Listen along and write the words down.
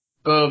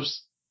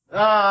Boobs.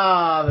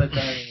 Ah, the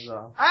timing is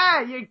off.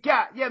 Ah, you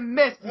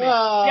missed me.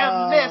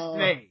 You missed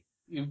me.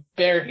 You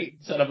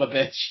bear-hating son of a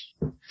bitch.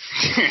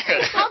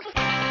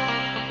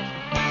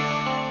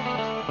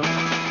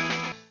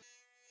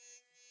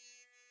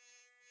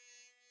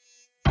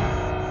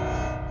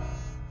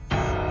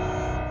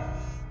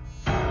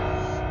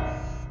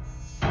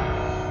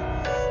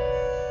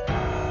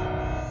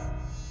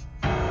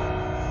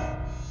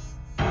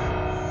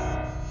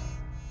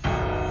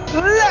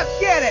 Let's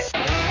get it.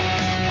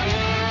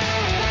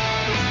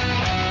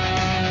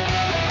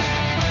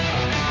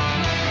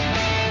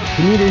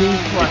 Community.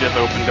 We just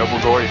opened double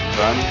voice,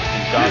 son.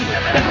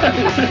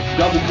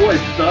 Double voice,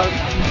 son.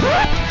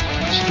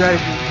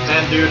 Strategy.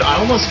 And dude,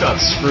 I almost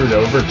got screwed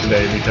over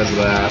today because of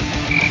that.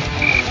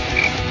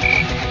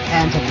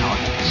 And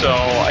technology. So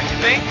I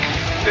think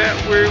that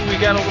we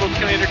got a little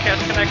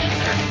CommanderCast connection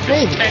there.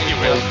 Maybe.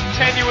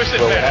 Tenuous at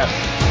best.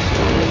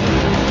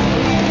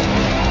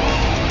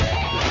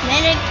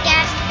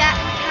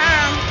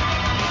 CommanderCast.com.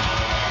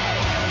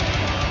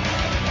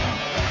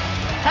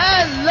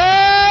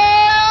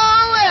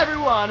 Hello,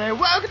 everyone, and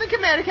welcome to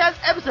CommanderCast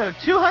episode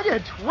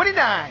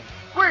 229.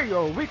 We're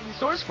your weekly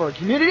source for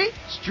community,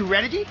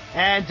 strategy,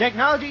 and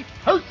technology,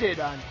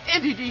 hosted on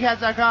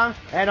mtgcast.com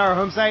and our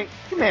home site,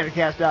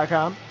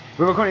 CommanderCast.com.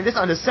 We're recording this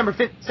on December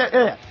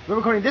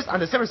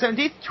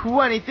 17th,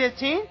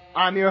 2015.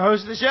 I'm your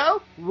host of the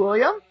show,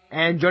 William,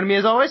 and joining me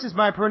as always is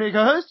my perennial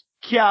co-host,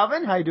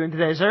 Calvin. How you doing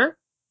today, sir?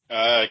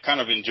 I kind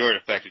of enjoy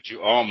the fact that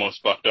you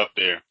almost fucked up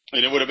there.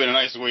 And it would have been a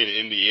nice way to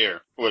end the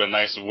year with a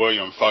nice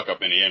William fuck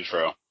up in the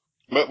intro.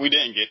 But we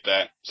didn't get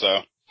that,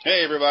 so...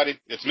 Hey everybody,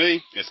 it's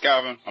me, it's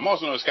Calvin. I'm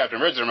also known as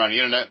Captain Redzer around the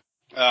internet.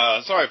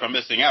 Sorry for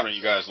missing out on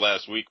you guys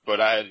last week, but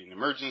I had an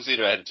emergency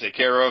that I had to take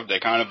care of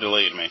that kind of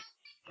delayed me.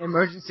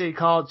 Emergency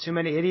called Too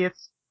Many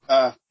Idiots?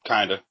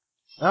 Kinda.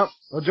 Oh,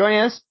 well, joining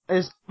us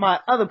is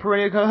my other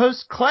perennial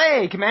co-host,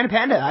 Clay, Commander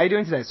Panda. How are you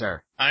doing today,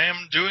 sir? I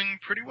am doing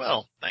pretty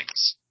well,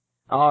 thanks.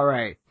 All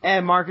right.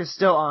 And Mark is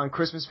still on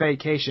Christmas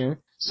vacation.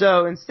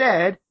 So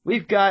instead,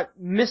 we've got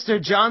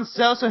Mr. John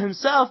Celso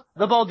himself,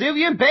 the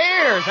Balduvian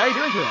Bears. How are you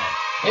doing today?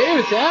 Hey,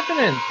 what's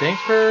happening?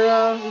 Thanks for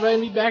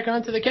inviting me back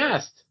onto the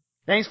cast.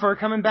 Thanks for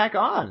coming back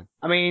on.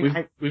 I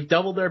mean, we've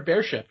doubled our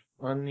bearship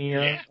on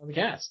the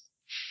cast.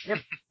 Yep.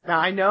 Now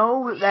I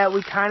know that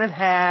we kind of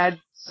had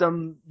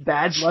some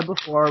bad blood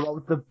before, what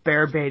with the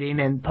bear baiting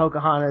and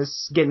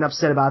Pocahontas getting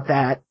upset about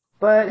that.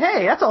 But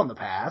hey, that's all in the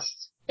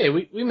past. Hey,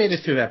 we made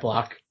it through that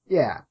block.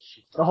 Yeah,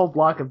 the whole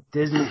block of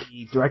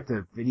Disney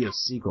direct-to-video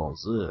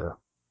sequels. Ugh.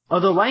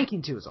 Although Lion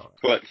King 2 is alright.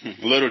 But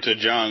little to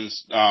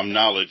John's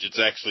knowledge, it's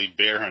actually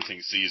bear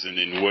hunting season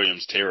in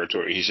William's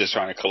territory. He's just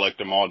trying to collect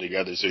them all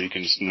together so he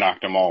can just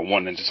knock them all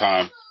one at a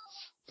time.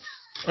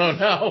 Oh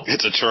no.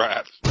 It's a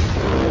trap.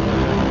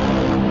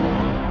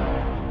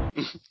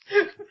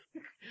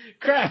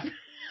 Crap.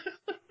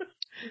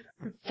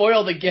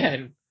 Foiled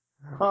again.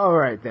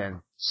 Alright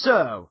then.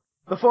 So,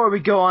 before we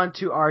go on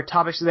to our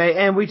topics today,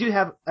 and we do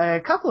have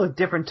a couple of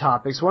different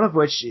topics, one of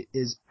which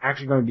is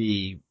actually going to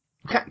be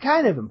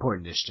kind of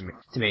important-ish to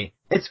me.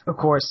 It's, of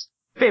course,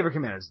 favorite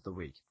commanders of the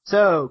week.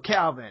 So,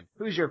 Calvin,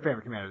 who's your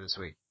favorite commander this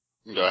week?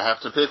 Do I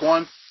have to pick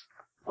one?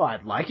 Oh,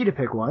 I'd like you to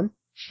pick one.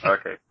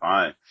 Okay,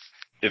 fine.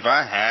 If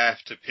I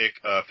have to pick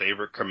a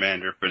favorite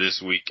commander for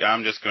this week,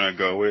 I'm just going to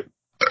go with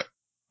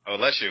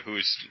Alessia,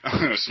 who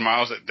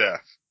smiles at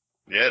death.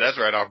 Yeah, that's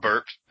right, I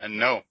burped. And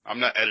no,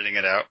 I'm not editing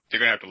it out. You're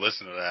going to have to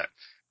listen to that.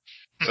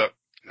 So,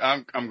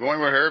 I'm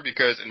going with her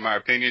because, in my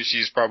opinion,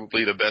 she's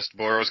probably the best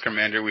Boros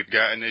commander we've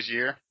gotten this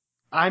year.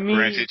 I mean...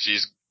 Granted,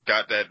 she's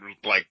got that,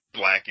 like,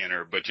 black in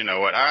her, but you know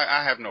what?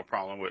 I have no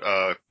problem with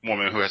a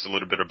woman who has a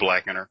little bit of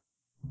black in her.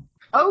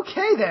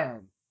 Okay,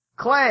 then.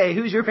 Clay,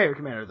 who's your favorite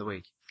commander of the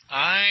week?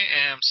 I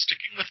am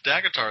sticking with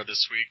Dagatar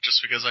this week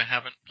just because I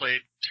haven't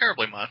played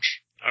terribly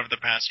much over the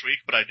past week,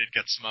 but I did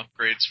get some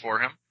upgrades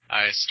for him.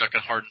 I stuck a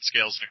Hardened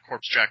Scales and a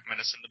Corpse Jack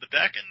Menace into the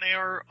deck, and they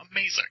are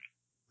amazing.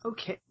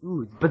 Okay,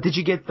 ooh, but did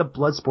you get the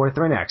Bloodsport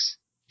Thrynax?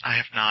 I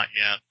have not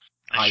yet.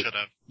 I should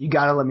have. You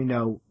gotta let me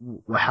know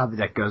how the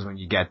deck goes when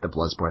you get the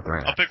Bloodsport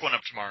Thrynax. I'll pick one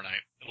up tomorrow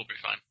night. It'll be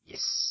fine.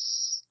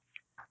 Yes.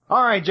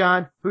 Alright,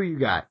 John, who you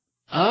got?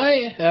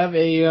 I have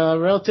a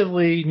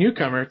relatively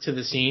newcomer to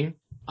the scene,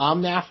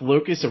 Omnath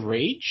Locus of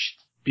Rage,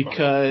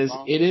 because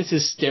it is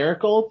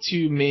hysterical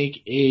to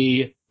make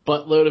a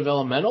buttload of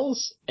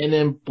elementals and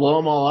then blow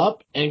them all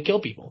up and kill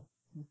people.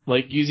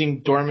 Like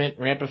using dormant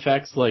ramp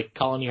effects like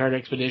Colony Heart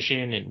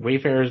Expedition and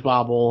Wayfarer's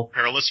Bauble.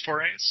 Perilous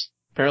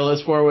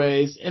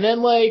Forays, and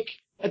then like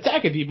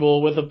attacking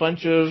people with a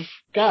bunch of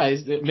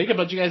guys, make a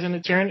bunch of guys in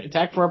a turn,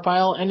 attack for a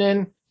pile, and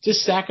then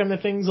just sack them to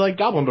things like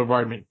Goblin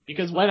Bombardment.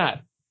 Because why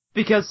not?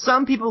 Because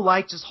some people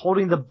like just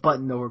holding the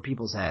button over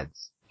people's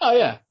heads. Oh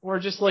yeah, or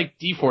just like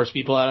de-force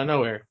people out of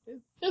nowhere.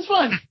 It's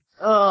fun.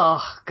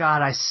 Oh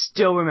god, I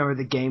still remember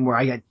the game where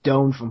I got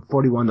domed from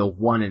 41 to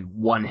 1 in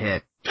one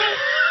hit.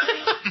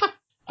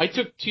 I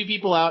took two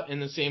people out in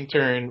the same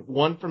turn,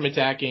 one from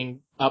attacking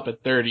up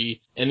at 30,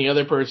 and the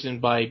other person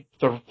by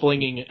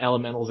flinging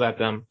elementals at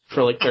them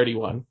for like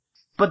 31.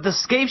 But the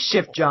scape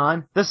shift,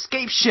 John. The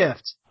scape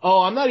shift.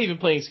 Oh, I'm not even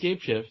playing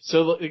Scape Shift.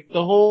 So the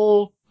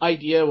whole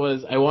idea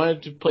was I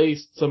wanted to play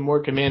some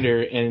more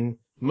Commander, and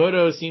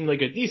Moto seemed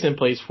like a decent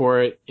place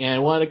for it, and I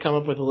wanted to come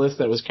up with a list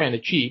that was kind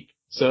of cheap.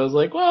 So I was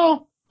like,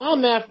 well,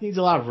 Omnath needs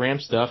a lot of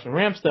ramp stuff, and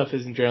ramp stuff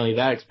isn't generally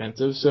that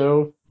expensive,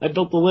 so I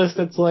built a list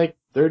that's like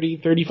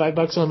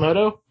 $30-35 on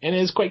Moto, and it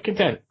is quite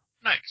content.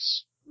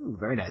 Nice. Ooh,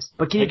 very nice.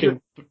 But can you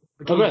do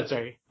go ahead,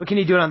 sorry. But can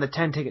you do it on the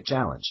 10-ticket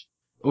challenge?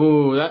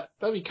 Ooh,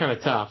 that'd be kind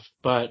of tough,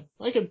 but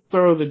I could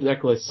throw the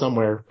deck list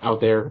somewhere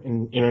out there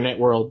in internet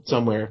world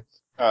somewhere.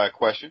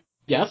 Question.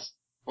 Yes?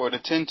 For the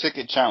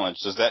 10-ticket challenge,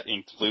 does that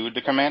include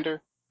the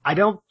Commander? I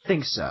don't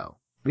think so.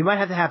 We might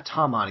have to have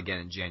Tom on again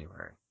in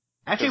January.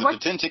 Actually, Because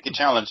if the 10-ticket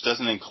challenge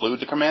doesn't include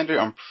the Commander,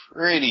 I'm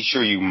pretty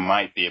sure you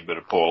might be able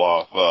to pull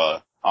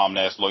off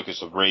Omnath's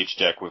Locus of Rage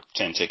deck with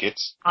 10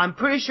 tickets. I'm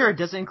pretty sure it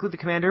doesn't include the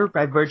Commander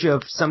by virtue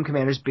of some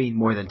Commanders being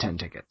more than 10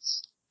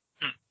 tickets.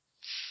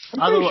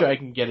 I'm pretty sure I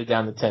can get it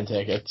down to 10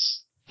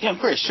 tickets. Yeah, I'm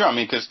pretty sure. I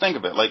mean, because think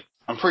of it. Like,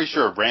 I'm pretty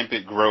sure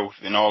Rampant Growth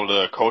and all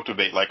the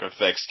Cultivate-like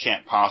effects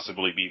can't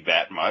possibly be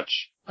that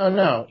much. Oh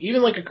no,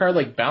 even like a card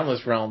like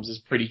Boundless Realms is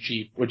pretty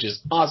cheap, which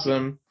is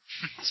awesome.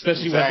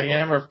 Especially Exactly. with the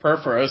Hammer of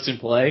Purphoros in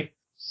play.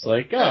 It's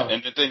like, oh.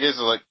 And the thing is,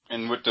 like,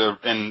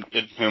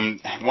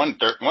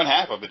 one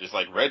half of it is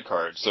like red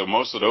cards, so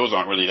most of those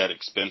aren't really that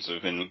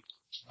expensive in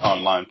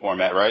online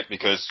format, right?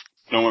 Because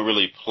no one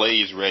really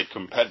plays red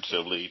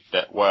competitively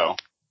that well.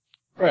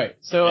 Right.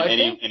 So and I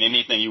think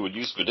anything you would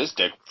use for this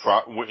deck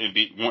wouldn't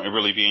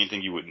really be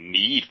anything you would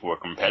need for a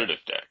competitive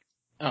deck.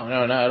 Oh,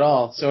 no, not at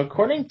all. So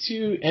according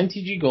to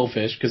MTG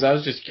Goldfish, because I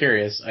was just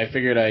curious, I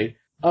figured I'd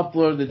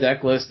upload the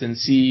deck list and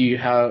see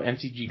how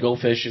MTG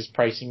Goldfish is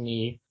pricing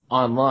me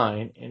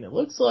online, and it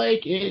looks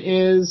like it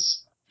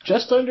is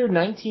just under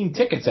 19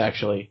 tickets,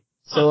 actually.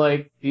 So,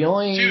 like, the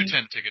only... 2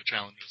 10-ticket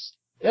challenges.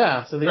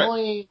 Yeah, so the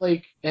only,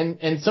 like...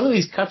 And some of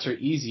these cuts are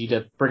easy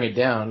to bring it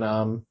down.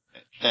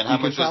 And how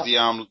much is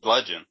the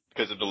legend?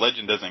 Because if the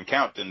legend doesn't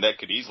count, then that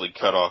could easily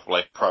cut off,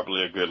 like,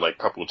 probably a good, like,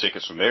 couple of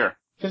tickets from there.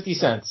 50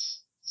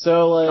 cents.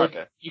 So, like,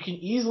 okay. You can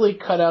easily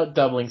cut out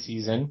Doubling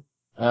Season.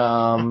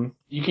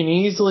 You can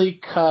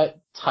easily cut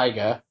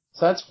Taiga.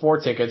 So that's 4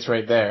 tickets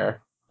right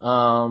there.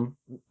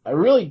 I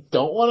really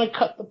don't want to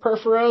cut the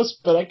Purphoros,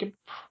 but I could,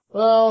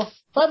 well,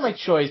 if I had my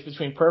choice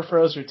between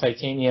Purphoros or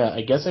Titania,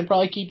 I guess I'd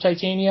probably keep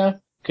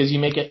Titania, because you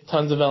make it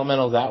tons of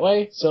elementals that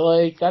way. So,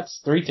 like,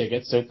 that's 3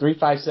 tickets. So 3,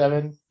 5,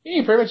 7. Yeah,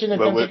 you're pretty much in the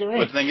 10-ticket range.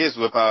 But the thing is,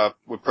 with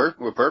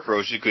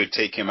Purphoros, you could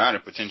take him out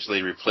and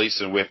potentially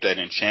replace him with that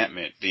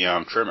enchantment, the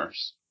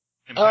Trimmers.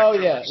 Oh,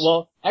 yeah.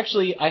 Well,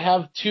 actually, I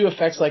have 2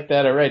 effects like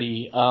that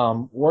already.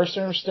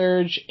 Warstorm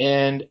Sturge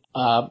and,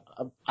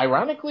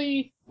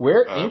 ironically,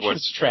 Where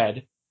Ancients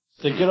Tread.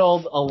 The good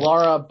old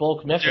Alara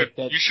bulk mythic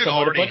that's you should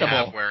somewhat already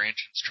applicable. have Where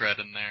Ancients Tread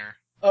in there.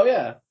 Oh,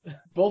 yeah.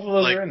 Both of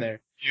those are in there.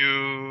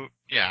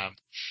 Yeah.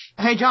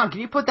 Hey, John,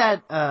 can you put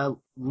that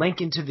link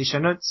into the show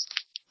notes?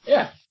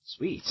 Yeah.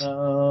 Sweet.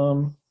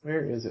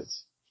 Where is it?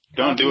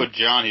 Don't do it,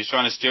 John. He's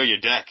trying to steal your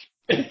deck.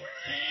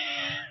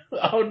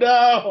 Oh,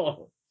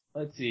 no!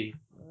 Let's see.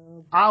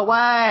 Oh,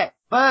 wait.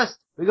 First,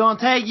 we're going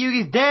to take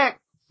Yugi's deck.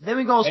 Then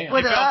we're going to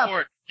split it up. He fell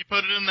for it. He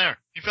put it in there.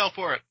 He fell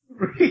for it.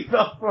 He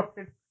fell for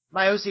it.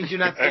 My OC, do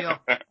not steal.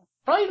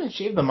 Probably even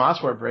shave the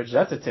Mosswort Bridge.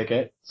 That's a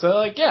ticket. So,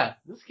 like, yeah,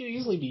 this could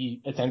easily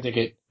be a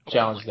 10-ticket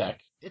challenge deck.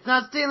 It's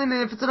not stealing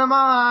it if it's an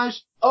homage.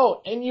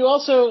 Oh, and you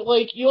also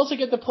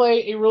get to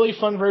play a really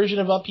fun version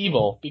of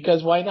Upheaval,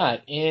 because why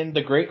not? In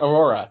the Great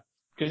Aurora.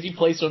 Because you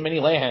play so many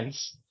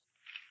lands.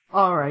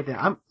 Alright then,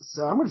 I'm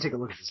gonna take a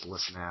look at this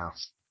list now.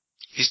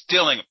 He's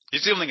stealing it.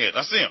 He's stealing it.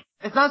 I see him.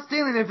 It's not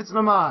stealing it if it's an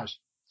homage.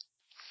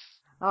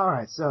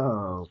 Alright,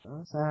 so,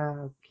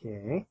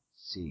 okay.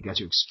 See, you got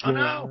your explore.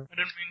 Oh no, I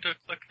didn't mean to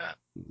click that.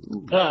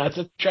 It's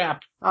a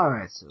trap.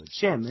 Alright, so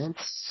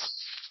enchantments.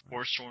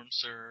 Warstorm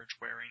Surge,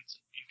 Where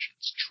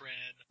Ancients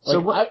Tread. So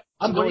what?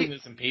 I'm building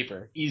this in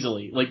paper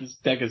easily. Like, this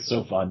deck is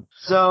so fun.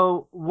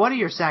 So what are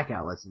your sack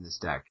outlets in this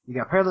deck? You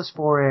got Perilous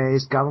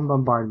Forays, Goblin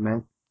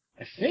Bombardment.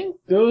 I think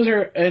those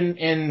are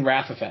in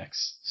Wrath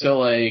effects. So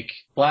like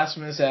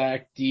Blasphemous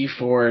Act,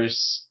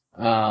 D-Force,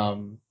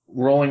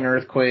 Rolling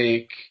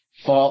Earthquake,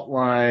 Fault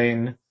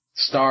Line,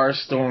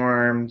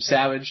 Starstorm,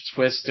 Savage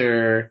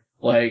Twister.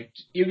 Like,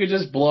 you could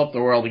just blow up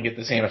the world and get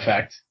the same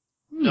effect.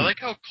 I like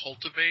how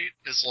Cultivate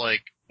is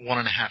like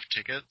 1.5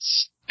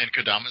 tickets, and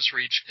Kodama's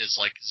Reach is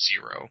like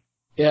 0.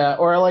 Yeah,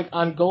 or like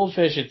on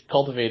Goldfish, it's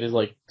Cultivate is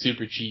like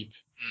super cheap.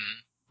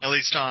 At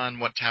least on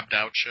what Tapped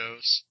Out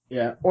shows.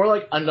 Yeah, or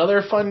like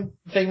another fun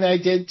thing that I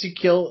did to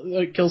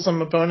kill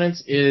some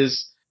opponents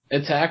is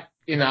attack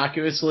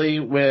innocuously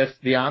with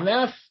the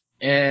Omnath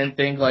and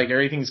think like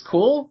everything's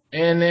cool,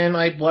 and then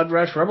I Blood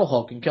Rush Rebel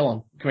Hulk and kill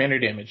him. Commander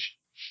damage.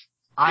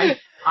 I've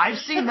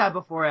seen that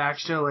before,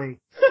 actually.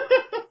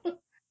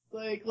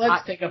 Like,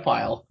 let's take a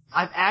pile.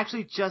 I've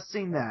actually just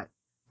seen that.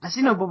 I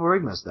see no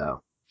Bulbarigmas,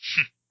 though.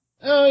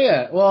 Oh,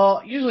 yeah.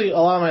 Well, usually a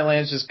lot of my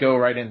lands just go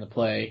right into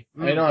play.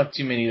 I don't have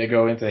too many that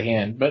go into the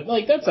hand, but,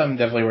 like, that's something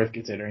definitely worth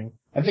considering.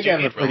 I think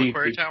I have a pretty...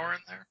 Reliquary Tower in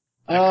there?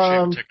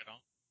 Shave a ticket on.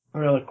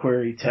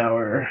 Reliquary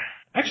Tower.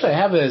 Actually, I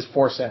have it as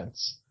 4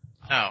 cents.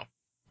 Oh.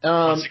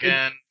 Once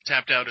again,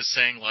 tapped out is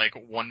saying like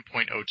 1.02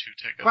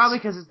 tickets. Probably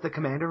because it's the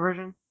Commander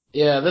version.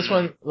 Yeah, this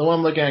one, the one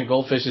I'm looking at,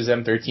 Goldfish, is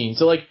M13.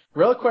 So, like,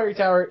 Reliquary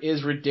Tower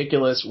is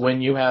ridiculous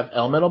when you have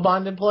Elemental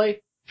Bond in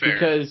play. Fair.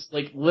 Because,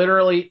 like,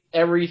 literally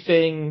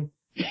everything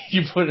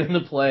you put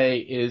into play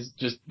is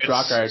just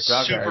draw card.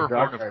 Super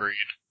Horn of Greed.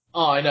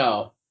 Oh, I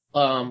know.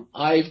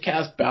 I've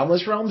cast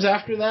Boundless Realms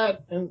after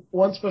that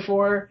once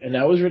before, and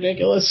that was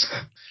ridiculous.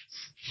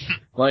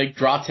 Like,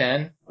 draw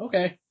 10.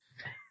 Okay.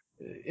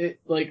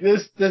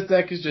 This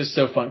deck is just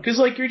so fun. Cause,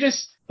 like,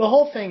 the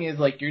whole thing is,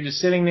 like, you're just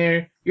sitting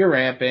there, you're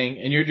ramping,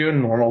 and you're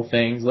doing normal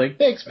things. Like,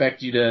 they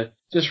expect you to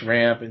just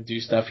ramp and do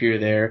stuff here or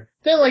there.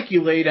 Then, like,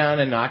 you lay down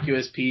an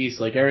innocuous piece,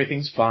 like,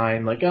 everything's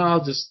fine. Like, oh,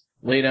 I'll just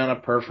lay down a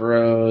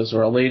Perforos,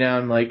 or I'll lay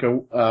down, like,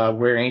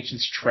 Where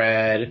Ancients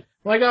Tread. I'm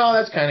like, oh,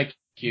 that's kind of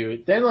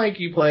cute. Then, like,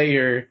 you play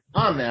your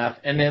Omnath,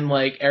 and then,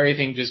 like,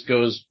 everything just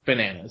goes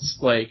bananas.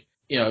 Like,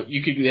 you know,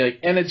 you could be like,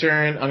 end a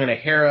turn, I'm gonna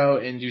Harrow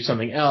and do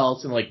something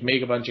else, and, like,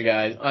 make a bunch of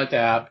guys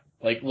untap.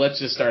 Like, let's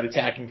just start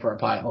attacking for a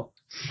pile.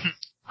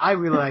 I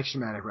really like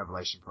Shamanic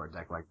Revelation for a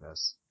deck like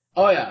this.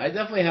 Oh yeah, I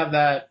definitely have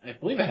that. I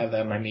believe I have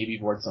that on my maybe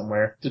board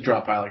somewhere to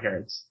draw a pile of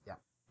cards. Yeah.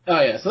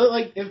 Oh yeah, so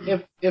like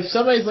if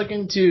somebody's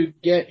looking to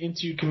get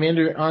into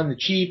Commander on the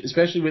cheap,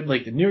 especially with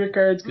like the newer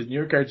cards, because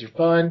newer cards are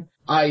fun,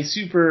 I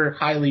super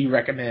highly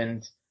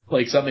recommend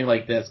like something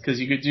like this, because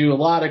you could do a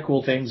lot of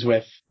cool things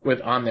with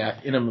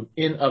Omnath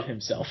in of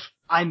himself.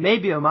 I may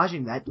be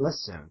homaging that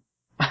list soon.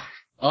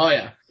 Oh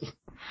yeah.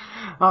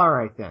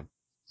 Alright then.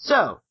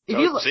 So,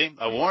 See,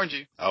 I warned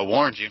you.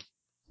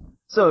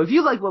 So, if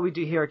you like what we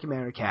do here at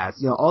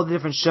CommanderCast, you know, all the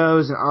different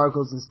shows and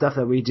articles and stuff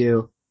that we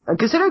do,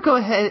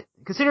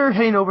 consider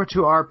heading over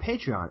to our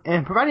Patreon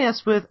and providing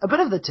us with a bit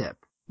of the tip.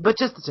 But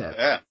just the tip.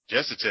 Yeah,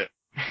 just a tip.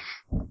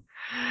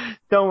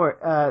 Don't worry.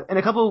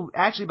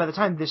 Actually, by the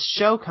time this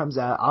show comes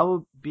out, I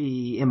will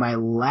be in my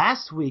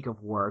last week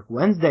of work.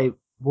 Wednesday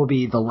will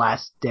be the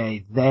last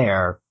day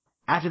there.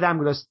 After that, I'm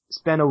going to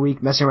spend a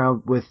week messing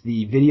around with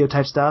the video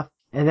type stuff.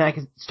 And then I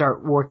can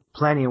start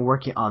planning and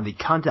working on the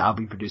content I'll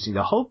be producing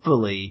to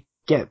hopefully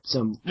get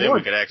some then more.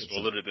 We could ask for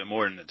a little bit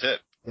more than the tip.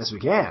 Yes, we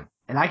can.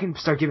 And I can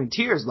start giving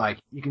tiers, like,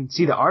 you can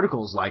see the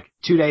articles, like,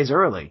 2 days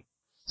early.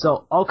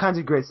 So, all kinds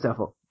of great stuff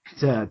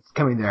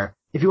coming there.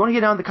 If you want to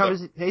get on the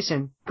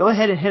conversation, go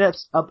ahead and hit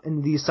us up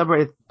in the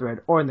subreddit thread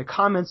or in the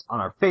comments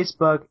on our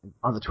Facebook,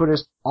 on the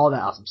Twitters, all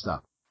that awesome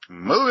stuff.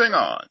 Moving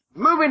on.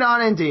 Moving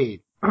on,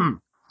 indeed.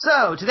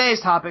 So,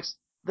 today's topics.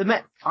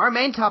 Our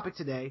main topic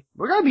today,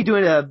 we're going to be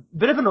doing a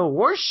bit of an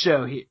awards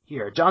show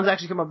here. John's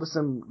actually come up with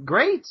some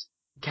great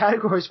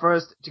categories for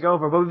us to go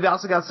over, but we've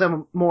also got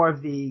some more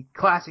of the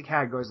classic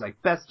categories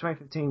like Best of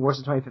 2015,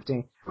 Worst of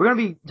 2015. We're going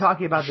to be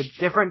talking about the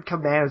different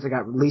commanders that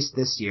got released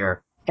this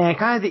year and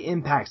kind of the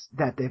impacts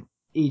that they've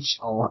each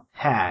all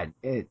had,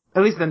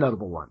 at least the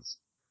notable ones.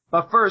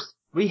 But first,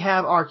 we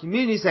have our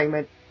community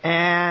segment,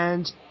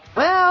 and,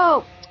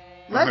 well,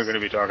 we're going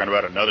to be talking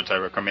about another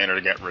type of commander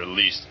that got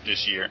released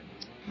this year.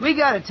 We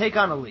gotta take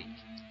on a leak.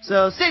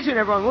 So stay tuned,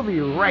 everyone. We'll be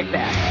right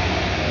back.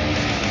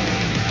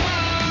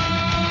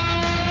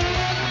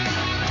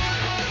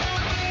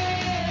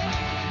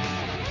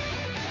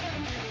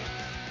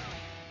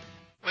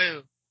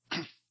 Woo.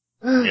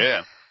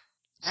 Yeah.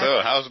 So,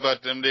 how's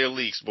about them there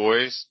leaks,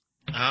 boys?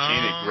 Ain't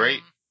it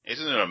great?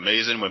 Isn't it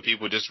amazing when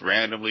people just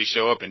randomly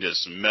show up and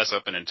just mess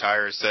up an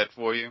entire set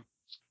for you?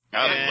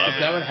 I love it.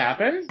 Is that what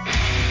happened?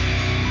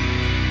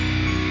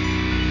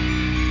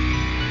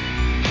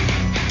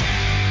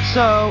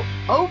 So,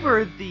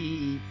 over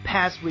the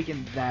past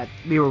weekend that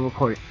we were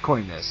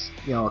recording this,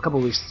 you know, a couple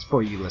of weeks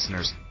for you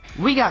listeners,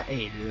 we got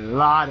a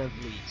lot of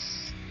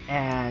leaks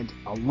and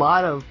a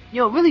lot of, you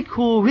know, really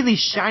cool, really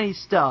shiny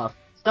stuff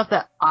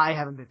that I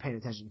haven't been paying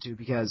attention to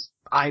because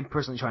I'm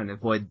personally trying to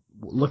avoid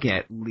looking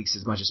at leaks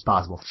as much as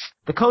possible.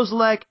 The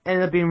Kozilek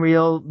ended up being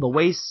real, the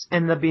Wastes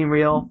ended up being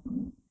real,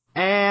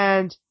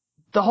 and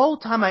the whole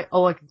time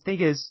all I can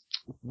think is,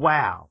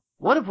 wow,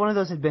 what if one of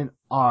those had been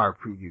our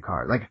preview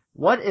card? Like,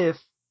 what if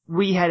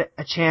we had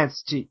a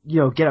chance to, you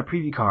know, get a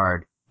preview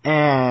card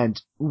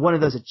and one of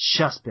those had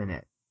just been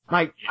it?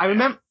 Like,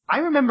 yeah. I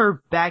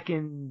remember back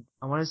in,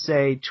 I want to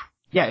say,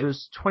 it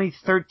was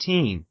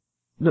 2013.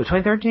 No,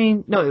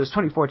 2013? No, it was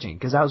 2014,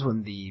 because that was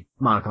when the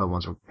monocolored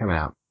ones were coming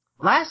out.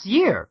 Last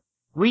year,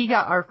 we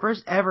got our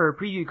first ever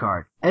preview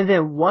card, and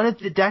then one of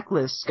the deck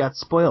lists got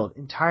spoiled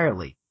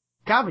entirely.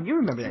 Calvin, you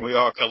remember that? We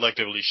all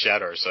collectively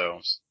shat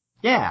ourselves.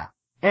 Yeah.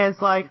 And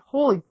it's like,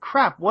 holy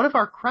crap, what if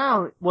our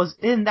crown was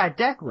in that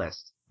deck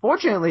list?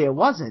 Fortunately, it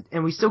wasn't,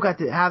 and we still got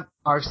to have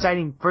our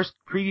exciting first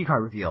preview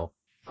card reveal.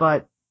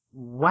 But,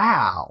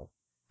 wow.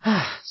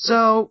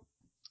 So,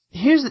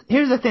 here's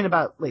the thing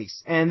about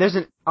leaks, and there's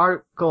an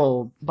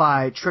article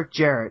by Trick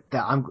Jarrett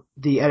that I'm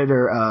the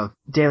editor of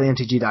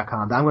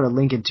DailyMTG.com that I'm going to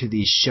link into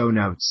the show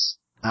notes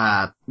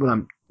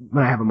when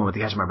I have a moment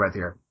to catch my breath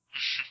here.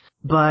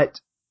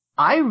 But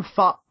I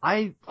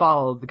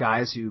follow the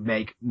guys who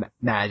make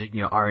Magic,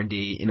 you know,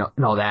 R&D,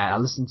 and all that. I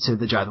listen to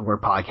the Drive the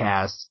Word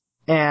podcast,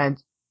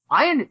 and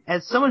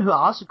as someone who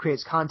also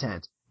creates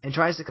content and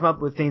tries to come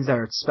up with things that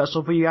are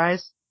special for you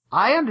guys,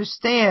 I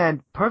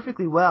understand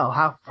perfectly well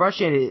how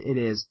frustrating it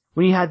is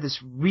when you have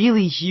this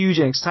really huge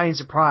and exciting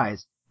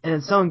surprise and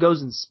then someone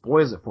goes and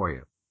spoils it for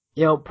you.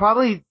 You know,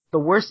 probably the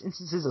worst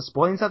instances of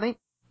spoiling something,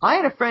 I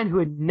had a friend who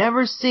had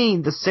never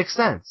seen The Sixth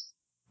Sense.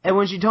 And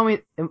when she told me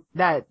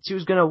that she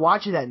was gonna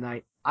watch it that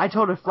night, I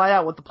told her flat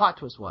out what the plot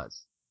twist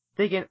was.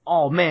 Thinking,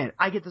 oh man,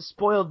 I get to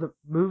spoil the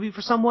movie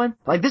for someone?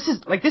 This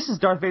is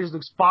Darth Vader's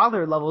Luke's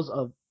father levels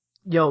of,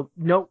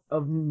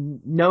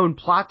 known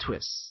plot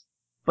twists.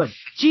 But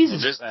Jesus.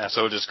 And this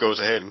asshole just goes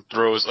ahead and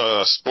throws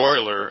a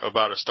spoiler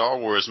about a Star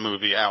Wars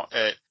movie out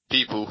at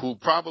people who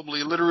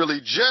probably literally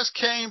just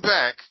came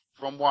back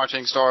from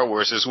watching Star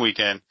Wars this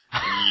weekend.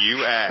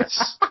 You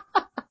ass.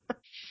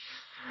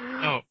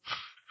 Oh.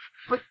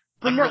 But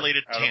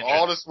unrelated Out of tangent.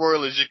 all the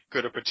spoilers you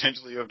could have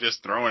potentially have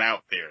just thrown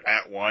out there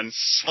at once.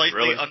 Slightly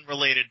really?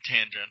 unrelated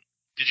tangent.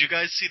 Did you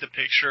guys see the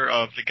picture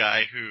of the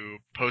guy who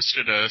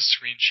posted a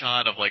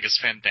screenshot of his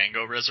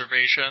Fandango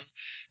reservation?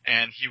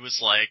 And he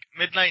was like,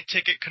 midnight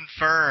ticket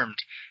confirmed.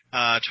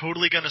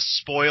 Totally gonna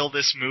spoil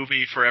this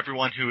movie for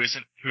everyone who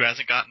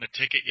hasn't gotten a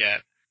ticket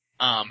yet.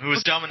 Who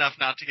was dumb enough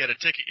not to get a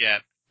ticket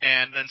yet.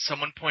 And then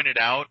someone pointed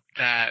out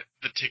that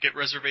the ticket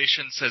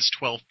reservation says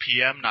 12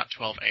 p.m., not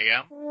 12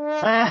 a.m.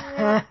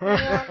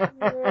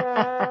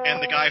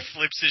 And the guy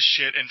flips his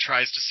shit and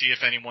tries to see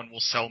if anyone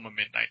will sell him a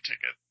midnight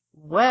ticket.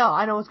 Well,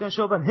 I know what's going to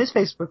show up on his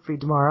Facebook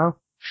feed tomorrow.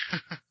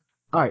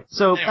 All right,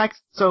 so Anyway,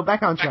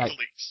 back on track. Back to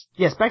leaks.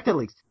 Yes, back to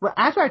leaks. Well,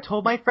 after I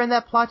told my friend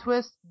that plot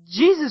twist,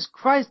 Jesus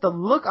Christ, the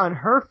look on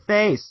her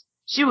face.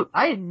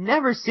 I had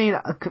never seen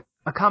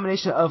a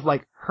combination of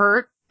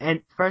hurt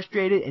and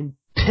frustrated and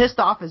pissed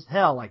off as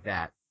hell like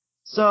that.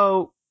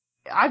 So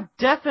I've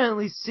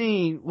definitely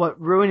seen what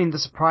ruining the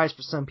surprise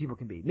for some people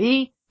can be.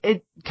 Me,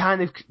 it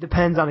kind of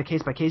depends on a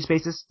case-by-case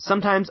basis.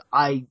 Sometimes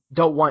I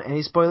don't want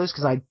any spoilers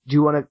because I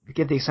do want to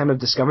get the excitement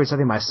of discovering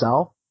something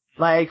myself.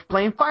 Like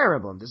playing Fire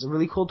Emblem. There's a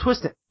really cool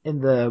twist in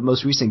the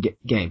most recent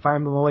game, Fire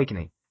Emblem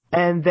Awakening.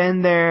 And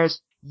then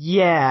there's,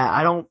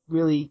 I don't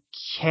really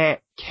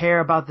care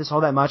about this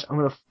all that much. I'm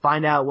going to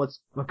find out what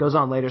goes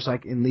on later so I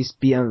can at least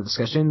be on the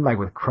discussion, like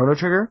with Chrono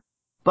Trigger.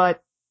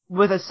 But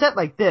with a set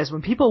like this,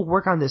 when people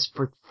work on this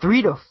for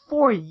 3 to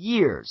 4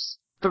 years,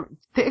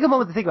 take a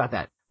moment to think about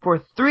that.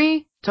 For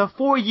 3 to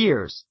 4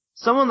 years,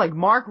 someone like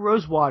Mark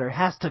Rosewater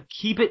has to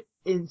keep it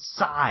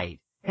inside.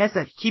 Has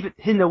to keep it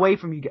hidden away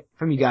from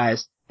you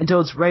guys until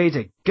it's ready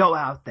to go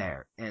out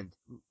there and,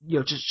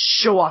 just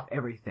show off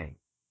everything.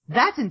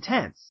 That's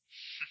intense.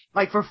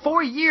 For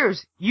 4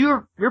 years,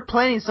 you're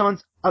planning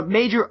someone's a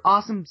major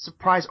awesome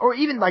surprise, or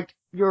even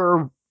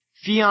your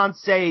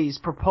fiance's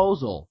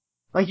proposal.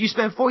 You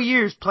spend 4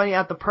 years planning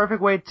out the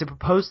perfect way to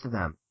propose to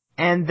them.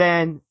 And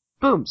then,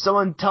 boom,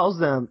 someone tells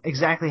them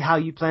exactly how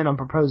you plan on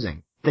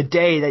proposing. The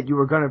day that you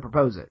were going to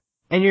propose it.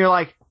 And you're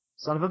like,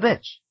 son of a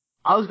bitch.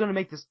 I was going to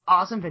make this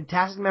awesome,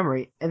 fantastic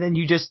memory, and then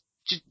you just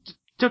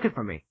took it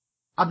from me.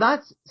 I'm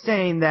not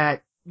saying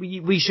that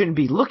we shouldn't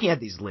be looking at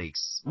these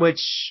leaks,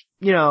 which,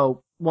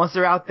 once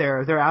they're out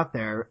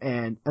there,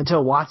 and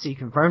until WotC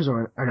confirms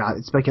or not,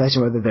 it's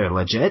speculation whether they're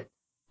legit.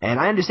 And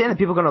I understand that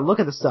people are going to look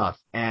at the stuff,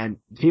 and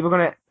people are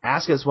going to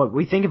ask us what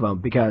we think of them,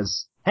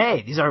 because,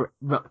 hey, these are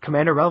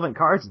Commander relevant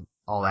cards and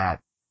all that.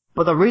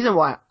 But the reason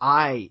why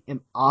I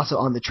am also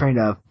on the train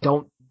of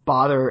don't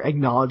bother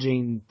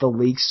acknowledging the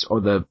leaks or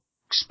the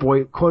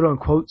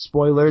quote-unquote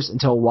spoilers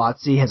until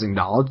WotC has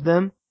acknowledged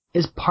them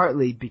is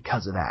partly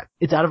because of that.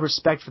 It's out of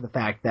respect for the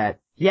fact that,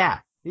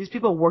 these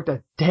people worked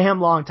a damn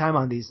long time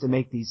on these to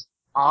make these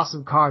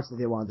awesome cards that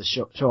they wanted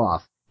to show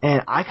off.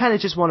 And I kind of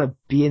just want to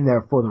be in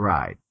there for the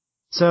ride.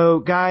 So,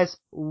 guys,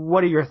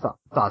 what are your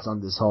thoughts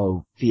on this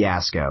whole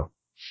fiasco?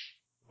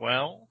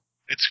 Well,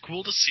 it's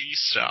cool to see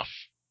stuff,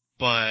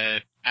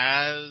 but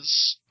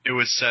as it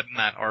was said in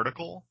that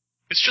article,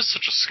 it's just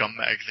such a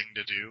scumbag thing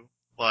to do.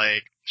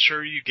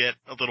 Sure, you get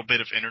a little bit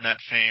of internet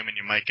fame and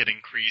you might get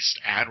increased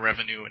ad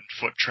revenue and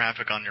foot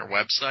traffic on your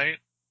website,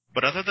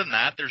 but other than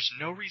that, there's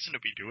no reason to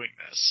be doing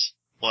this.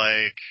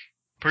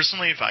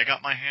 Personally, if I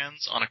got my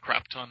hands on a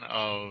crap ton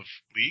of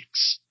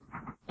leaks,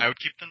 I would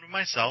keep them to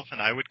myself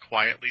and I would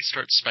quietly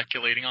start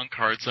speculating on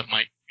cards that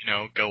might,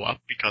 go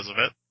up because of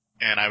it,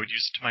 and I would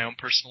use it to my own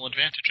personal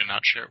advantage and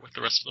not share it with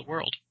the rest of the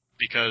world,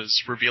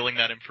 because revealing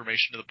that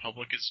information to the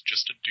public is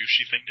just a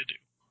douchey thing to do.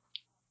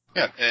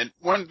 Yeah, and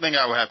one thing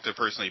I would have to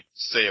personally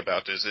say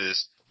about this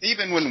is,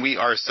 even when we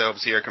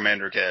ourselves here at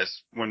CommanderCast,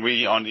 when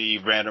we on the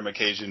random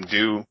occasion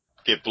do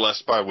get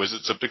blessed by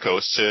Wizards of the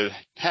Coast to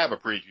have a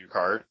preview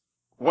card,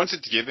 once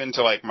it's given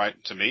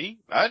to me,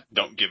 I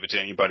don't give it to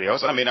anybody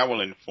else. I mean, I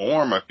will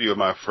inform a few of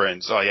my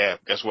friends,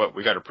 guess what,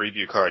 we got a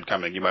preview card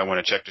coming, you might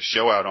want to check the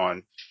show out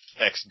on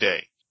X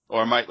day.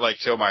 Or I might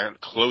tell my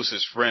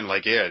closest friend, I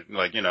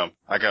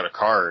got a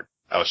card.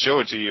 I'll show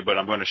it to you, but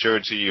I'm going to show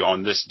it to you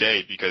on this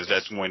day because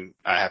that's when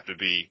I'll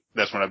be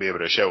able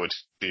to show it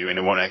to you and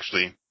it won't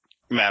actually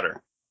matter.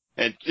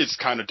 And it's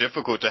kind of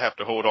difficult to have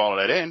to hold all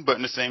of that in, but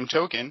in the same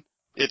token,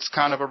 it's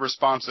kind of a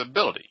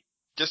responsibility.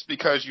 just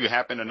because you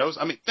happen to know.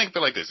 I mean, think of it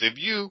like this. If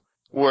you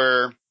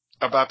were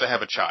about to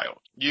have a child,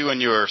 you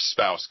and your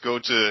spouse go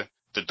to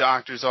the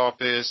doctor's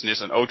office and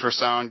there's an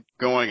ultrasound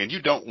going and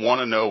you don't want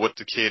to know what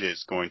the kid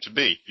is going to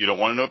be. You don't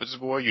want to know if it's a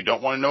boy. You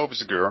don't want to know if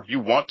it's a girl. You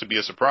want to be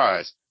a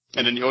surprise.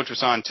 And then the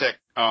ultrasound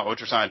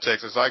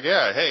tech is like,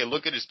 yeah, hey,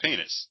 look at his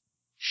penis.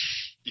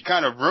 It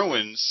kind of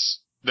ruins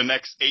the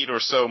next 8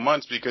 or so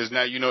months because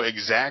now you know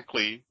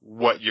exactly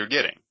what you're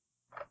getting.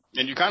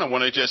 And you kind of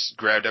want to just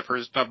grab that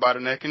person up by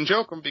the neck and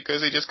joke them because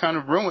they just kind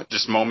of ruined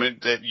this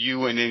moment that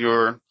you and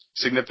your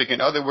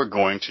significant other were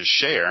going to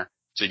share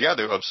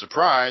together of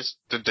surprise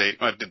the day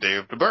of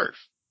the birth.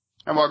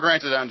 And while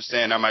granted, I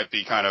understand I might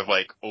be kind of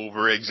like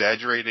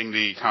over-exaggerating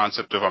the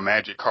concept of a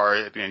magic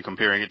card and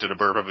comparing it to the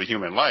birth of a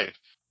human life,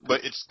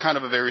 but it's kind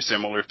of a very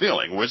similar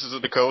feeling. Wizards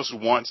of the Coast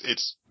wants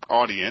its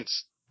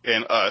audience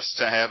and us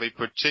to have a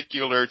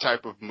particular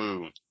type of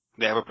mood.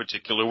 They have a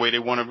particular way they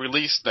want to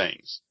release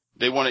things.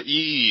 They want to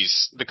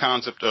ease the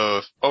concept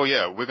of, oh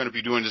yeah, we're going to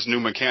be doing this new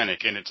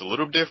mechanic and it's a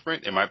little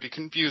different. It might be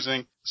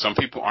confusing. Some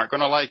people aren't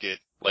going to like it,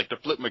 like the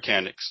flip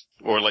mechanics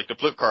or like the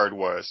flip card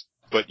was.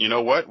 But you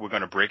know what? We're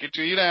going to break it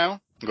to you now.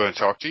 I'm going to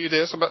talk to you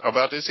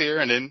about this here.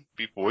 And then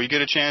before you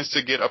get a chance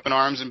to get up in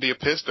arms and be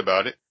pissed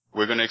about it,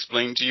 we're going to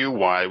explain to you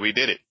why we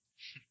did it.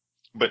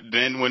 But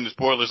then when the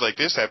spoilers like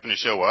this happen to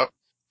show up,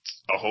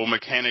 a whole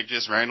mechanic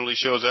just randomly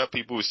shows up.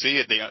 People who see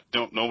it, they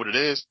don't know what it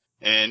is.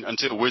 And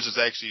until Wizards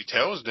actually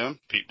tells them,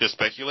 there's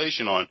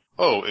speculation on,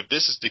 oh, if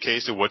this is the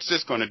case, then what's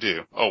this going to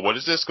do? Oh, what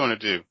is this going to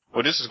do?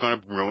 Well, this is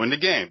going to ruin the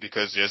game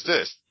because there's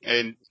this.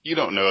 And you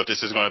don't know if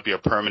this is going to be a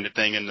permanent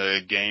thing in the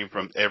game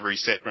from every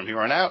set from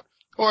here on out,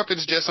 or if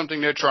it's just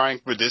something they're trying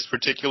for this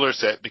particular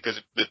set because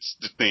it's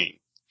the theme.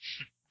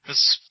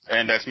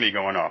 And that's me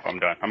going off. I'm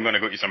done. I'm going to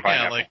go eat some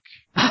pineapple. Yeah,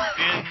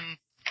 like,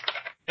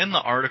 in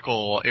the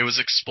article, it was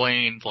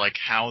explained, like,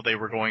 how they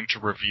were going to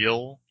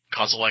reveal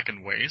Kozilek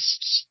and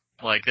Wastes.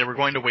 Like, they were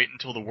going to wait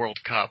until the World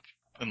Cup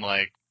and,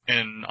 like,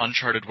 in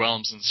Uncharted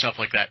Realms and stuff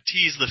like that,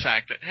 tease the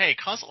fact that, hey,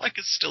 Kozilek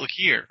is still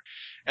here.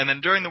 And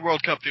then during the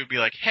World Cup, they would be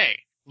like, hey,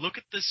 look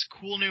at this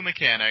cool new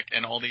mechanic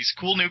and all these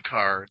cool new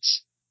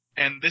cards,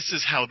 and this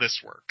is how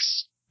this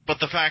works.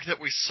 But the fact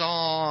that we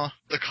saw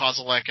the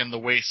Kozilek and the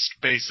Waste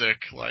basic,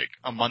 like,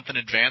 a month in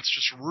advance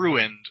just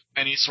ruined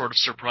any sort of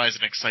surprise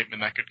and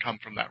excitement that could come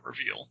from that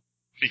reveal.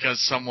 Because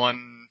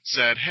someone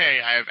said, hey,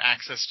 I have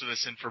access to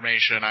this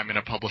information, I'm going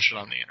to publish it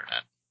on the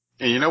internet.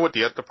 And you know what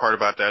the other part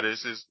about that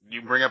is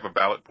you bring up a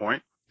valid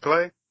point,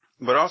 Clay.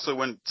 But also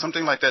when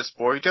something like that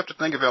spoils, you have to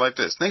think of it like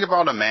this. Think of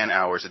all the man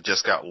hours that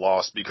just got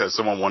lost because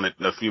someone wanted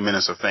a few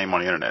minutes of fame on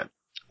the internet.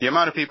 The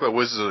amount of people at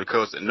Wizards of the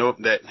Coast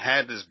that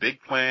had this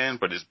big plan,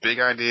 but this big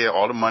idea,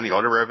 all the money,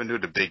 all the revenue,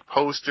 the big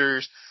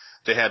posters,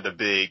 they had the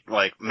big,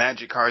 like,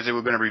 magic cards they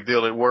were going to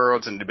reveal at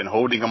Worlds, and they've been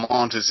holding them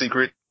on to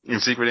secret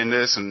in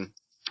this, and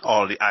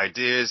all the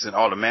ideas and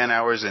all the man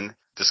hours and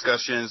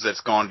discussions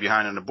that's gone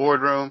behind in the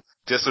boardroom,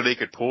 just so they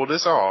could pull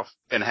this off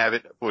and have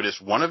it for this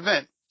one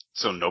event,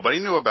 so nobody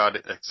knew about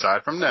it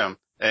aside from them,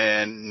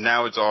 and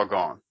now it's all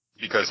gone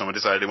because someone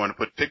decided they want to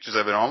put pictures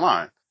of it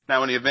online. Now,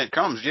 when the event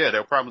comes, yeah,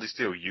 they'll probably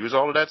still use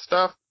all of that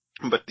stuff,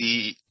 but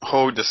the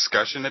whole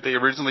discussion that they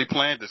originally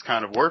planned is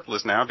kind of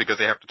worthless now because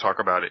they have to talk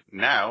about it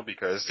now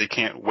because they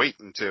can't wait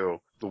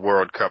until the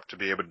World Cup to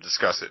be able to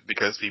discuss it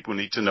because people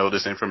need to know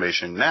this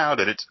information now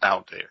that it's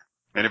out there.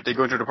 And if they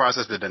go through the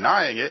process of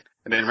denying it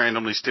and then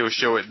randomly still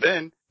show it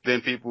then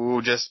people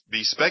will just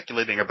be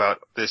speculating about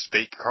this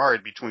fake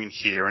card between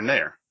here and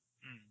there.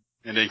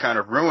 And then kind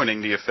of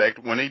ruining the effect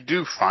when they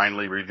do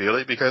finally reveal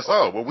it because,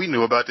 oh, well, we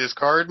knew about this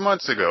card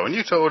months ago, and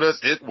you told us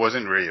it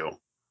wasn't real.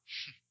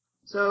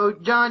 So,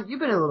 John, you've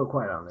been a little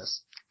quiet on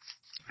this.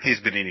 He's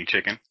been eating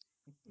chicken.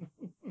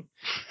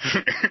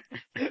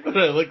 What do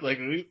I look like,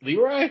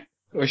 Leroy?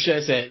 Or should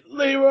I say,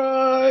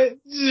 Leroy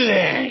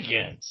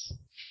Jenkins?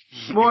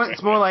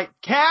 It's more like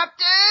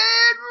Captain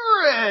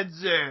Red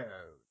Zone.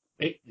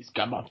 Hey, he's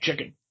got my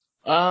chicken.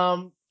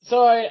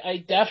 So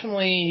I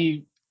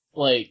definitely,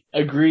 like,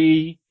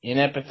 agree and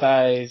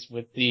empathize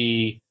with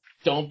the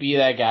don't be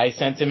that guy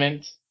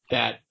sentiment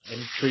that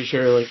I'm pretty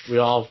sure, like, we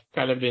all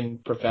kind of been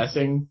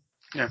professing.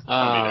 Yeah,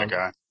 don't be that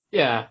guy.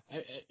 Yeah.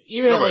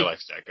 Even Nobody like,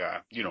 likes that guy.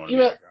 You don't want to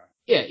be that guy.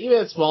 Yeah, even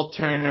at small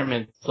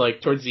tournaments,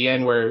 like, towards the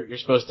end where you're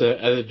supposed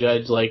to, as a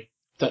judge, like,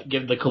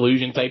 give the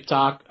collusion type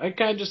talk, I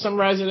kind of just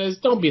summarize it as,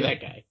 don't be that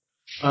guy.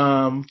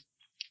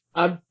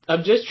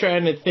 I'm just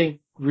trying to think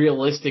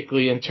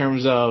realistically in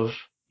terms of,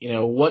 you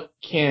know, what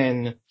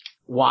can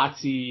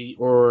WotC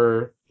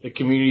or the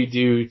community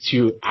do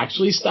to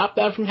actually stop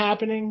that from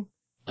happening?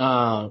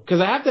 Cause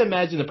I have to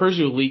imagine the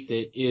person who leaked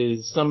it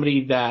is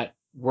somebody that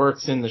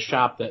works in the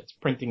shop that's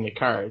printing the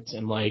cards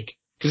and like,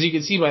 cause you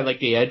can see by like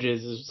the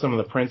edges of some of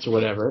the prints or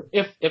whatever,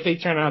 if they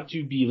turn out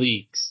to be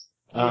leaks.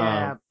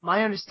 Yeah,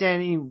 my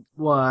understanding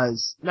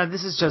was, now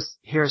this is just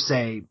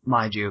hearsay,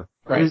 mind you.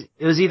 Right.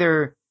 It was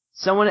either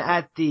someone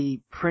at the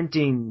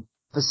printing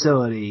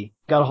facility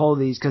got a hold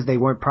of these because they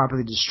weren't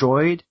properly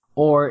destroyed,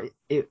 or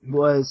it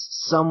was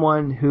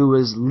someone who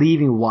was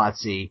leaving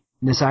WotC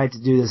and decided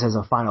to do this as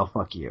a final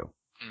fuck you.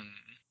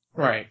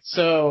 Right.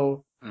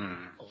 So,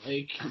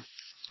 like,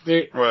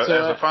 Well, so,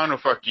 as a final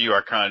fuck you,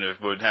 I kind of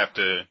would have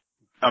to.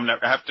 I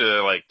have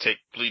to like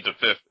plead the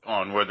fifth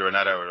on whether or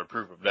not I would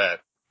approve of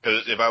that.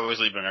 Because if I was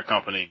leaving a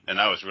company and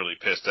I was really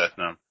pissed at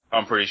them,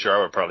 I'm pretty sure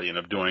I would probably end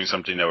up doing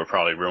something that would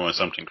probably ruin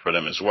something for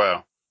them as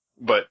well.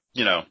 But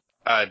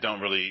I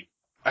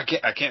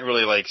can't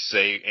really like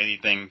say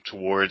anything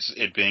towards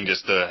it being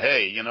just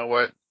hey, you know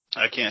what?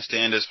 I can't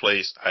stand this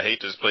place. I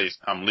hate this place.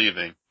 I'm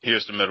leaving.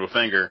 Here's the middle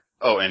finger.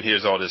 Oh, and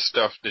here's all this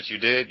stuff that you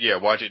did. Yeah,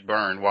 watch it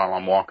burn while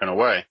I'm walking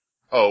away.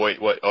 Oh,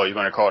 wait, what? Oh, you're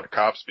going to call the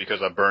cops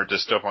because I burned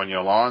this stuff on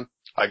your lawn?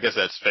 I guess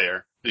that's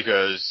fair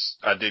because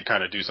I did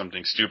kind of do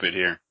something stupid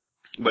here.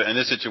 But in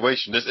this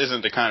situation, this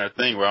isn't the kind of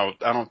thing where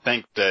I don't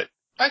think that.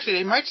 Actually,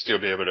 they might still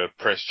be able to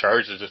press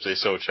charges if they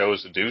so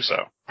chose to do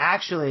so.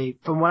 Actually,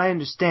 from what I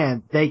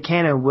understand, they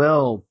can and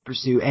will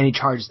pursue any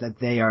charges that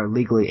they are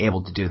legally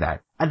able to do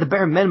that. At the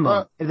bare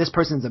minimum, if this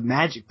person's a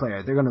Magic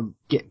player, they're going to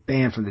get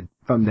banned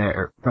from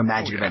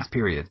Magic events.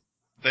 Period.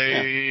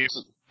 They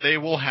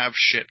will have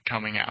shit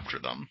coming after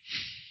them.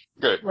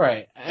 Good.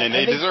 Right. And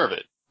they deserve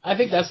it. I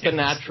think that's the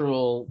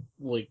natural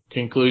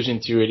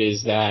conclusion to it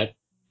is that,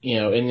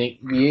 in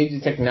the age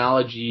of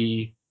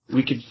technology,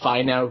 we could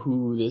find out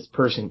who this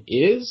person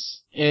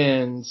is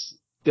and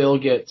they'll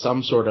get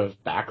some sort of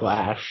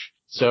backlash.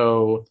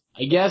 So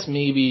I guess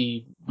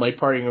maybe my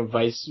parting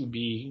advice would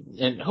be,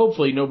 and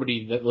hopefully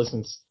nobody that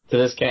listens to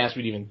this cast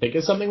would even think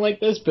of something like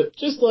this, but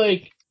just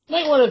might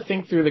want to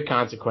think through the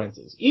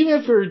consequences. Even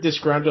if you're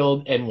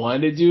disgruntled and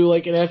wanted to do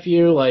an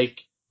FU,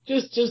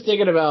 just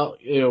thinking about,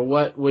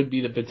 what would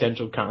be the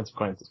potential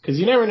consequences. Cause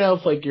you never know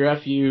if your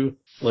FU,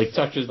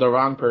 touches the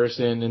wrong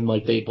person and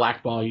they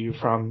blackball you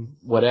from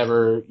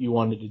whatever you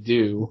wanted to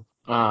do,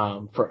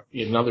 for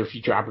other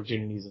future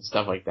opportunities and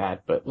stuff like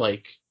that. But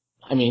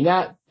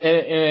that,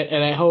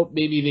 and I hope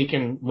maybe they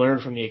can learn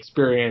from the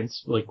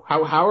experience,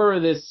 however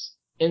this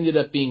ended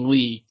up being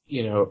leaked,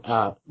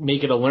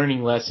 make it a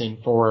learning lesson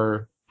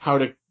for how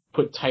to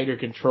put tighter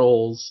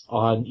controls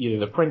on either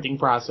the printing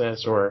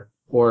process or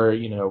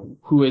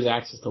who has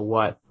access to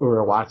what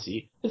or a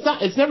WotC.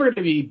 It's never going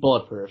to be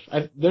bulletproof.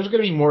 There's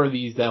going to be more of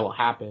these that will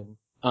happen.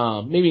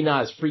 Maybe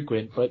not as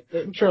frequent, but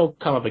I'm sure it'll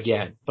come up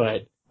again.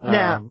 But,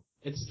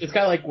 it's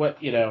kind of what,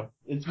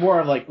 it's more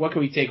of what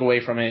can we take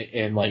away from it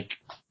and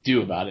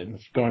do about it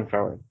going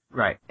forward.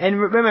 Right. And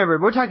remember,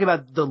 we're talking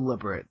about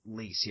deliberate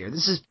leaks here.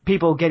 This is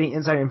people getting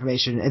insider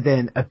information and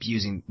then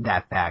abusing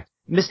that fact.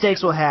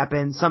 Mistakes will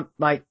happen.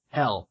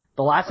 Hell.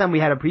 The last time we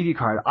had a preview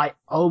card, I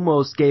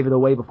almost gave it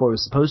away before it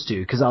was supposed to,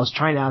 because I was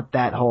trying out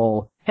that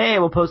whole, hey,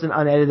 we'll post an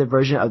unedited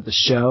version of the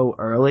show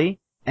early,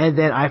 and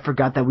then I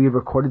forgot that we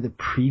recorded the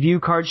preview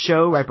card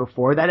show right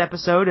before that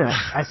episode, and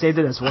I saved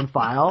it as one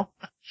file.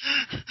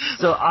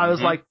 So I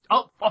was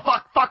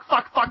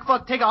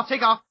fuck, take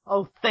off.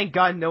 Oh, thank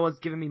God no one's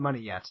giving me money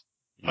yet.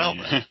 Well,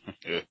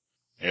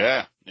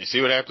 yeah. You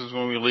see what happens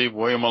when we leave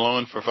William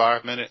alone for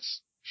 5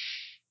 minutes?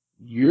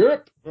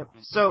 Yep.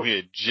 So we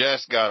had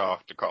just got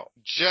off the call.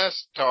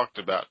 Just talked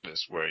about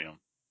this, William.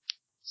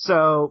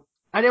 So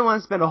I didn't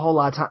want to spend a whole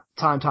lot of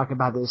time talking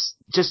about this.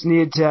 Just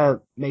needed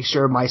to make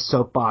sure my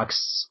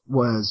soapbox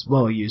was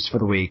well used for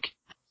the week.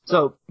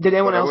 So did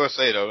anyone else? I will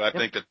say though, I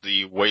think that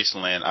the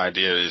wasteland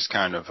idea is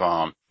kind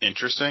of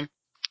interesting.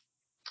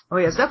 Oh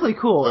yeah, it's definitely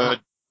cool.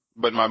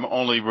 But my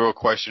only real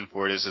question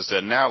for it is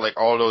that now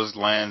all those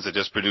lands that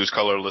just produce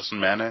colorless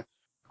mana.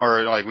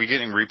 Or, we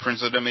getting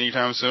reprints of them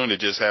anytime soon that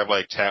just have,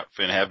 tap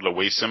and have the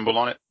waste symbol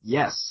on it?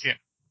 Yes. Yeah.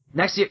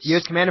 Next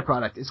year's Commander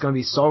product is going to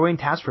be Soul Ring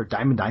Taps for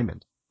Diamond.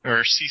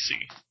 Or CC.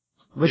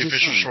 The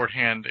official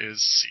shorthand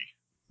is C.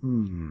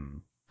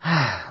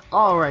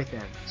 Alright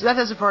then. So that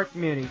does it for our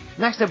community.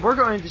 Next up, we're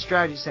going into the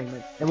strategy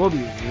segment, and we'll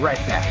be right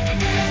back.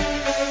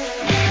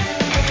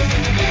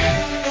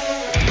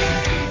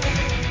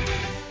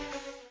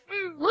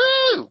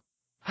 Woo!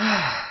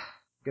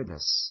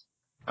 Goodness.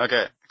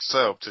 Okay,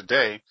 so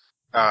today,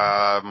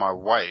 my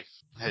wife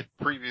had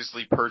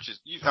previously purchased.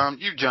 You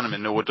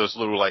gentlemen know what those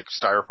little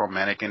styrofoam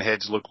mannequin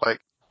heads look like?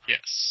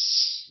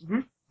 Yes.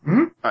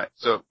 Alright,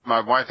 so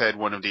my wife had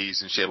one of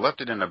these, and she had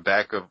left it in the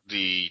back of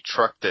the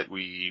truck that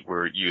we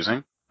were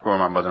using for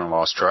my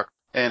mother-in-law's truck.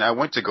 And I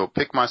went to go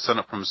pick my son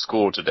up from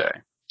school today.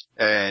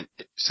 And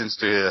since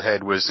the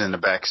head was in the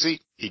back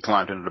seat, he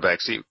climbed into the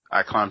back seat.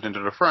 I climbed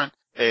into the front,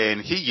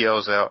 and he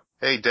yells out,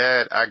 "Hey,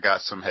 Dad, I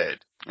got some head."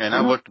 And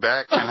I looked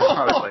back, and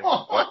I was like,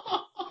 what?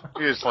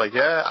 He was like,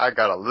 yeah, I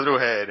got a little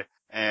head.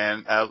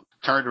 And I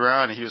turned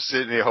around, and he was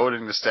sitting there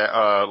holding the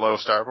little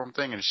styrofoam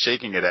thing and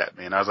shaking it at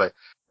me. And I was like,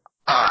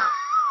 ah.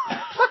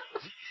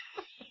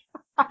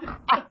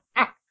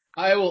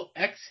 I will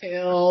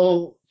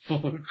exhale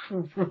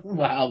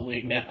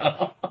loudly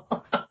now.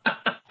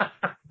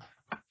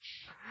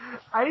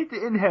 I need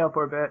to inhale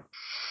for a bit.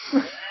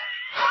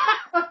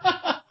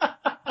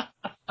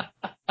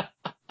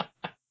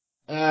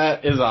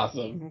 That is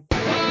awesome.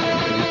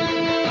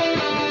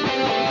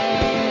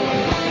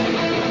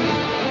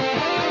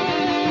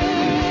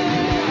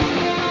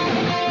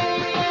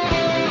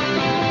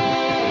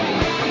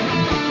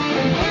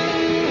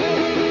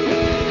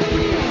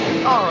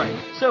 Alright,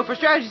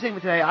 strategy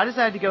segment today, I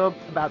decided to go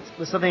about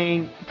with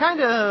something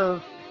kind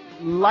of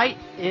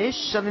light-ish,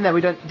 something that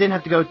we didn't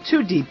have to go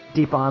too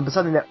deep on, but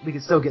something that we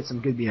could still get some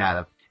good beat out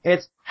of.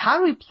 It's how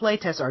do we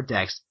playtest our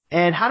decks,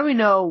 and how do we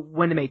know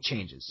when to make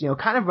changes? You know,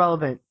 kind of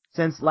relevant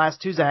since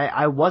last Tuesday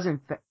I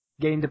wasn't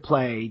getting to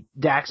play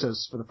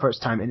Daxos for the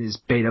first time in his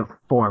beta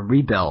form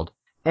rebuild,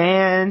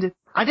 and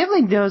I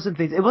definitely noticed some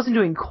things. It wasn't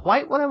doing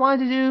quite what I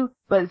wanted to do,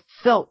 but it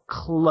felt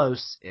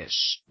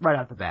close-ish right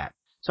off the bat.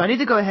 So I need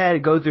to go ahead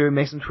and go through,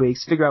 make some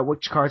tweaks, figure out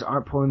which cards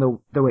aren't pulling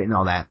the weight and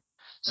all that.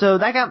 So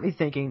that got me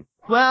thinking,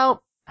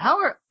 well, how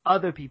are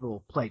other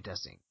people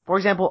playtesting? For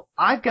example,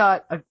 I've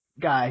got a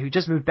guy who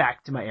just moved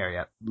back to my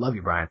area. Love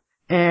you, Brian.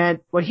 And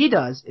what he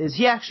does is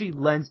he actually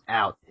lends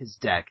out his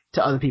deck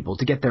to other people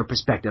to get their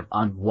perspective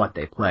on what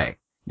they play.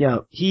 You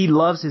know, he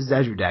loves his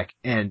Zedruu deck,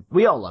 and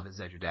we all love his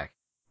Zedruu deck.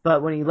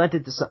 But when he lent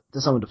it to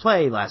someone to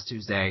play last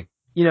Tuesday,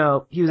 you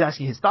know, he was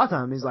asking his thoughts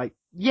on him. He's like,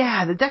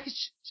 yeah, the deck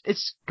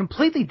it's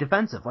completely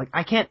defensive. Like,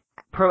 I can't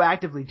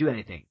proactively do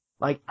anything.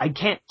 Like, I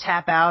can't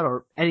tap out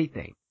or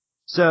anything.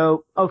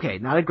 So, okay,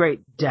 not a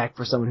great deck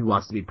for someone who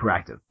wants to be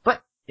proactive.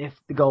 But if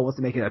the goal was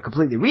to make it a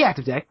completely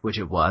reactive deck, which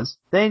it was,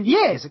 then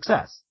yay,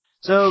 success.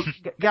 So,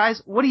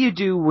 guys, what do you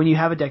do when you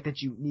have a deck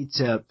that you need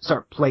to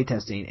start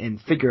playtesting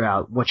and figure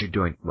out what you're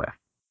doing with?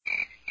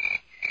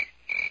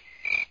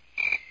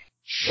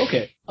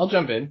 Okay, I'll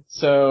jump in.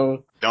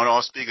 So, Don't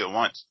all speak at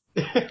once.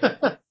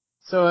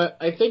 so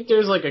I think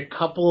there's like a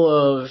couple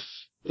of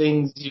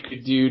things you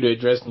could do to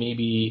address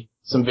maybe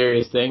some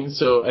various things.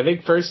 So I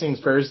think first things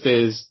first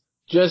is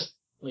just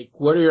like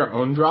what do your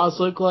own draws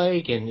look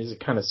like, and is it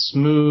kind of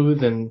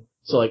smooth? And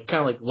so like kind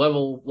of like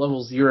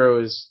level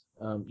 0 is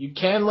you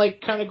can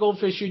like kind of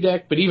goldfish your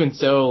deck, but even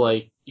so,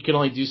 like you can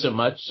only do so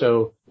much.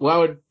 So what I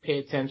would pay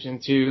attention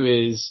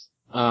to is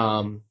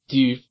do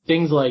you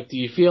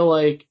feel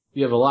like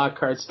you have a lot of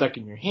cards stuck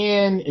in your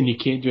hand and you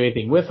can't do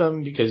anything with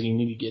them because you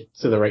need to get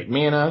to the right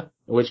mana,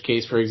 in which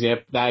case, for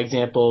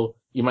example,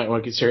 you might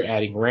want to consider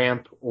adding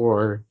ramp,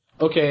 or,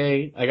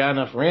 okay, I got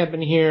enough ramp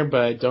in here,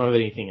 but I don't have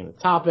anything in the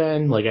top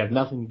end, like I have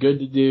nothing good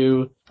to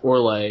do, or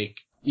like,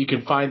 you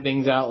can find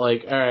things out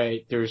like,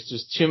 alright, there's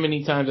just too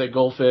many times I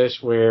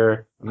goldfish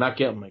where I'm not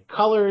getting my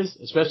colors,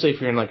 especially if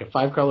you're in like a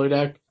 5-color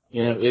deck.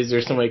 You know, is there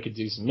some way I could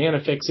do some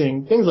mana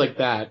fixing? Things like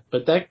that,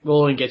 but that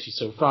will only get you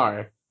so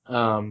far.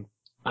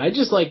 I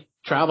just like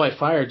trial by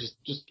fire, just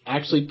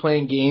actually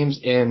playing games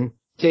and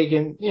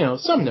taking, you know,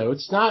 some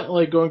notes, not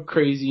like going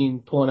crazy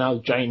and pulling out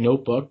a giant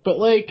notebook, but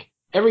like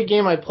every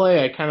game I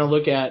play, I kind of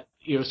look at,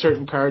 you know,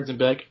 certain cards and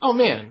be like, oh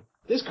man,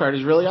 this card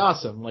is really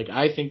awesome. Like,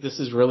 I think this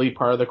is really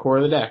part of the core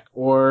of the deck.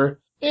 Or,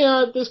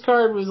 yeah, this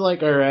card was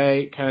like,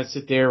 alright, kind of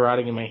sit there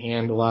rotting in my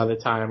hand a lot of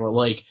the time, or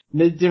like,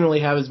 it didn't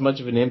really have as much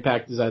of an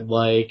impact as I'd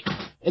like.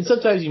 And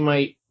sometimes you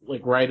might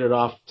like write it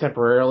off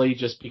temporarily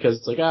just because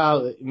it's like,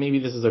 oh, maybe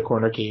this is a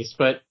corner case,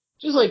 but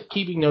just like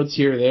keeping notes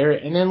here or there,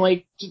 and then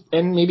like,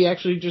 and maybe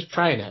actually just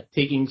trying it,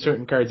 taking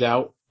certain cards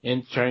out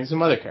and trying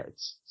some other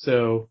cards.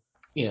 So,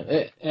 you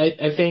know,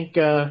 I think,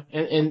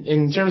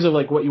 in terms of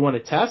like what you want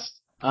to test,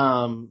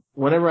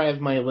 whenever I have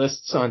my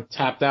lists on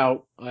tapped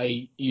out,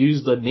 I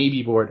use the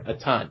Navy board a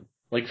ton.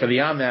 Like for the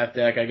Omnath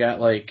deck, I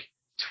got like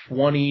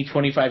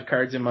 25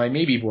 cards in my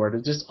maybe board.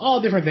 It's just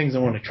all different things I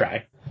want to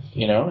try,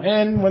 you know,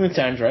 and when the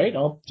time's right,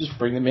 I'll just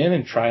bring them in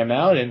and try them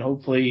out and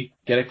hopefully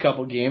get a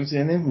couple games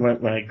in and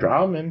when I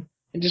draw them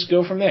and just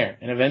go from there.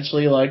 And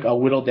eventually, like,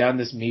 I'll whittle down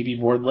this maybe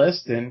board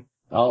list and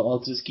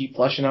I'll just keep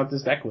flushing out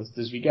this deck list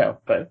as we go.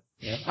 But,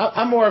 you know,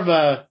 I'm more of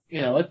a,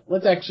 you know,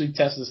 let's actually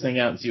test this thing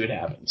out and see what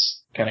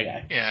happens kind of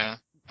guy. Yeah.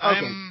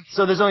 Okay.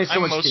 So there's only so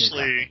much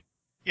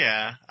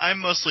I'm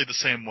mostly the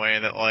same way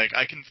that, like,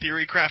 I can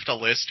theory craft a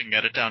list and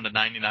get it down to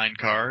 99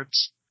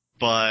 cards,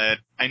 but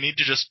I need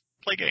to just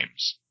play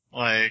games.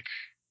 Like,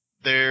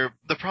 the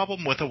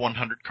problem with a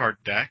 100-card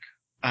deck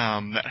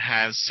that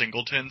has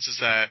singletons is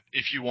that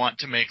if you want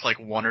to make, like,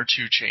 1 or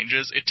 2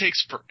 changes, it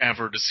takes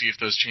forever to see if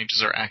those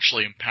changes are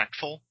actually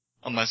impactful,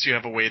 unless you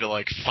have a way to,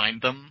 like,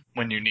 find them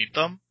when you need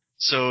them.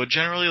 So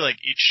generally, like,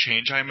 each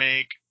change I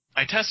make,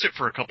 I test it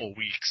for a couple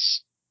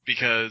weeks,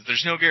 because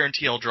there's no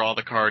guarantee I'll draw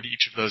the card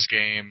each of those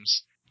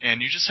games,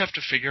 and you just have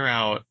to figure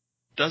out,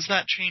 does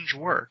that change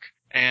work?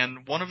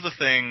 And one of the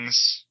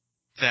things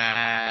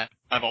that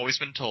I've always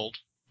been told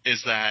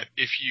is that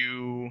if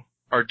you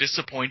are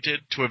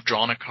disappointed to have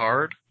drawn a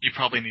card, you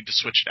probably need to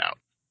switch it out.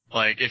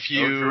 Like, if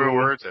you... No truer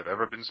words have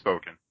ever been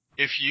spoken.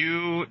 If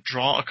you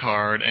draw a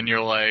card and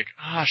you're like,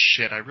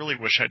 shit, I really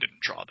wish I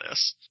didn't draw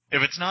this.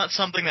 If it's not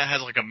something that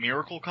has like a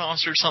miracle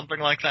cost or something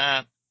like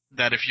that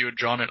if you had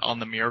drawn it on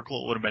the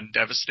miracle, it would have been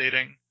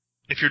devastating.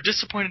 If you're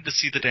disappointed to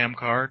see the damn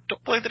card,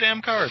 don't play the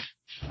damn card.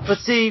 But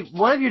see,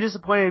 what if you're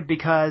disappointed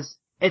because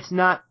it's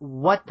not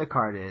what the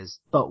card is,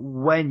 but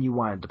when you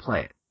wanted to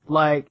play it?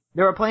 Like,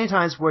 there are plenty of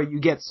times where you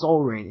get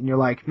Soul Ring and you're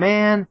like,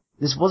 man,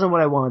 this wasn't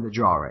what I wanted to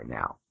draw right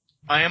now.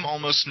 I am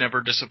almost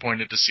never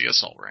disappointed to see a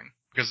Soul Ring,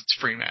 because it's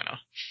free mana.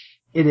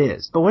 It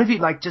is. But what if you,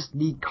 like, just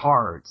need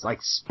cards, like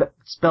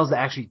spells that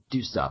actually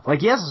do stuff?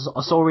 Like, yes,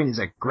 a Soul Ring is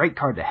a great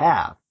card to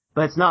have,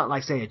 but it's not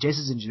like, say, a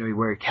Jason's Ingenuity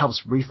where it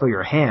helps refill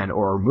your hand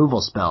or a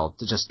removal spell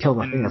to just kill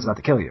the thing that's about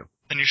to kill you.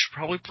 Then you should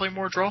probably play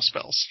more draw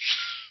spells.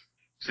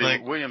 See,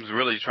 what William's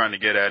really trying to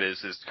get at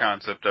is this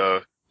concept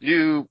of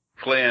you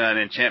play an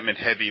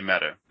enchantment-heavy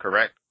meta,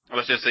 correct?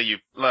 Let's just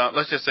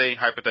say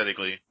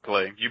hypothetically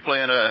you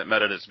play in a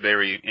meta that's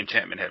very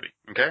enchantment-heavy,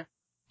 okay?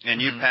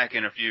 And you pack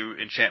in a few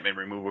enchantment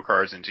removal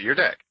cards into your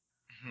deck.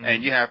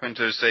 And you happen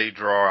to, say,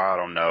 draw, I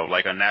don't know,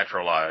 like a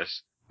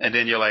Naturalize. And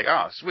then you're like,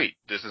 oh, sweet,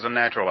 this is a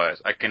Naturalize.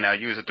 I can now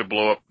use it to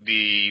blow up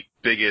the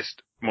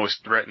biggest,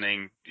 most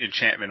threatening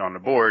enchantment on the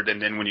board.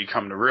 And then when you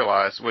come to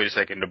realize, wait a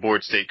second, the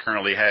board state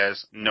currently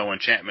has no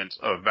enchantments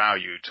of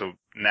value to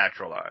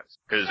Naturalize.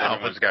 Because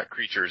everyone's got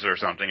creatures or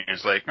something. And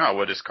it's like, oh,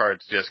 well, this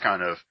card's just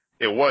kind of,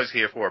 it was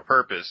here for a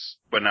purpose,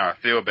 but now I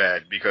feel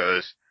bad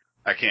because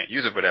I can't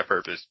use it for that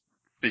purpose.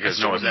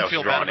 Because no one else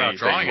feel bad about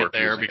drawing it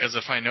there, because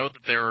if I know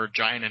that there are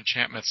giant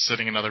enchantments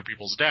sitting in other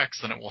people's decks,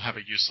 then it will have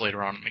a use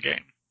later on in the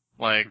game.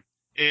 Like,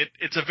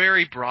 it's a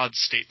very broad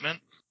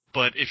statement,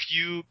 but if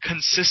you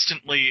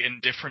consistently,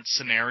 in different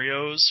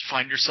scenarios,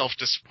 find yourself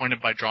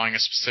disappointed by drawing a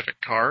specific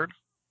card,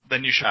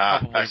 then you should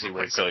probably replace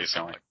it with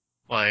something.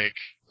 Like,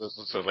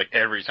 so like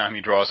every time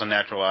he draws a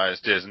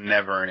Naturalized, there's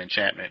never an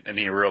enchantment, and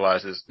he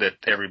realizes that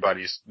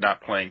everybody's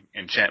not playing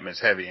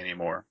enchantments heavy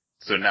anymore.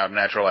 So now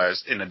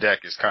Naturalized in the deck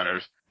is kind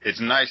of, it's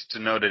nice to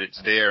know that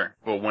it's there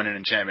for when an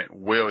enchantment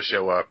will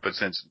show up, but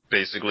since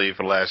basically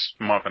for the last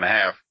month and a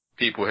half,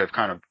 people have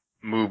kind of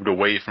moved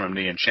away from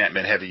the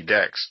enchantment-heavy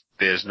decks,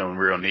 there's no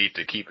real need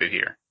to keep it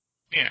here.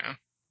 Yeah,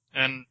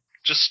 and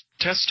just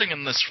testing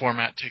in this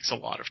format takes a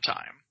lot of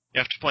time. You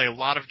have to play a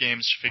lot of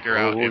games to figure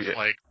out if,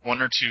 like,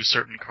 one or two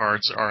certain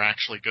cards are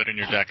actually good in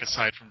your deck,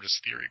 aside from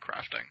just theory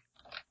crafting.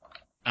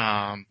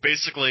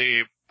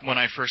 Basically, when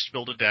I first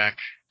build a deck,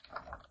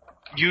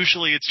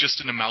 usually it's just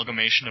an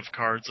amalgamation of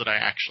cards that I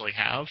actually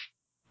have,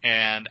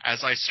 and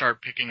as I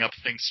start picking up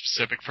things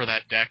specific for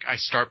that deck, I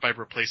start by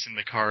replacing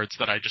the cards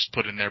that I just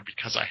put in there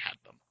because I had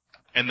them.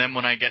 And then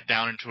when I get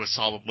down into a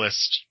solid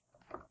list,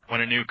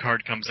 when a new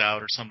card comes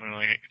out or something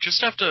like that, you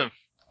just have to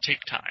take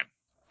time.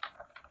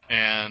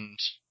 And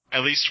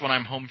at least when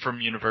I'm home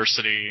from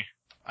university,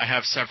 I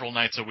have several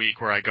nights a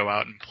week where I go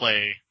out and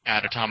play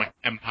at Atomic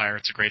Empire.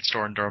 It's a great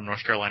store in Durham,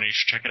 North Carolina. You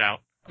should check it out.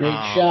 Great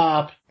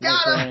shop,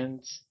 my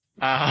friends.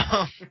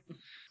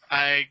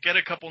 I get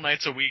a couple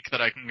nights a week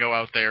that I can go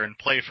out there and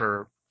play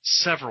for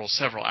several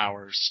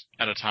hours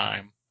at a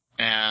time,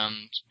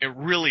 and it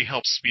really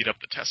helps speed up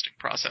the testing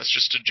process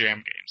just to jam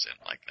games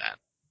in like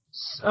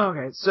that.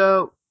 Okay,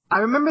 so I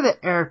remember that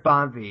Eric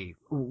Bonvie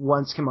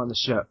once came on the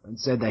show and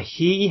said that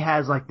he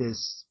has like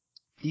these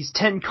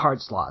 10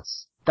 card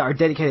slots that are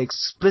dedicated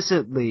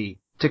explicitly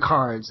to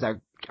cards that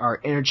are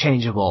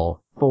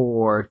interchangeable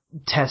for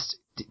test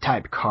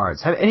type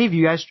cards. Have any of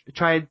you guys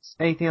tried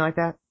anything like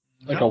that?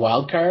 Like a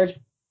wild card?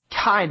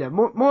 Kinda.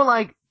 More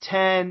like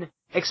 10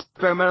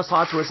 experimental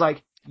slots where it's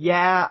like,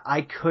 yeah,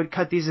 I could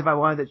cut these if I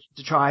wanted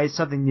to try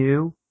something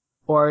new,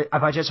 or if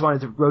I just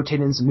wanted to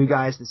rotate in some new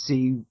guys to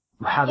see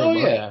how they look. Oh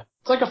yeah.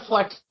 It's like a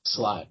flex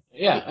slot.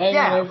 Yeah.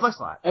 A flex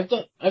slot. I've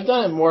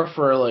done it more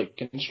for like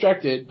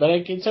constructed, but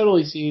I can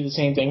totally see the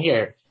same thing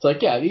here. It's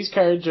like, yeah, these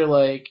cards are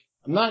like,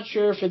 I'm not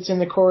sure if it's in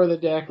the core of the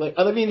deck. Like,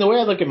 I mean, the way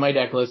I look at my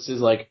deck list is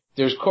like,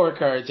 there's core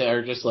cards that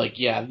are just like,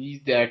 yeah,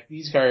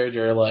 these cards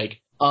are like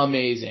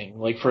amazing.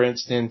 Like, for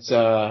instance,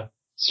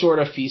 Sword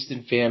of Feast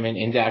and Famine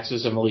in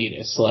Daxos and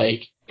Meletus,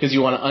 like, because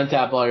you want to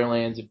untap all your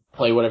lands and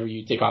play whatever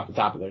you take off the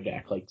top of their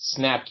deck, like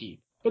Snapkeep.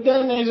 But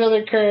then there's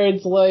other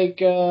cards like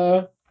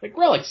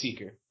Relic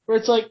Seeker, where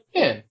it's like,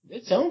 man,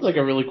 it sounds like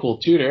a really cool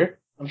tutor.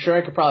 I'm sure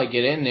I could probably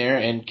get in there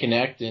and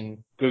connect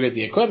and go get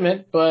the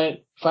equipment,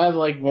 but if I have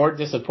like more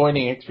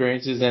disappointing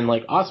experiences than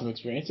like awesome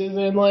experiences,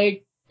 then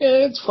like,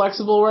 yeah, it's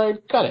flexible where I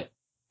cut it.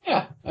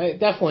 Yeah, I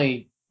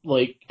definitely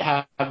like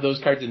have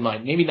those cards in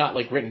mind. Maybe not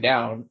like written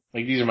down,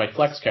 like these are my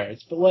flex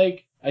cards, but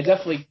like I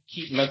definitely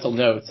keep mental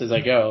notes as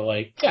I go.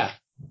 Like, yeah,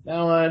 that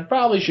one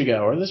probably should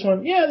go, or this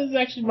one, yeah, this is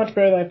actually much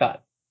better than I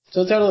thought.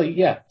 So totally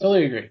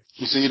agree.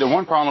 You see, the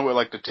one problem with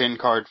like the 10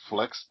 card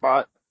flex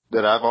spot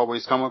that I've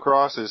always come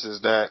across is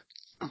that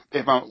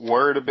if I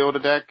were to build a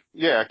deck,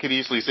 yeah, I could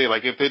easily say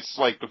like if it's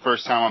like the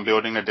first time I'm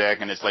building a deck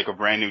and it's like a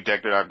brand new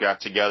deck that I've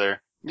got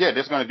together, yeah,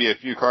 there's going to be a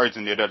few cards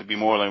in there that I'd be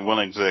more than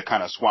willing to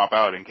kind of swap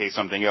out in case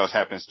something else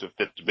happens to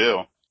fit the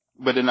bill.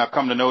 But then I've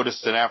come to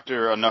notice that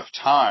after enough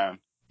time,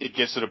 it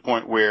gets to the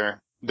point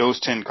where those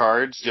 10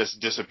 cards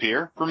just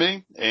disappear for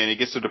me, and it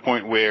gets to the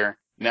point where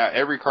now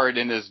every card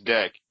in this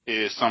deck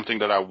is something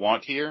that I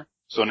want here.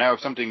 So now if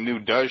something new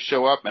does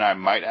show up and I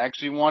might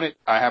actually want it,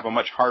 I have a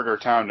much harder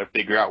time to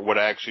figure out what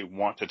I actually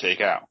want to take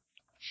out.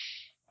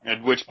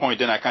 At which point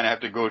then I kind of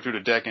have to go through the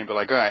deck and be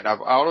like, all right,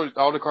 now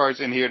all the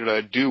cards in here that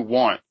I do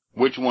want,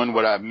 which one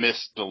would I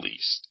miss the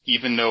least,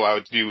 even though I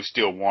do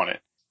still want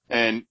it?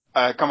 And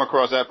I come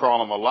across that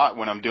problem a lot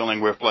when I'm dealing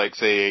with, like,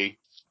 say,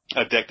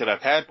 a deck that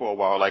I've had for a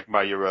while, like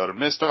my Yrel the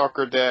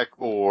Miststalker deck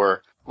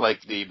or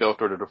like the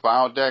Beltor the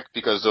Defiled deck,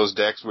 because those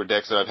decks were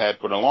decks that I've had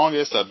for the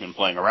longest. I've been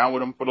playing around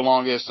with them for the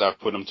longest. I've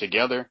put them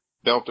together.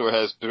 Beldor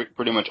has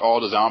pretty much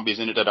all the zombies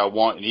in it that I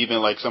want, and even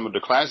like some of the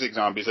classic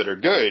zombies that are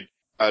good,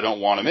 I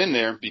don't want them in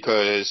there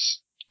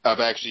because I've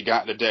actually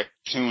gotten the deck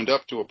tuned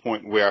up to a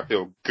point where I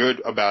feel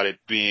good about it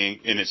being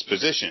in its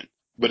position.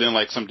 But then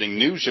like something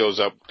new shows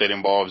up that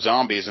involves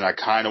zombies and I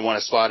kind of want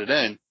to slot it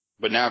in,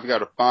 but now I've got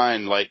to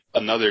find like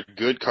another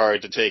good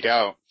card to take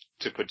out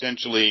to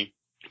potentially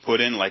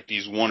put in like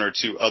these one or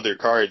two other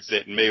cards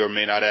that may or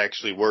may not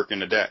actually work in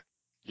the deck.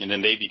 And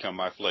then they become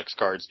my flex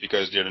cards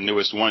because they're the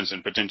newest ones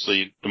and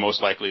potentially the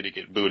most likely to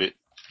get booted.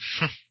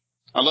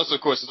 Unless,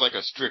 of course, it's like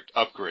a strict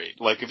upgrade.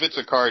 Like, if it's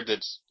a card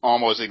that's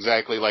almost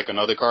exactly like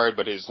another card,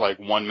 but is like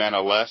 1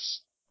 mana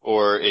less,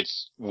 or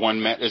it's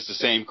it's the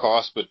same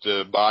cost, but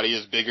the body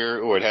is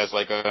bigger, or it has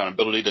like an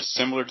ability that's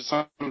similar to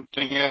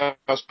something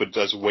else, but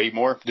does way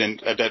more, then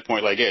at that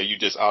point, like, yeah, you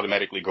just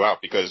automatically go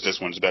out because this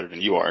one's better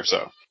than you are,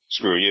 so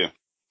screw you.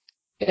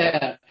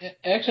 Yeah,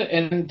 actually,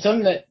 and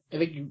something that I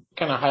think you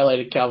kind of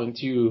highlighted, Calvin,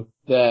 too,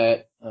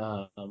 that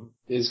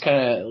is kind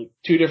of like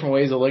two different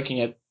ways of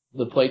looking at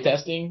the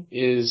playtesting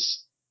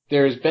is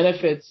there's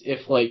benefits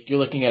if, like, you're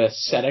looking at a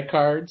set of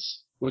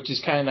cards, which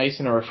is kind of nice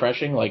and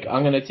refreshing. Like,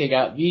 I'm going to take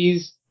out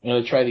these, I'm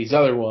going to try these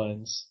other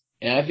ones.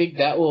 And I think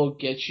that will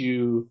get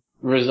you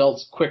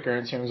results quicker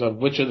in terms of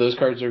which of those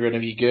cards are going to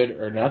be good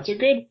or not so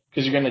good,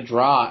 because you're going to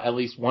draw at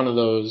least one of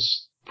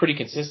those pretty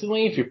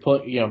consistently if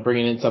you're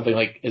bringing in something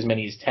like as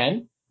many as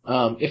 10.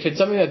 If it's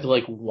something that's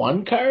like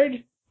one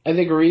card, I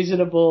think a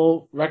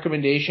reasonable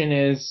recommendation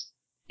is,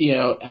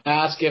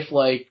 ask if,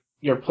 like,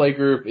 your play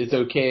group is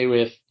okay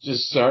with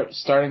just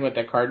starting with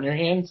that card in your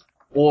hand,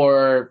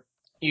 or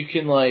you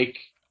can, like,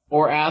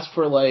 or ask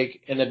for,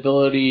 like, an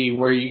ability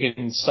where you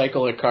can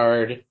cycle a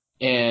card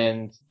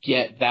and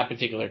get that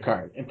particular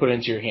card and put it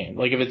into your hand.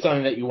 Like, if it's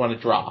something that you want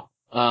to draw,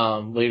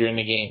 later in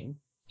the game,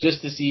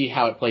 just to see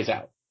how it plays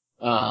out.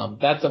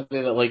 That's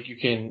something that, like, you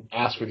can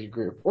ask with your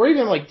group. Or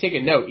even, like, take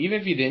a note. Even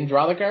if you didn't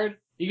draw the card,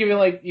 you can,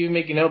 like, even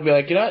make a note and be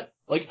like, you know what?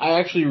 Like, I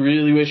actually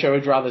really wish I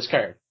would draw this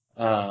card.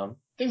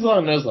 Things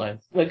along those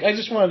lines. Like, I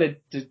just wanted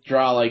to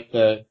draw, like,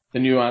 the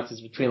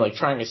nuances between, like,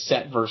 trying a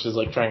set versus,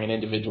 like, trying an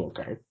individual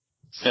card.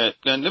 Yeah,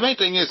 and the main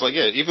thing is, like,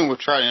 yeah, even with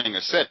trying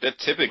a set, that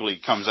typically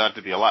comes out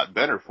to be a lot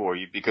better for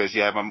you because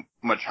you have a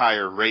much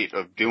higher rate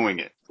of doing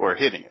it or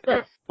hitting it.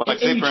 Right. Like,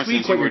 say, for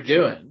instance, what you're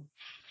doing.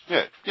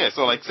 Yeah,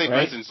 so, like, say,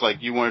 for instance,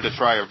 like, you wanted to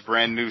try a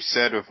brand new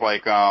set of,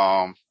 like,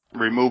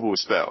 removal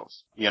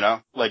spells,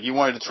 Like, you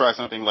wanted to try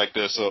something like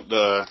this, so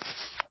the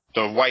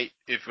white,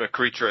 if a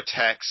creature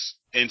attacks,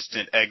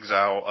 instant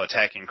exile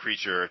attacking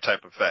creature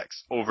type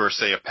effects over,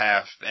 say, a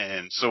path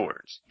and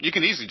swords. You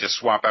can easily just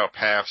swap out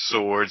path,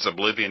 swords,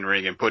 Oblivion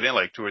Ring, and put in,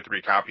 like, 2 or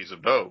 3 copies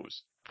of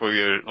those for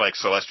your, like,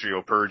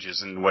 celestial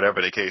purges and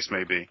whatever the case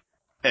may be.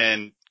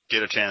 And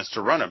get a chance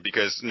to run them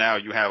because now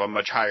you have a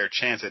much higher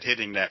chance at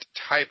hitting that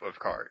type of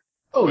card.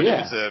 Oh, but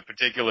yeah. if it's a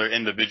particular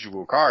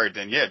individual card,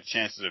 then yeah, the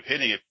chances of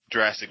hitting it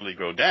drastically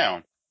go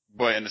down.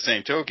 But in the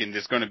same token,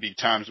 there's going to be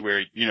times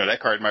where, that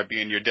card might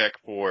be in your deck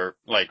for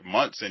like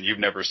months and you've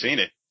never seen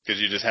it because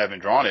you just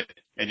haven't drawn it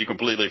and you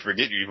completely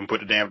forget you even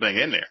put the damn thing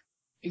in there.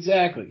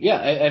 Exactly. Yeah,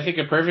 I think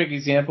a perfect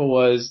example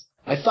was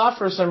I thought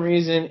for some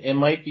reason it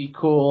might be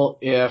cool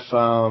if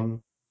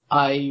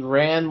I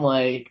ran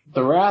like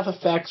the wrath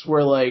effects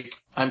where like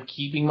I'm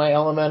keeping my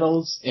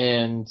elementals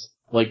and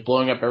like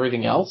blowing up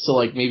everything else. So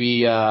like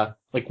maybe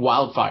like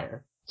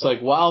wildfire. So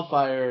like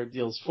wildfire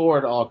deals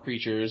 4 to all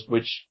creatures,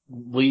 which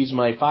leaves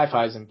my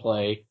 5/5s in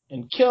play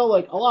and kill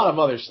like a lot of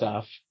other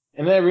stuff.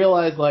 And then I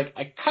realized like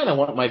I kind of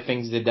want my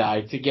things to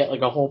die to get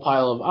like a whole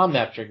pile of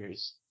Omnap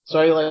triggers. So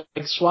I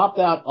like swapped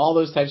out all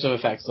those types of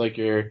effects, like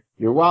your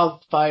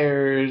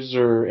wildfires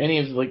or any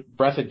of like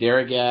Breath of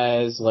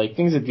Daragaz, like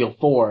things that deal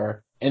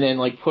 4, and then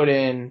like put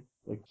in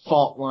like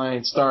Fault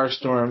Line,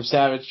 Starstorm,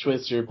 Savage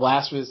Twister,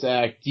 Blasphemous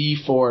Act,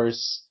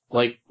 D-Force,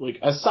 like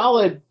a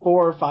solid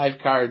 4 or 5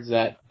 cards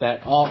that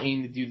all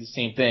aim to do the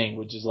same thing,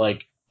 which is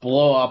like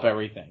blow up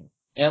everything.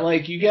 And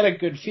like you get a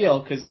good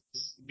feel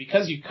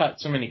because you cut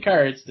so many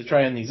cards to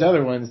try on these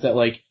other ones that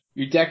like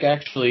your deck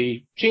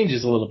actually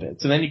changes a little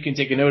bit. So then you can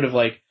take a note of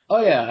like,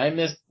 oh yeah, I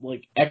missed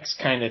like X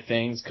kind of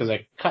things because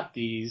I cut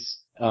these.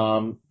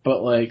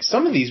 But like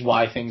some of these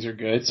Y things are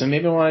good, so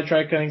maybe I want to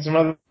try cutting some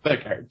other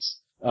cards.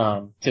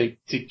 To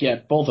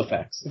get both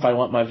effects if I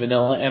want my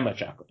vanilla and my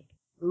chocolate.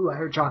 Ooh, I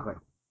heard chocolate.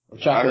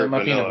 Chocolate and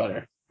my peanut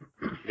butter.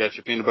 You got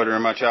your peanut butter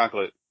and my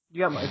chocolate.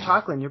 You got my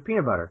chocolate and your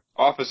peanut butter.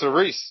 Officer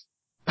Reese.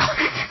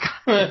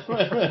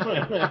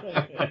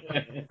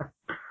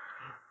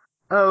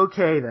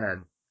 Okay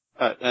then.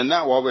 And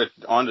now while we're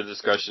on the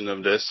discussion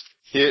of this,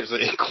 here's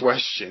a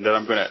question that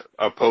I'm going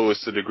to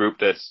pose to the group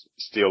that's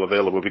still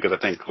available because I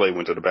think Clay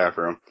went to the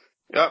bathroom.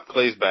 Yep,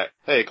 Clay's back.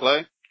 Hey,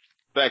 Clay.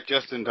 Back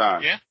just in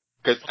time. Yeah.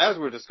 Because as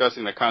we're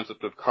discussing the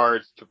concept of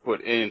cards to put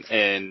in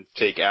and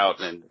take out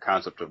and the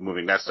concept of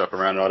moving that stuff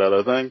around and all that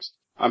other things,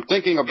 I'm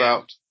thinking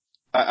about,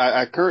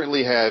 I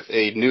currently have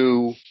a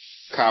new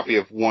copy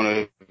of one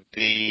of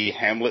the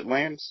Hamlet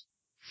lands.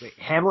 Wait,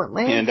 Hamlet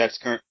land? And that's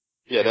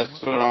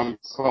that's what I'm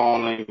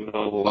calling the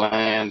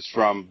lands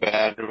from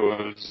Bad to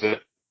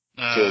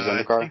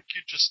Zendikar. I think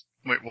you just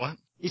Wait, what?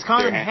 He's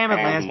calling them They're hamlet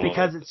lands hamlet.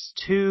 because it's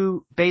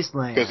 2 base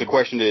lands. Because the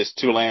question is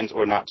 2 lands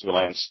or not 2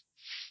 lands.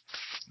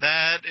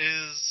 That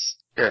is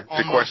Yeah, the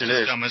almost question as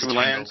is dumb as 2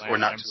 Tango lands or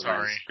Land, not I'm 2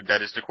 sorry. lands.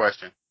 That is the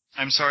question.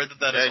 I'm sorry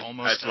that is Hey,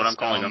 almost that's what as I'm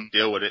calling dumb them.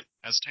 Deal with it.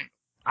 as Tango.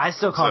 I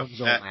still call So, them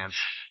zone lands.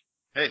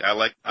 Hey, I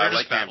like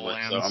just battle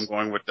Hamlet, so lands. I'm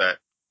going with that.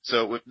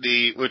 So with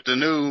the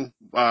new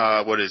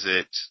what is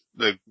it?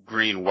 The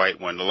green white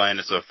one. The land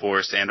is a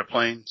forest and a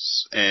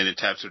plains, and it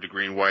taps with the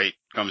green white,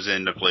 comes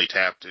into play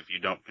tapped if you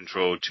don't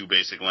control 2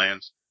 basic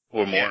lands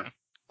or more. Yeah.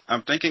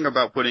 I'm thinking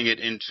about putting it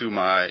into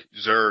my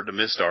Zur the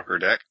Miststalker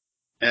deck.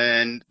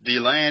 And the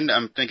land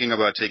I'm thinking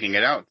about taking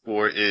it out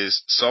for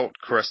is Salt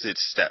Crusted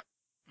Steppe.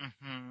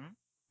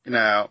 Mm-hmm.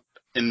 Now,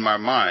 in my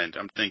mind,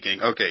 I'm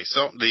thinking, okay,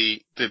 so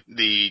the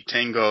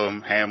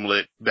Tango,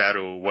 Hamlet,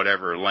 Battle,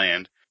 whatever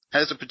land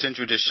has the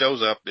potential, just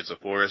shows up, it's a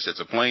forest, it's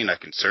a plain, I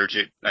can search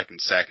it, I can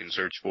sack and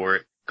search for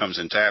it, comes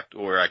in tapped,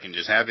 or I can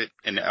just have it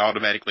and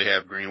automatically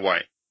have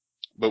green-white.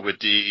 But with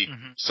the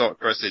Salt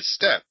Crusted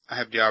Steppe, I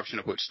have the option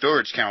to put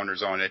storage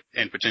counters on it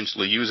and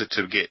potentially use it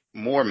to get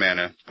more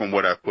mana from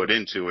what I've put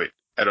into it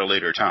at a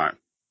later time.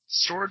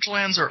 Storage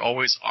lands are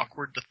always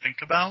awkward to think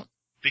about,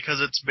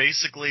 because it's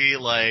basically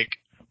like,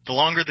 the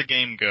longer the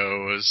game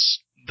goes,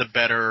 the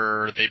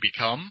better they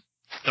become,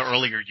 the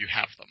earlier you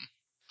have them.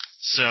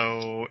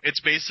 So, it's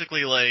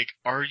basically like,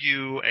 are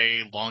you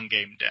a long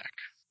game deck?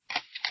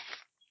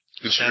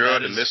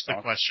 That is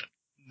the question.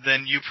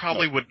 Then you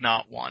probably would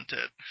not want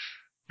it.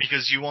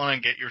 Because you want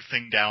to get your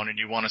thing down and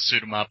you want to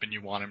suit him up and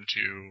you want him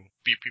to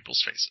beat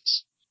people's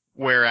faces.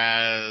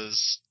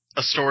 Whereas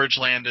a storage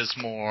land is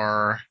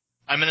more,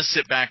 I'm going to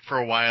sit back for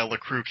a while,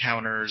 accrue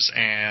counters,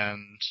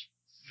 and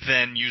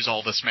then use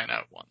all this mana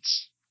at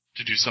once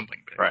to do something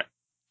big. Right.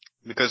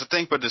 Because the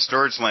thing with the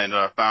storage land that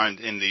I found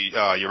in the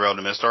Yrel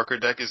the Miststalker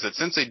deck is that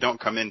since they don't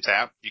come in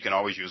tap, you can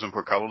always use them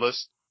for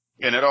colorless.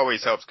 And it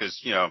always helps because,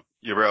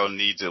 Yrel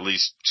needs at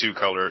least 2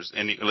 colors,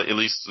 and at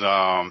least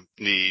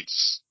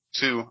needs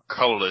 2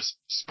 colorless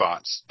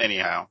spots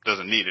anyhow.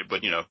 Doesn't need it,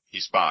 but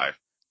he's 5.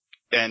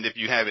 And if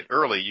you have it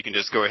early, you can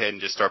just go ahead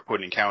and just start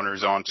putting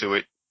counters onto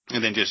it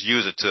and then just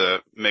use it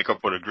to make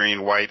up for the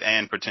green, white,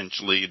 and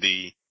potentially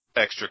the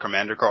extra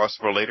commander cost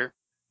for later.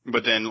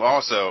 But then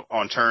also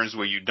on turns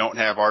where you don't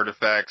have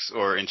artifacts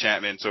or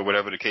enchantments or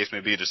whatever the case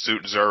may be to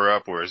suit Zur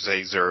up, or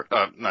say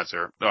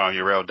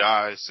Yrel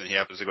dies and he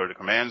happens to go to the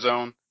command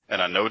zone. And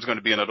I know it's going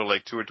to be another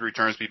 2 or 3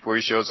 turns before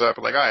he shows up.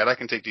 Like, alright, I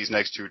can take these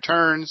next 2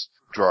 turns,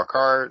 draw a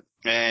card,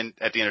 and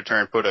at the end of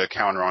turn put a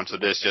counter onto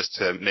this just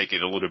to make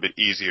it a little bit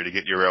easier to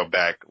get Yrel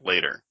back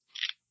later.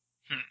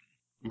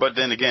 But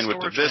then again with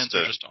the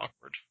Vista, are just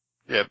awkward.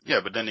 Yeah,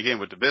 but then again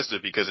with the Vista,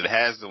 because it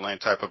has the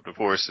land type of the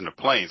forest and the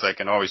plains, I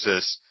can always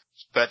just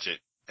fetch it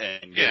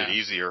and get it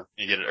easier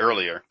and get it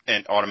earlier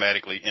and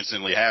automatically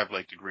instantly have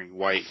the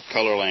green-white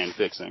color land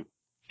fixing.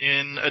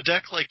 In a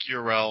deck like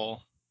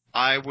Yrel,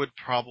 I would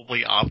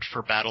probably opt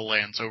for battle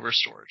lands over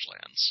storage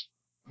lands,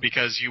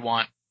 because you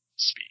want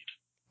speed.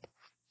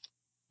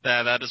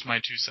 That is my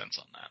 2 cents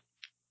on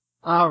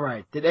that.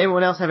 Alright, did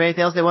anyone else have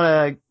anything else they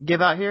want to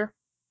give out here?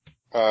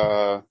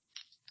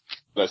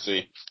 Let's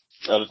see.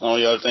 The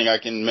only other thing I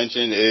can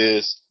mention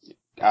is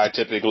I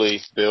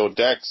typically build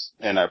decks,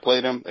 and I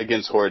play them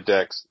against Horde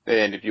decks.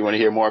 And if you want to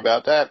hear more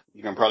about that,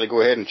 you can probably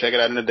go ahead and check it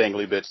out in the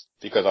Dangly Bits,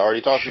 because I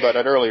already talked about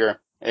that earlier,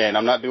 and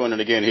I'm not doing it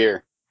again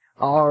here.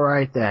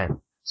 Alright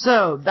then.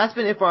 So, that's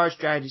been it for our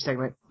strategy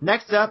segment.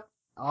 Next up,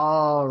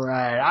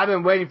 alright, I've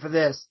been waiting for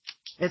this.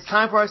 It's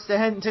time for us to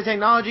head into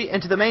technology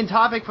and to the main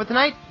topic for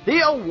tonight,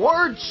 the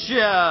award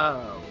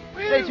show!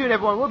 Woo! Stay tuned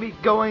everyone, we'll be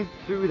going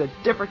through the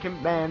different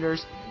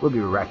commanders. We'll be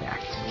right back.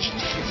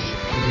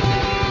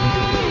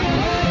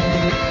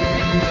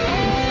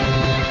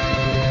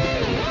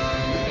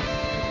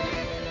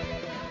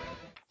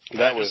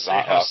 That was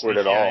not awkward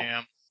at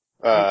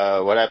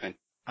all. What happened?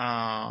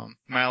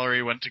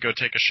 Mallory went to go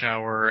take a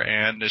shower,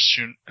 and as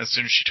soon as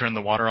she turned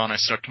the water on, I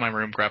stuck to my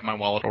room, grabbed my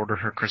wallet, ordered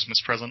her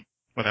Christmas present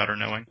without her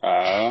knowing.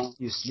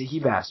 You sneaky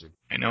bastard.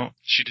 I know.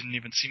 She didn't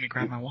even see me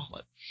grab my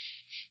wallet.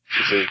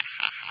 You see,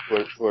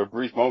 for a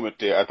brief moment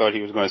there, I thought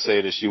he was going to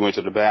say that she went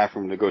to the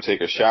bathroom to go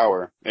take a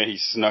shower, and he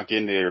snuck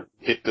in there,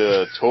 hit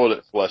the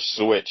toilet flush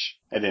switch,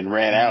 and then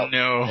ran out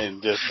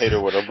and just hit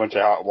her with a bunch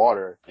of hot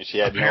water, and she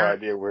had no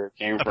idea where it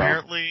came from.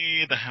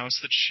 Apparently,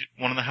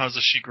 one of the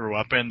houses she grew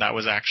up in, that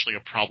was actually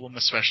a problem,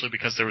 especially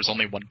because there was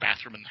only one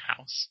bathroom in the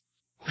house.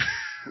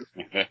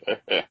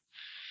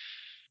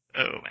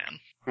 Oh, man.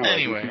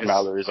 Anyways.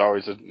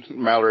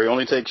 Mallory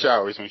only takes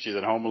showers when she's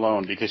at home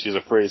alone because she's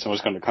afraid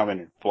someone's going to come in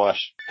and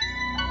flush.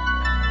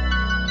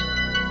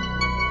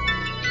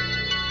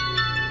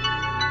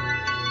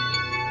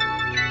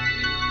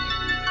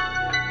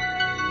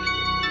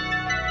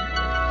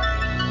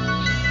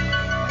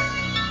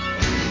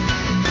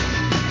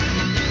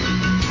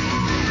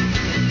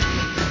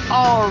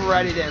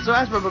 Alrighty then, so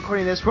as we're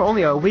recording this, we're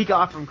only a week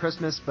off from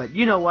Christmas, but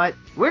you know what?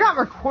 We're not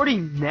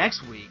recording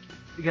next week,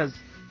 because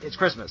it's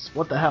Christmas.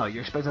 What the hell? You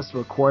expect us to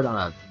record on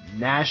a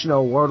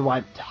national,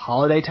 worldwide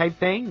holiday type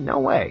thing? No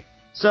way.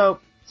 So,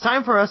 it's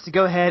time for us to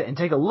go ahead and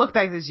take a look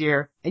back this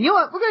year. And you know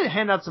what? We're going to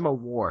hand out some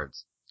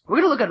awards.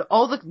 We're going to look at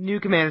all the new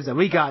commanders that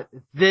we got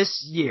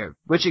this year,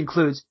 which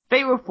includes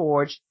Fate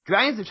Reforged,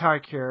 Dragons of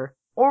Tarkir,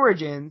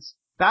 Origins,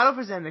 Battle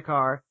for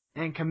Zendikar,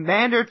 and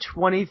Commander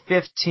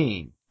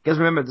 2015. Because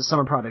remember, the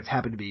summer product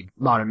happened to be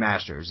Modern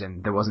Masters,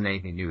 and there wasn't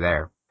anything new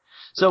there.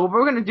 So what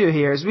we're going to do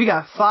here is we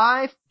got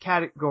 5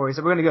 categories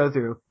that we're going to go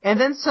through, and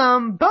then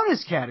some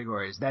bonus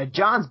categories that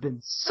John's been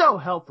so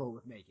helpful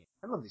with making.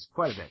 I love these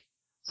quite a bit.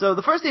 So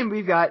the first thing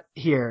we've got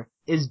here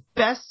is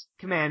Best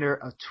Commander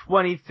of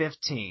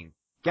 2015.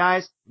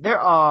 Guys, there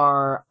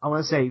are, I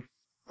want to say,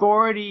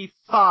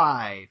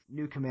 45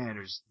 new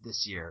commanders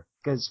this year,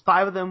 because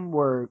 5 of them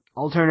were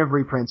alternative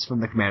reprints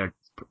from the Commander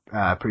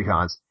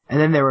precons, and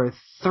then there were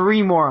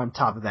 3 more on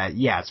top of that.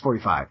 Yeah, it's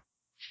 45.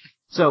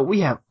 So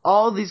we have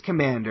all these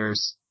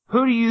commanders.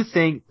 Who do you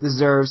think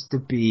deserves to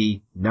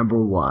be number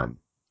 1?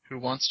 Who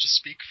wants to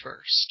speak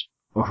first?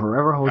 Or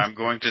forever hold. I'm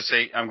going to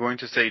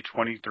say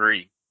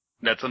 23.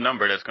 That's a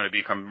number that's going to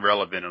become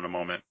relevant in a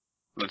moment.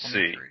 Let's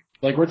 23. see.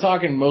 Like, we're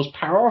talking most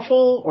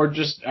powerful or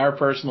just our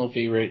personal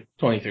favorite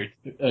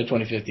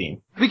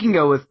 2015? We can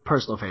go with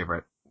personal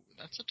favorite.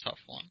 That's a tough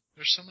one.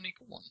 There's so many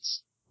good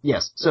ones.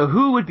 Yes. So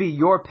who would be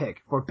your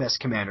pick for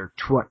Best Commander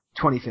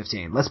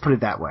 2015? Let's put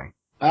it that way.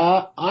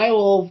 I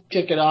will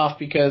kick it off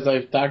because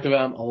I've talked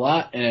about him a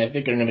lot, and I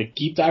think I'm going to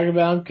keep talking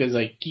about him because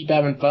I keep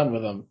having fun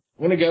with him.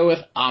 I'm going to go with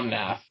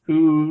Omnath,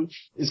 who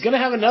is going to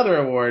have another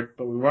award,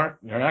 but we're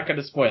not going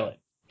to spoil it.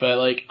 But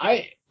like,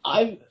 I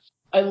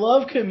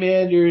love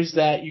commanders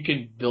that you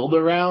can build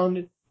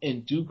around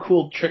and do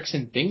cool tricks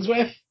and things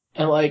with,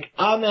 and like,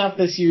 Omnath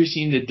this year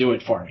seemed to do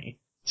it for me.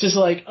 It's just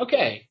like,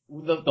 okay,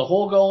 the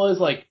whole goal is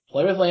like,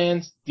 play with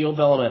lands, deal with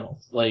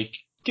elementals. Like,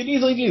 could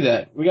easily do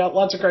that. We got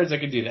lots of cards that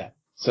could do that.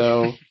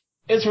 So,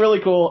 it's really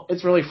cool.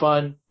 It's really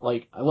fun.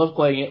 Like, I love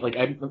playing it. Like,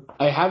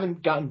 I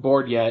haven't gotten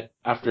bored yet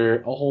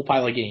after a whole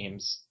pile of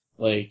games.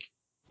 Like,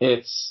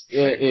 it's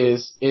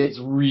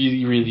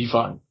really, really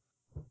fun.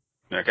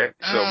 Okay,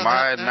 so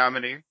my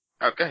nominee.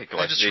 Okay,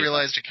 I just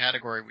realized a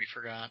category we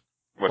forgot.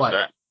 What's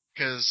that?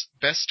 Because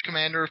Best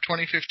Commander of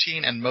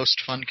 2015 and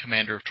Most Fun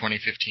Commander of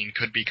 2015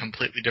 could be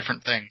completely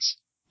different things.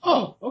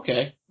 Oh,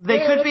 okay. They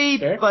Yeah, could be,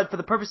 fair. but for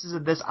the purposes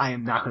of this, I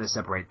am not going to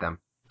separate them.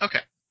 Okay.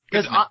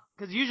 Good Because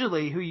to know.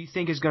 usually who you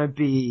think is going to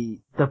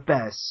be the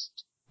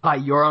best by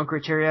your own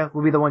criteria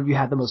will be the one you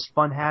had the most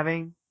fun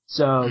having.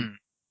 So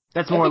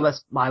that's more or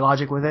less my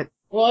logic with it.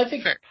 Well, I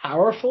think Fair.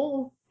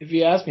 powerful, if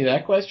you ask me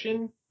that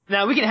question.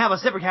 Now we can have a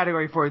separate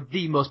category for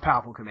the most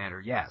powerful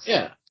commander, yes.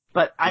 Yeah.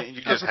 But Didn't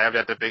you just have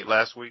that debate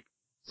last week?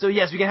 So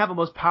yes, we can have a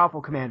most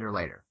powerful commander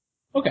later.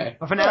 Okay.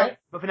 But for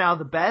now,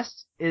 the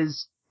best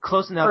is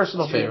close enough.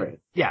 Personal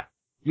favorite. Yeah.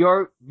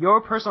 Your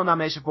personal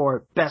nomination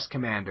for best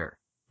commander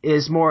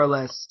is more or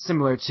less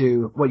similar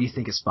to what you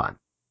think is fun.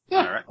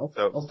 Yeah. All right,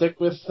 I'll stick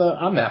with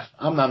Omnath.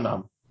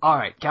 Om. All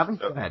right, Calvin,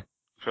 go ahead.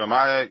 So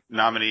my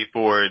nominee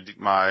for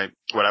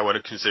what I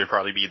would consider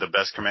probably be the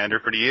best commander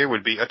for the year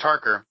would be a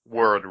Tarkir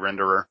World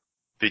Renderer.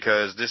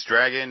 Because this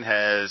dragon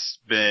has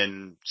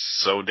been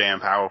so damn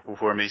powerful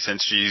for me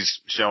since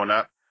she's shown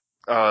up.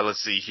 Let's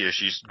see here.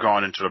 She's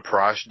gone into the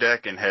Prosh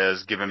deck and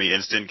has given me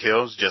instant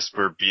kills just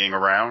for being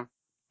around.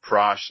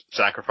 Prosh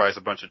sacrificed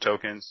a bunch of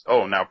tokens.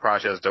 Oh, now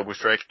Prosh has double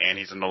strike and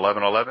he's an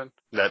 11/11.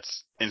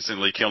 That's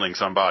instantly killing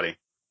somebody.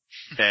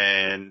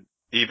 And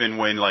even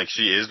when, like,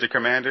 she is the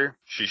commander,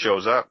 she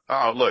shows up.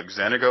 Oh, look,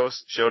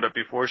 Xenagos showed up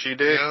before she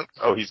did. Yep.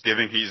 Oh, he's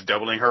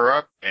doubling her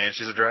up, and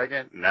she's a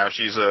dragon. Now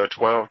she's a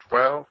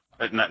 12/12.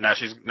 Now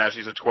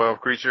she's a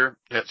 12 creature.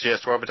 She has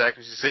 12 attacks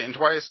and she's sitting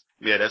twice.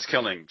 Yeah, that's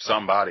killing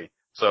somebody.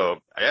 So,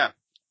 yeah.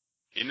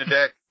 In the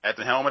deck, at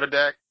the helm of the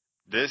deck,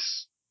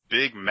 this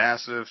big,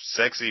 massive,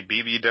 sexy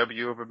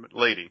BBW of a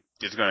lady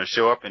is going to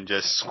show up and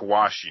just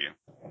squash you.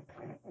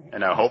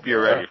 And I hope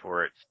you're ready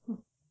for it.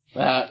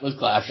 That was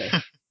classic.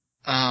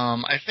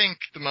 I think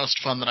the most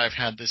fun that I've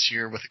had this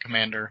year with a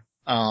commander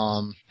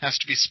has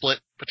to be split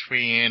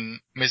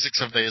between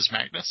Mizzix of Thea's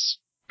Magnus,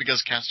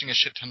 because casting a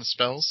shit ton of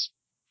spells,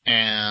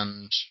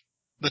 and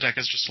the deck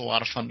is just a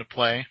lot of fun to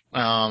play.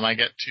 I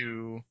get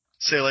to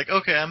say, like,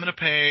 okay, I'm going to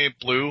pay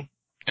blue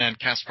and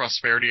cast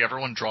Prosperity,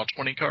 everyone draw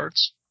 20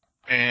 cards,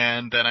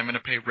 and then I'm going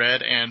to pay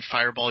red and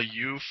Fireball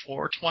you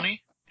for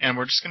 20, and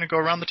we're just going to go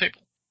around the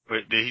table.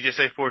 Wait, did he just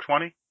say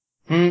 420?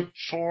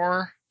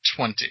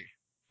 420.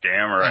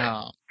 Damn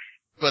right.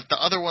 But the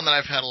other one that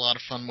I've had a lot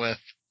of fun with,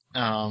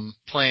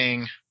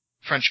 playing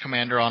French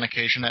Commander on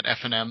occasion at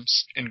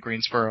FNMs in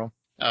Greensboro,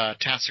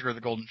 Tassiger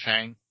the Golden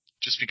Fang,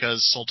 just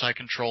because Sultai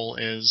Control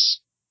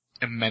is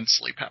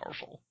immensely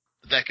powerful.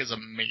 The deck is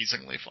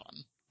amazingly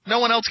fun. No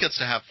one else gets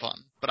to have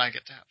fun, but I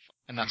get to have fun,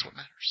 and that's what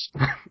matters.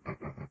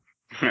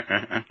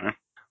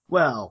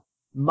 Well,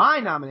 my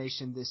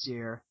nomination this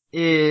year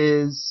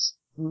is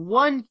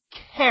one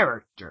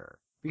character,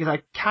 because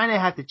I kind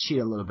of have to cheat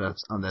a little bit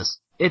on this.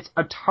 It's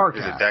Atarka.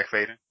 Is it Dak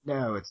Faden?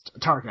 No, it's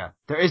Atarka.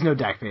 There is no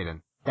Dak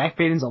Faden. Dak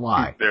Faden's a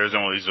lie. There's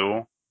only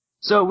Zool.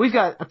 So we've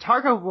got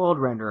Atarka World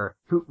Renderer,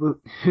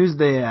 who's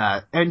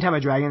the every time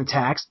a dragon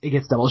attacks, it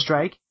gets double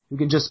strike. who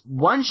can just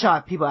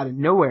one-shot people out of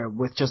nowhere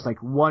with just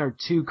like 1 or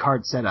 2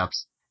 card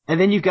setups. And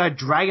then you've got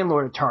Dragon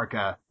Lord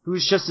Atarka,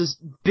 who's just this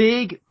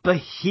big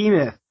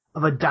behemoth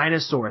of a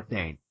dinosaur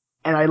thing.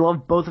 And I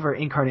love both of her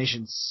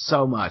incarnations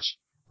so much.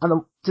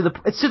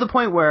 It's to the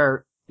point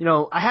where,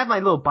 I have my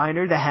little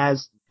binder that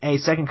has a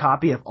second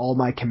copy of all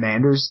my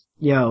commanders,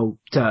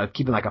 to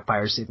keep it like a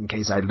fire safe in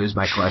case I lose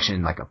my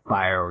collection, like a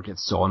fire or get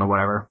stolen or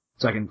whatever.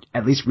 So I can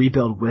at least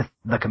rebuild with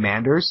the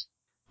commanders.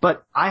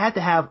 But I had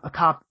to have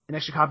an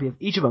extra copy of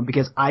each of them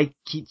because I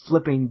keep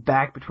flipping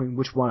back between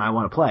which one I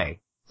want to play.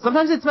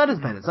 Sometimes it's meta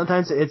dependent.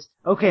 Sometimes it's,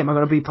 okay, am I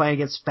going to be playing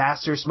against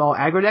faster, small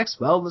aggro decks?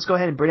 Well, let's go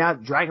ahead and bring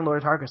out Dragon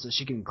Lord Atarka so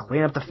she can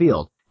clean up the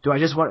field. Do I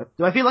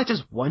feel like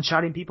just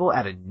one-shotting people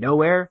out of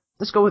nowhere?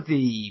 Let's go with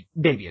the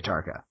baby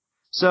Atarka.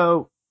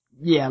 So,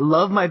 yeah,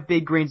 love my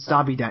big green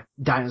zombie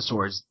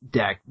dinosaurs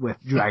deck with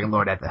Dragon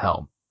Lord at the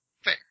helm.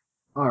 Fair.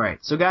 Alright,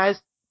 so guys,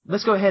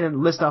 let's go ahead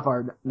and list off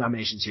our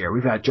nominations here.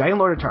 We've got Dragon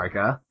Lord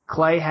Atarka.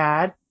 Clay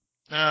had...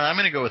 I'm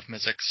gonna go with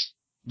Mystics.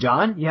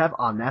 John, you have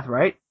Omnath,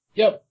 right?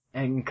 Yep.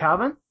 And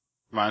Calvin?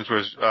 Mine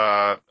was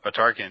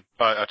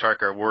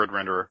Atarka word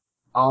renderer.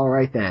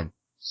 Alright then.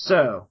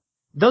 So,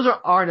 those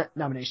are our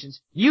nominations.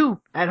 You,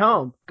 at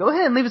home, go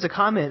ahead and leave us a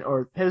comment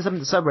or hit us up in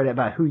the subreddit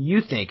about who you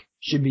think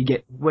should be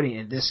winning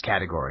in this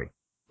category.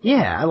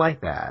 Yeah, I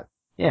like that.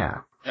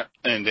 Yeah. Yeah.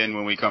 And then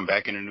when we come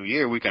back in the new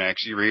year, we can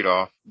actually read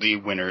off the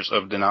winners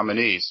of the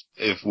nominees,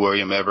 if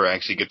William ever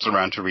actually gets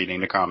around to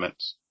reading the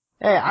comments.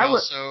 Hey, We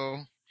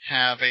also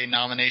have a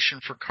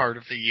nomination for Card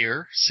of the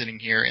Year sitting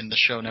here in the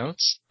show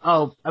notes.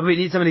 Oh, we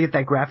need somebody to get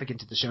that graphic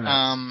into the show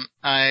notes.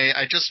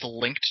 I just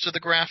linked to the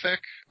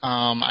graphic.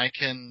 I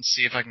can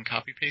see if I can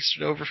copy paste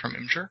it over from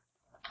Imgur.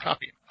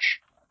 Copy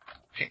image.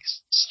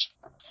 Paste.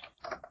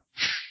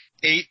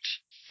 8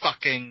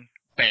 fucking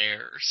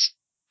bears.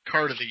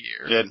 Card of the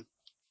Year. Yeah.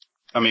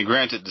 I mean,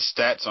 granted, the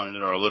stats on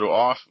it are a little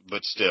off,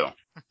 but still.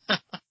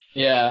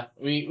 Yeah,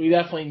 we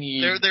definitely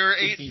need... There are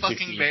 8 15, fucking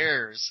 16.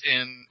 bears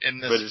in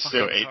this But it's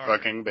still 8 card.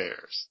 fucking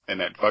bears in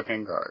that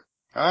fucking card.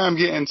 I'm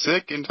getting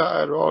sick and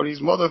tired of all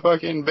these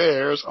motherfucking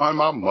bears on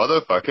my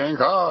motherfucking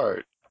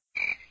card.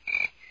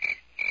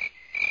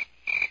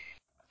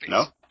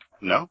 No?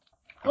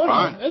 Oh,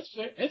 Fine. no, it's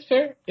fair. It's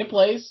fair. It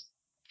plays.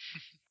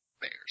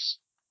 Bears.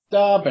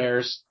 The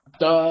Bears.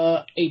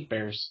 The 8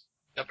 Bears.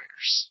 The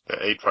bears.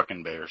 The 8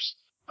 fucking bears.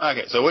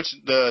 Okay, so what's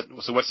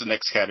the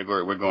next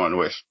category we're going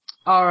with?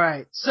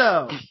 Alright,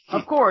 so,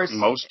 of course...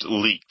 Most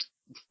leaked.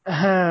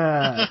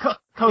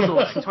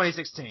 Kozilek in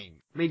 2016.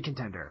 Lead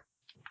contender.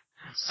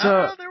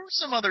 So, There were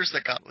some others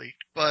that got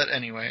leaked, but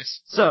anyways.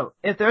 So,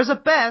 if there's a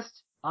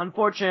best,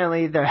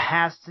 unfortunately, there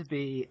has to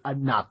be a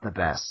not the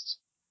best.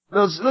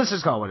 Let's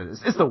just call it what it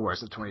is. It's the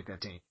worst of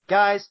 2015.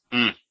 Guys,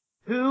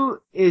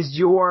 who is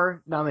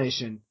your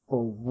nomination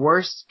for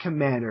worst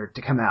commander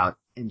to come out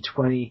in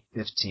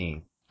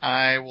 2015?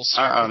 I will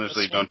start. I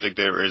honestly don't think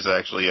there is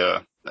actually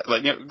go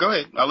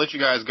ahead. I'll let you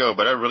guys go,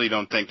 but I really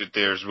don't think that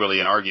there's really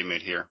an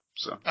argument here.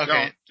 So,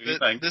 Okay,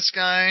 go, this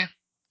guy,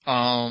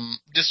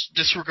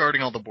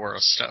 disregarding all the Boros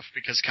stuff,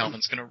 because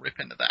Calvin's gonna rip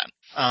into that.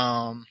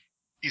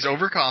 He's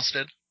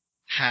overcosted,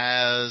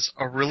 has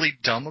a really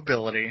dumb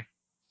ability,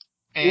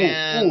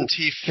 and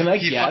Can I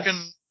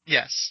guess?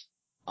 Yes.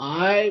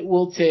 I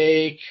will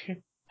take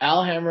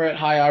Alhammer at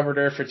High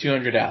Arbiter for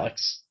 200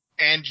 Alex.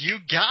 And you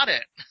got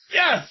it!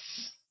 Yes!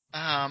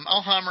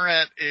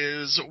 Alhammaret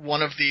is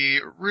one of the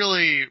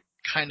really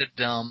kind of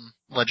dumb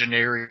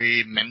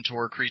legendary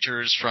mentor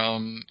creatures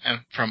from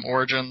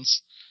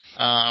Origins.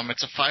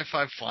 It's a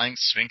 5/5 flying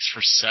sphinx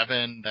for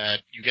 7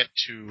 that you get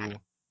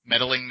to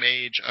meddling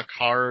mage a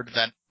card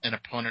that an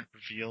opponent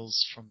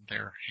reveals from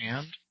their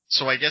hand.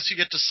 So I guess you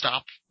get to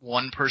stop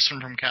one person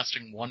from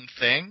casting one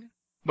thing,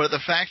 but the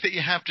fact that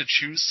you have to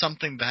choose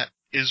something that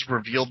is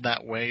revealed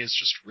that way is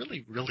just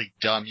really, really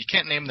dumb. You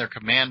can't name their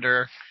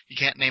commander. You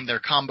can't name their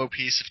combo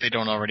piece if they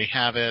don't already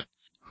have it.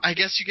 I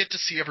guess you get to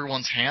see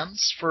everyone's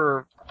hands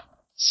for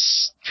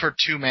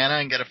 2 mana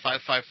and get a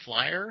 5/5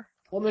 flyer.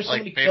 Well, there's so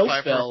Like many pay kill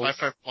 5 spells.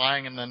 for 5/5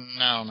 flying, and then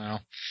I don't know.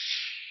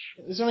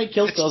 There's so many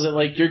kill spells that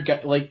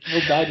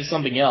he'll die to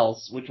something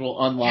else, which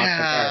will unlock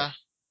the card.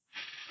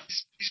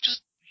 He's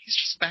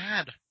just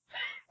bad.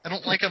 I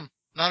don't like him.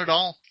 Not at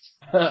all.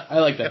 I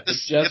like that. Get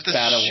this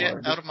bad shit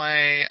award. out of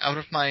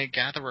my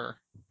gatherer.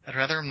 I'd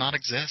rather him not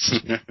exist.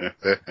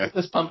 Get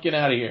this pumpkin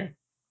out of here.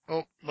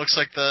 Oh, looks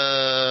like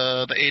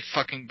the 8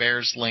 fucking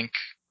bears link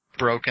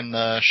broke in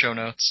the show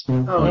notes.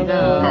 Oh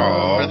no.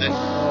 Or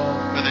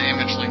the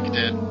image link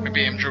did.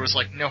 Maybe Imgur was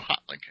like, no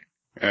hot linking.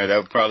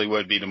 That probably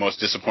would be the most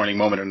disappointing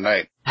moment of the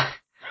night.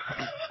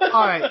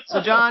 Alright,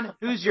 so John,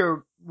 who's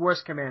your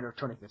worst commander of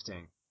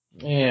 2015?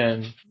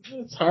 Man,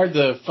 it's hard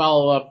to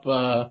follow up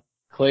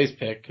Clay's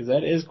pick, because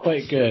that is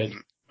quite good.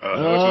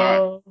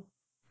 No,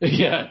 it's not.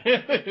 Yeah,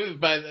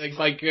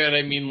 by good,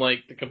 I mean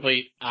like the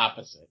complete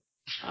opposite.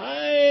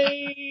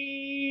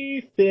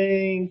 I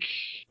think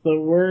the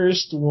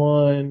worst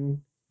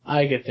one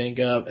I could think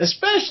of,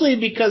 especially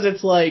because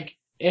it's like,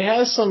 it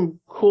has some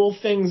cool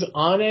things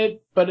on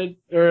it, but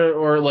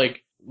or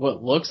like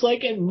what looks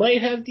like it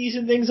might have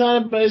decent things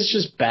on it, but it's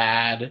just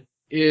bad,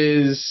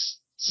 is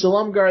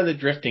Silumgar the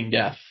Drifting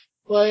Death.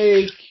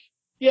 Like,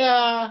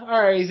 yeah,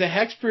 alright, he's a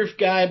hexproof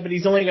guy, but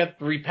he's only got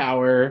 3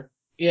 power.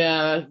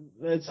 Yeah,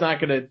 it's not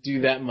gonna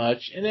do that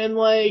much. And then,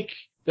 like,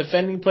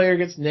 defending player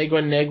gets neg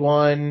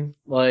 1,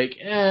 like,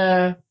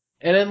 eh.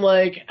 And then,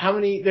 like, how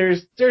many,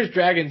 there's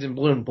dragons in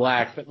blue and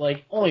black, but,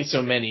 like, only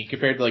so many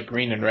compared to, like,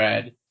 green and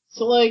red.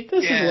 So, like,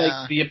 this is,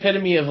 like, the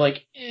epitome of,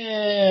 like,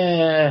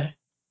 yeah,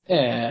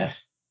 and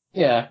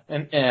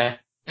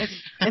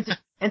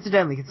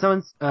Incidentally, can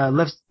someone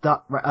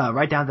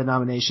write down the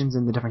nominations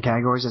in the different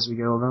categories as we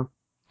go over them?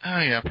 Oh,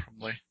 yeah,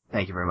 probably.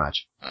 Thank you very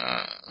much.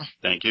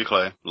 Thank you,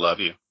 Clay. Love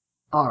you.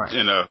 All right.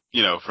 In a,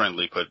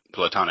 friendly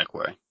platonic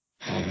way.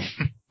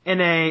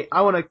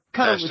 I want to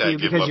cut it with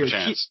you because you're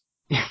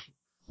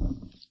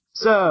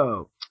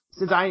So,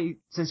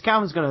 since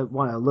Calvin's gonna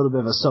want a little bit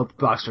of a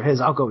soapbox for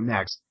his, I'll go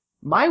next.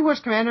 My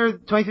worst commander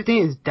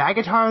 2015 is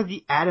Dagatar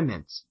the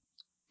Adamant.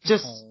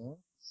 Just,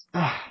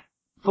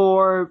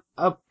 for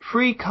a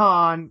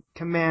pre-con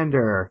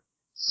commander,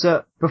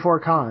 so, before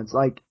cons,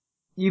 like,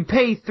 you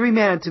pay 3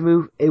 mana to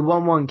move a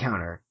 1/1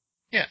 counter.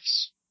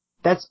 Yes.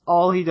 That's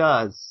all he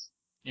does.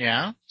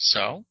 Yeah,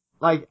 so?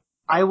 Like,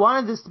 I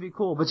wanted this to be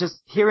cool, but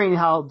just hearing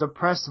how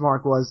depressed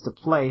Mark was to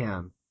play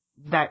him,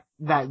 that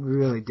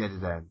really did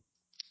it in.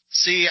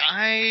 See,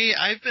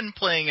 I've been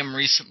playing him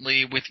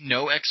recently with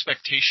no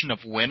expectation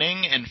of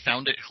winning and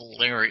found it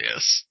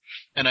hilarious.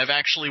 And I've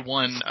actually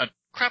won a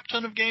crap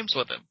ton of games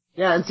with him.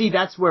 Yeah, and see,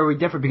 that's where we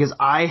differ because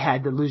I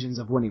had delusions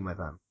of winning with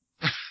him.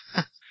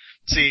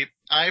 See,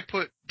 I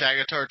put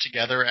Dagatar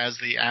together as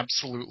the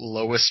absolute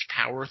lowest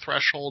power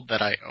threshold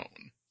that I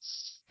own.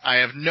 I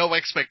have no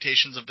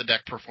expectations of the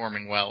deck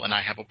performing well, and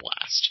I have a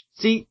blast.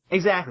 See,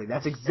 exactly.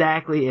 That's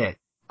exactly it.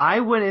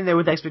 I went in there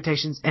with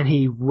expectations, and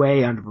he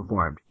way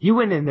underperformed. You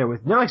went in there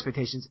with no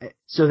expectations,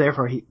 so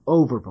therefore he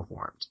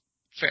overperformed.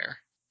 Fair.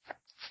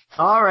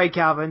 All right,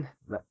 Calvin.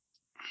 All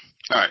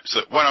right.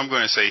 So what I'm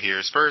going to say here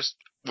is first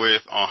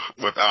with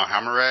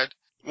Alhammarad.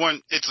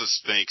 One, it's a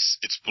Sphinx.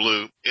 It's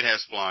blue. It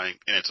has flying,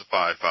 and it's a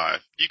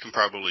 5/5. You can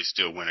probably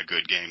still win a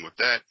good game with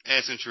that.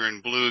 And since you're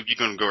in blue, you're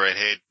going to go right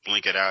ahead,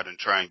 blink it out, and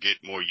try and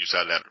get more use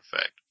out of that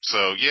effect.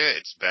 So yeah,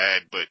 it's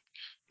bad, but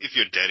if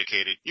you're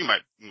dedicated, you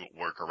might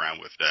work around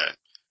with that.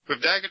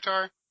 With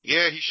Dagatar,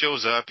 yeah, he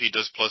shows up, he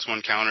does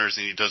 +1 counters,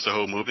 and he does the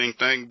whole moving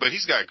thing, but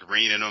he's got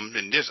green in him,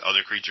 and there's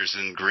other creatures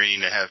in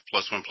green that have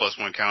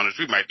 +1/+1 counters.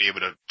 We might be able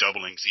to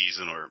doubling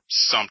season or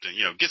something,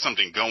 get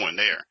something going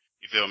there.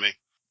 You feel me?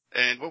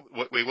 And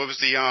what was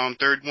the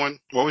third one?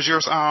 What was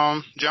yours,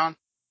 John?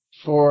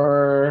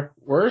 For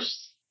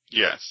worst?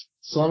 Yes.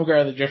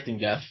 Silumgar the Drifting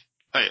Death.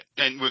 Oh,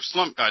 yeah. And with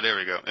there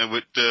we go. And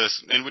with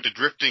the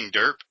Drifting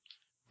Derp,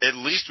 at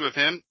least with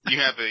him, you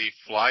have a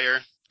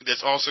flyer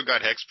that's also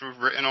got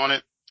hexproof written on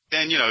it.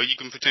 Then, you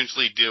can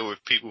potentially deal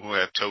with people who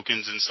have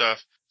tokens and stuff.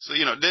 So,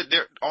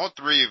 they're all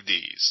 3 of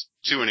these,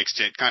 to an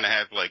extent, kind of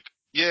have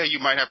you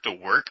might have to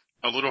work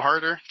a little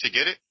harder to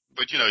get it,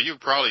 but, you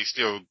probably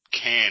still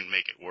can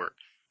make it work.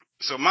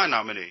 So my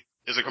nominee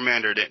is a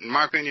commander that, in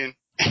my opinion,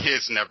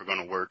 it's never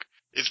going to work.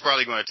 It's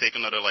probably going to take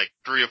another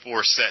 3 or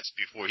 4 sets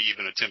before he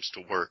even attempts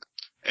to work.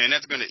 And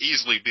that's going to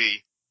easily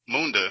be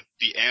Munda,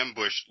 the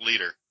ambush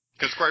leader.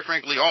 Because quite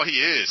frankly, all he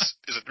is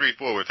a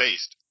 3/4 with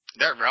haste.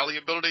 That rally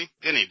ability,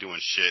 it ain't doing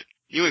shit.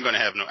 You ain't going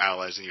to have no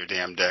allies in your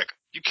damn deck.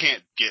 You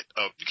can't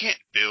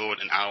build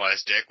an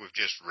allies deck with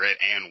just red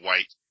and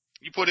white.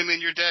 You put him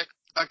in your deck,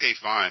 okay,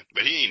 fine,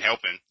 but he ain't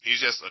helping.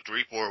 He's just a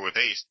 3/4 with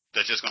haste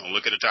that's just going to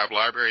look at the top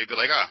library and be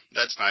like,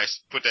 that's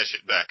nice, put that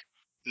shit back.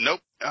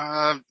 Nope.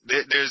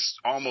 There's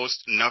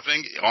almost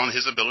nothing on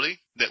his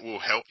ability that will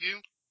help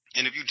you.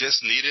 And if you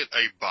just needed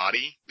a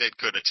body that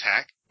could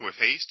attack with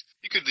haste,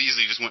 you could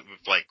easily just went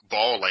with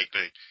Ball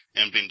Lightning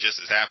and been just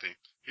as happy.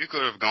 You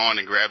could have gone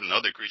and grabbed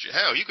another creature.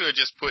 Hell, you could have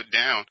just put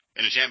down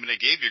an enchantment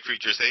that gave your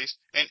creatures haste,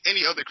 and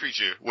any other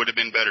creature would have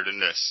been better than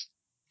this.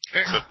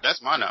 Fair. So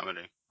that's my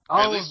nominee.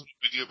 At least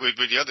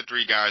with the other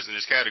 3 guys in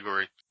this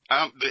category,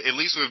 at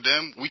least with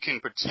them, we can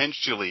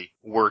potentially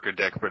work a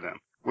deck for them.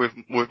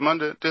 With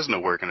Munda, there's no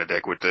work in a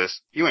deck with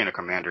this. You ain't a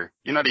commander.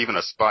 You're not even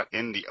a spot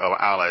in the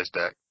allies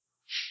deck.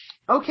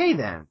 Okay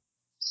then.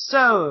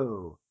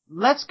 So,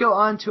 let's go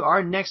on to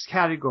our next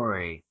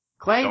category.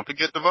 Clay? Don't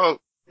forget to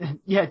vote.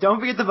 Yeah, don't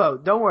forget to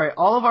vote. Don't worry.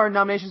 All of our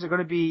nominations are going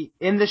to be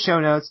in the show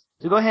notes.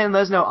 So go ahead and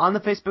let us know on the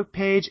Facebook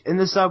page, in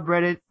the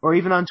subreddit, or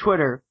even on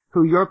Twitter,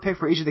 who your pick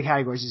for each of the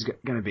categories is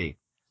going to be.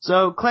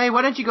 So, Clay,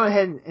 why don't you go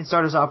ahead and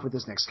start us off with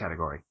this next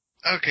category?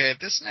 Okay,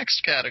 this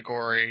next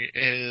category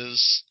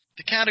is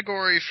the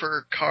category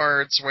for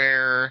cards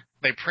where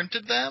they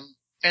printed them,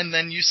 and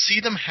then you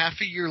see them half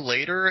a year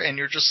later, and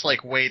you're just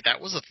like, wait,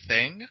 that was a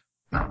thing?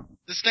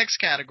 This next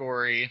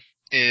category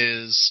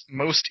is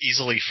most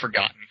easily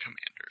forgotten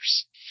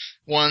commanders.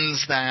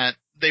 Ones that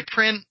they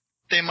print,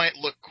 they might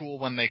look cool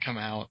when they come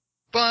out,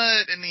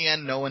 but in the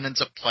end, no one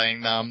ends up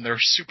playing them. They're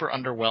super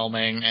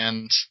underwhelming,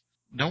 and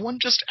no one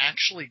just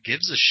actually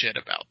gives a shit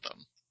about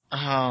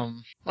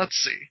them. Let's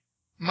see.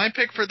 My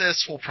pick for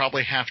this will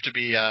probably have to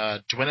be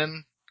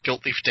Dwinnen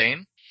Guiltleaf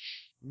Dane.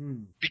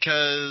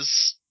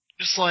 Because,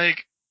 just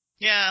like,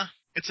 yeah,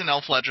 it's an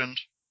elf legend.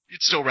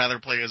 You'd still rather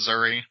play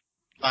Azuri.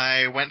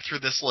 I went through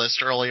this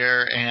list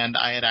earlier, and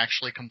I had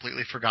actually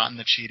completely forgotten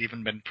that she'd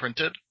even been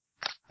printed.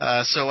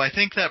 So I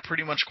think that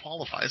pretty much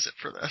qualifies it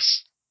for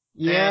this.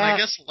 Yeah. And I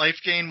guess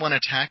life gain when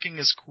attacking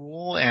is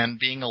cool and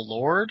being a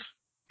lord,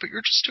 but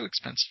you're just too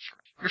expensive for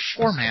it.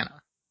 You're 4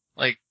 mana.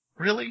 Like,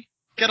 really?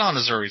 Get on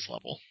Azuri's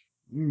level.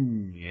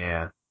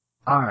 Yeah.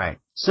 Alright.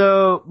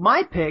 So,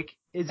 my pick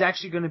is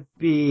actually going to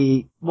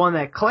be one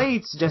that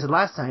Clay suggested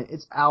last time.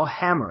 It's Al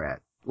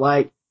Hammeret.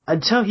 Like,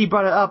 until he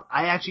brought it up,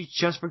 I actually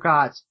just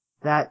forgot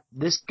that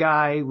this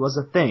guy was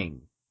a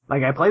thing.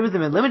 Like, I played with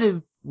him in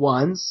limited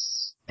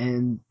once,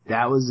 and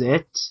that was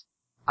it.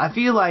 I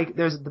feel like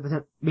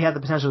we have the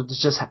potential to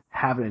just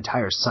have an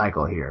entire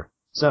cycle here.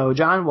 So,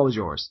 John, what was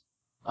yours?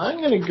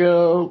 I'm gonna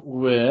go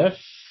with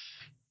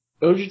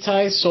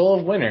Ojutai Soul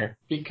of Winter,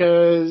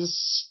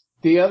 because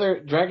the other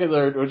Dragon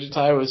Lord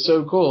Ojutai was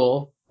so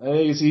cool, I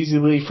think it's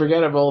easily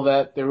forgettable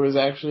that there was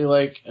actually,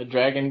 like, a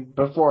dragon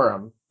before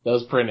him that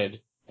was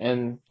printed.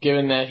 And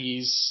given that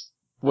he's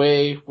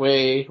way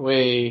crappier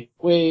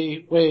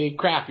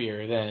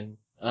than,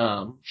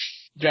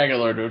 Dragon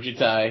Lord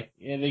Ojutai, I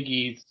think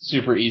he's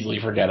super easily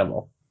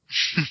forgettable.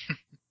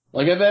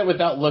 Like, I bet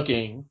without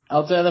looking,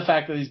 outside of the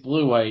fact that he's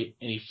blue-white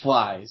and he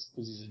flies,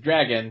 because he's a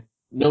dragon,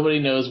 nobody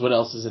knows what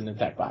else is in the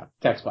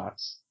text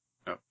box.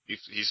 No,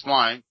 he's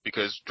flying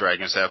because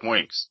dragons have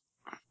wings.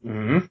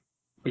 Mm-hmm.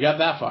 We got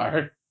that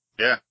far.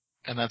 Yeah.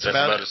 And that's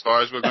about as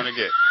far as we're going to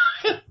get.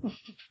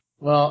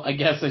 Well, I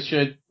guess I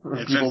should, for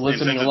people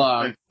listening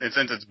along. And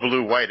since it's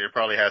blue-white, it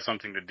probably has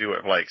something to do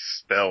with, like,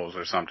 spells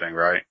or something,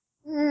 right?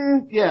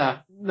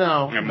 Yeah,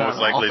 no. And most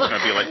likely it's going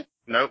to be like,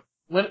 nope.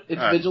 When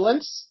it's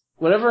vigilance.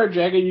 Whenever a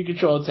dragon you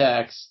control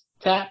attacks,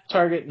 tap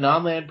target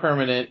non-land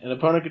permanent and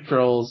opponent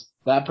controls,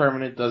 that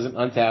permanent doesn't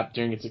untap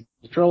during its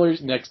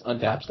controller's next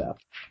untap step.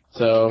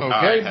 So,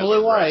 very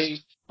blue-white,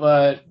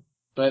 but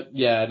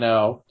yeah,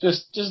 no.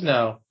 Just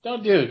no.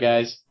 Don't do it,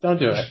 guys. Don't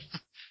do it.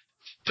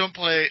 Don't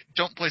play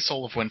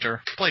Soul of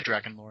Winter. Play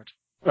Dragon Lord.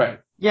 Right.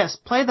 Yes,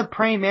 play the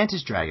Praying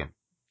Mantis Dragon.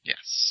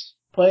 Yes.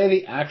 Play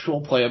the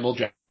actual playable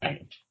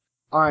dragon.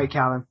 Alright,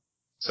 Calvin.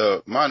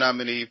 So, my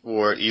nominee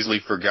for Easily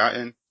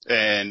Forgotten,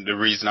 and the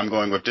reason I'm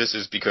going with this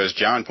is because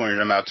John pointed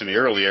him out to me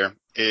earlier.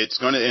 It's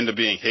going to end up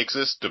being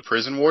Hixus, the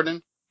prison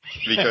warden,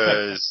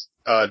 because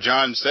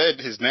John said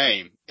his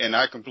name, and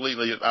I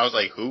was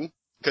like, who?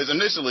 Because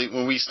initially,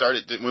 when we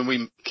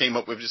came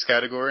up with this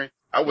category,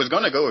 I was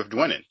going to go with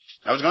Dwynnen.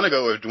 I was going to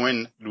go with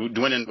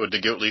Dwynnen with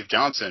the Guiltleaf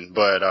Johnson,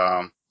 but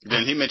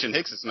then he mentioned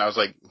Hixus, and I was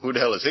like, who the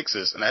hell is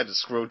Hixus? And I had to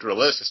scroll through the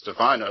list just to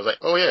find it. I was like,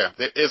 oh yeah,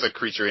 there is a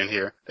creature in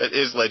here that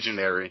is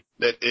legendary,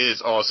 that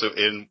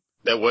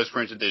was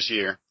printed this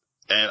year.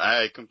 And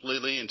I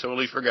completely and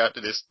totally forgot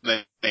that this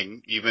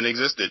thing even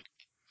existed.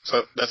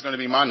 So that's going to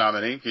be my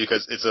nominee,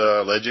 because it's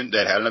a legend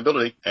that had an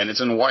ability, and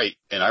it's in white,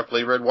 and I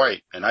play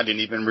red-white, and I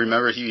didn't even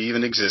remember he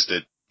even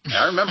existed. And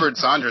I remembered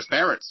Sandra's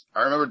parents.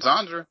 I remembered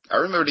Sandra. I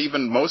remembered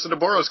even most of the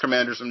Boros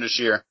commanders from this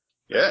year.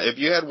 Yeah, if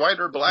you had white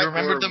or black, you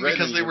remembered them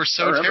because they were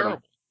so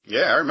terrible.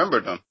 Yeah, I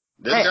remembered them.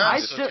 This guy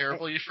is so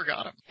terrible you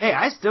forgot them. Hey,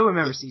 I still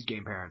remember Siege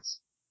Game Parents.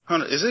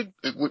 Hunter,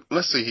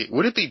 let's see,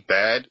 would it be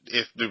bad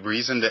if the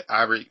reason that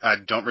I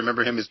don't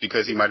remember him is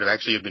because he might have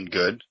actually been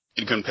good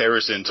in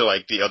comparison to,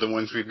 like, the other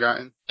ones we've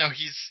gotten? No,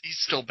 he's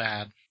still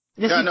bad.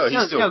 Yes,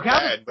 he's still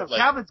bad, but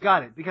Calvin's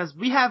got it, because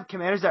we have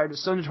commanders that are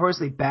just so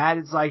notoriously bad,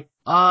 it's like,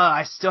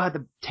 I still have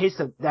the taste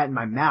of that in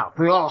my mouth.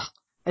 Ugh.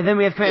 And then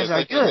we have commanders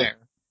that are good.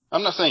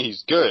 I'm not saying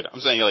he's good.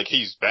 I'm saying, like,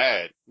 he's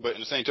bad. But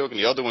in the same token,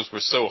 the other ones were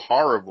so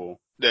horrible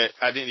that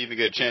I didn't even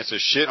get a chance to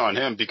shit on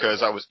him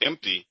because I was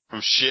empty from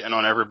shitting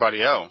on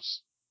everybody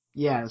else.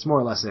 Yeah, that's more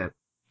or less it.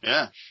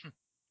 Yeah.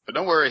 But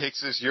don't worry,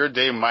 Hixus, your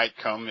day might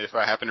come if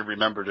I happen to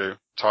remember to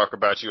talk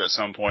about you at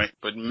some point.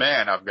 But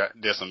man,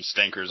 there's some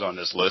stinkers on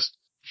this list.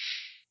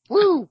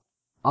 Woo!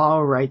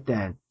 Alright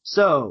then.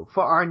 So,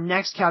 for our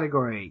next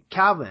category,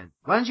 Calvin,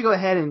 why don't you go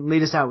ahead and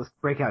lead us out with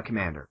Breakout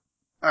Commander?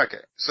 Okay,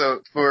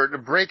 so for the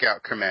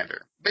Breakout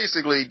Commander,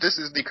 basically this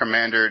is the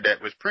commander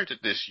that was printed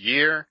this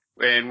year,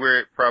 and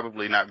we're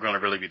probably not going to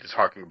really be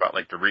talking about,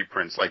 like, the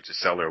reprints, like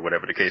Gisela or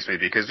whatever the case may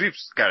be, because we've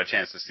got a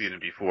chance to see them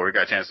before, we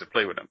got a chance to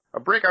play with them. A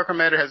Breakout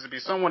Commander has to be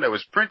someone that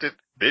was printed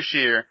this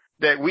year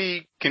that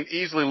we can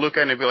easily look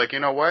at and be like, you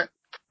know what?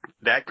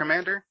 That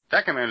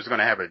commander's going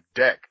to have a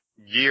deck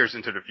years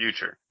into the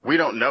future. We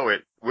don't know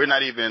it. We're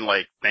not even,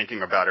 like,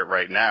 thinking about it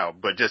right now,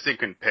 but just in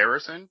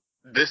comparison,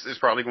 this is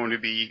probably going to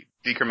be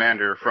the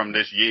commander from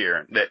this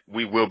year that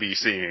we will be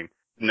seeing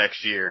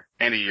next year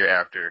and a year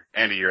after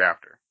and a year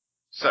after.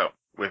 So,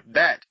 with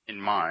that in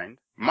mind,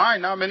 my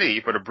nominee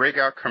for the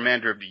Breakout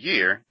Commander of the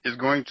Year is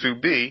going to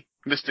be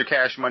Mr.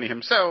 Cash Money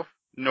himself,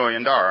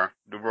 Noyandar,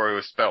 the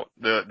Royal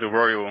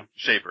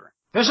Shaper.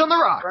 Fish on the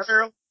rocks!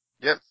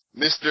 Yep.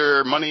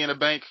 Mr. Money in the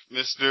Bank,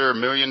 Mr. $1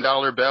 Million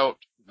Belt.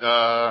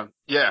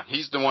 Yeah,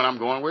 he's the one I'm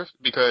going with,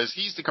 because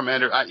he's the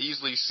commander I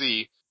easily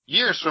see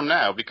years from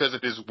now, because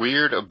of his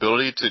weird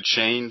ability to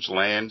change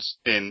lands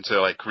into,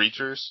 like,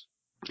 creatures.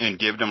 and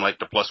give them like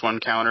the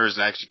 +1 counters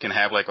and actually can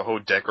have like a whole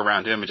deck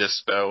around him and just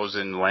spells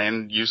and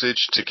land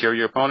usage to kill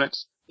your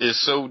opponents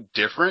is so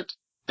different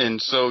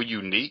and so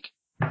unique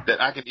that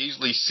I can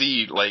easily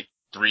see like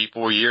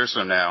 3-4 years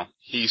from now,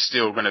 he's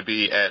still going to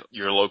be at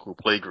your local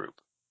play group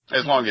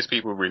as long as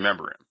people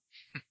remember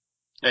him.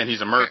 And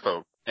he's a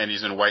merfolk and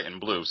he's in white and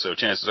blue. So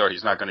chances are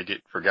he's not going to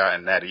get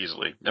forgotten that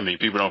easily. I mean,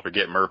 people don't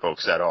forget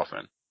merfolks that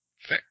often.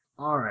 Fair.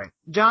 All right.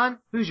 John,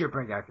 who's your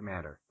breakout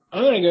commander?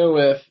 I'm gonna go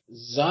with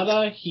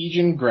Zada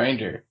Heejin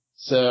Grinder.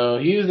 So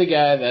he was the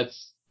guy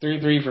that's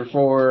 3/3 for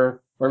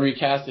 4, where we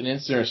cast an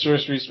instant or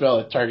sorcery spell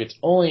that targets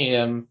only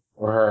him,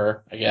 or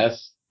her, I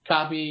guess.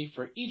 Copy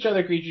for each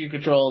other creature you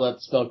control that the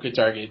spell could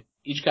target.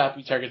 Each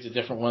copy targets a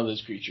different one of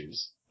those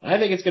creatures. I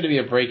think it's gonna be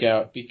a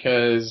breakout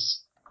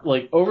because,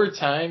 like, over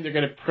time they're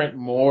gonna print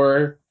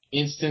more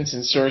instants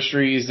and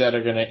sorceries that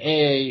are gonna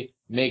A,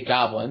 make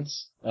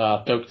goblins,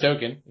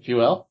 token, if you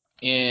will,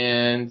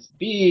 and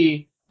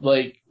B,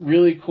 like,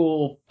 really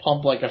cool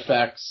pump-like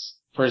effects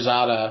for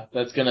Zada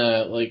that's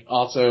gonna, like,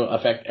 also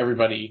affect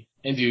everybody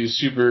and do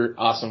super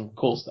awesome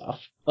cool stuff.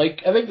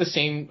 Like, I think the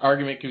same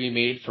argument could be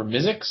made for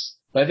Mizzix,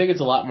 but I think it's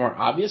a lot more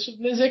obvious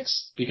with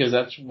Mizzix because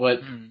that's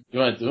what you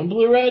want to do in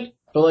Blue-Red.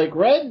 But, like,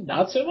 Red,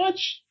 not so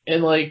much.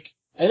 And, like,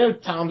 I know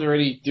Tom's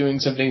already doing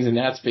some things in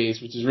that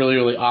space, which is really,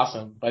 really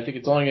awesome, but I think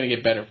it's only gonna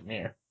get better from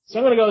here. So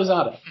I'm gonna go with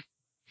Zada.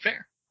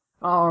 Fair.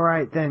 All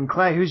right, then,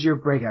 Clay, who's your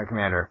breakout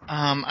commander?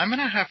 I'm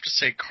gonna have to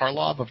say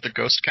Karlov of the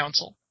Ghost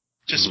Council.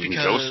 Just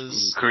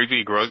because...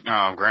 Creepy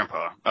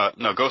grandpa.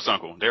 No, Ghost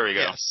Uncle. There we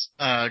go. Yes.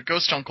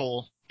 Ghost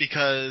Uncle,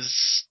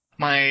 because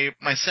my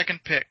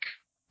second pick,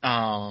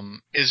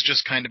 is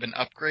just kind of an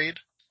upgrade,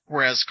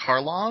 whereas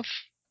Karlov,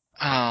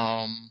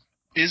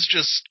 is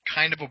just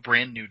kind of a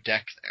brand new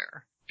deck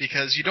there.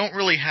 Because you don't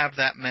really have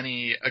that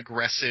many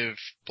aggressive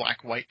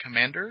black-white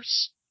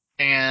commanders,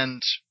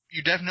 and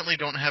you definitely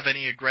don't have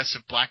any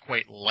aggressive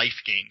black-white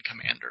life gain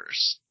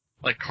commanders.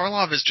 Like,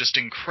 Karlov is just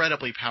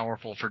incredibly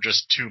powerful for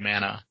just 2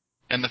 mana.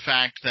 And the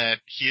fact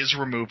that he is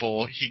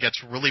removal, he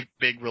gets really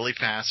big really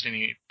fast, and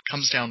he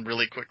comes down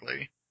really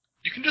quickly.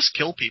 You can just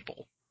kill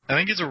people. I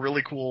think he's a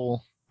really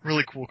cool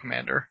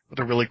commander with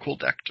a really cool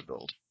deck to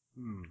build.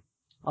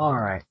 All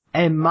right.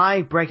 And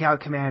my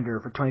breakout commander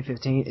for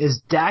 2015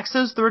 is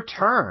Daxos the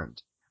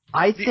Returned.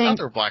 The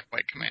other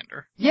black-white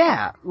commander.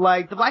 Yeah,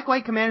 like, the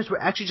black-white commanders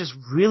were actually just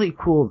really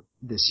cool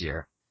this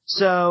year.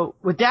 So,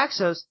 with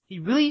Daxos, he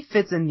really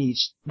fits a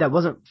niche that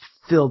wasn't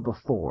filled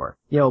before.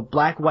 You know,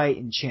 black-white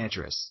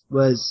Enchantress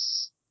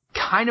was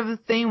kind of a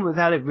thing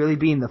without it really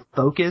being the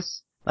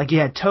focus. Like, you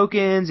had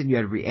tokens, and you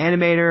had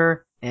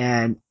Reanimator,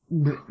 and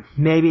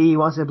maybe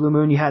once in a blue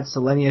moon you had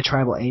Selenia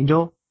Tribal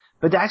Angel.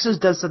 But Daxos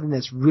does something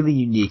that's really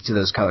unique to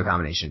those color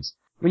combinations.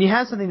 When you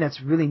have something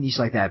that's really niche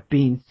like that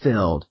being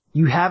filled,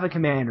 you have a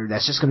commander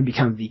that's just going to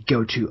become the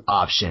go-to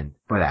option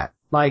for that.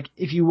 Like,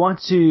 if you want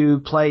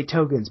to play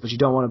tokens, but you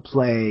don't want to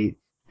play...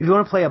 If you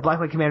want to play a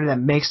black-white commander that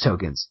makes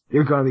tokens,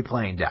 you're going to be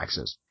playing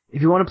Daxos.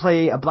 If you want to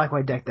play a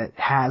black-white deck that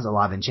has a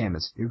lot of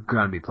enchantments, you're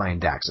going to be playing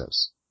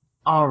Daxos.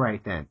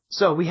 Alright then.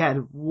 So we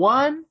had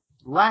one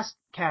last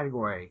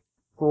category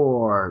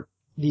for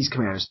these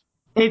commanders.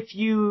 If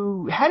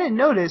you hadn't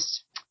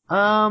noticed,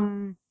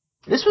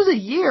 this was a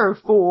year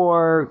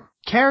for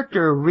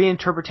character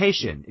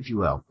reinterpretation, if you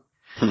will.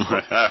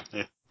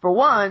 For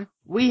one,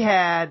 we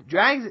had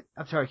Dragons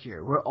of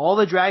Tarkir, where all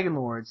the Dragon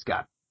Lords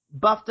got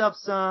buffed up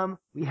some.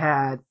 We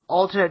had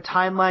alternate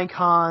timeline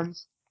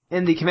cons.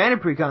 In the Commander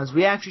Precons,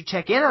 we actually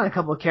check in on a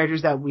couple of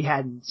characters that we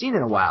hadn't seen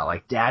in a while,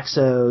 like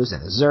Daxos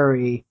and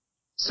Azuri.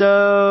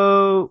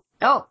 So,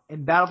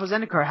 in Battle for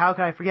Zendikar, how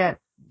could I forget?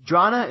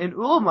 Drana and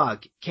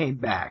Ulamog came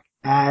back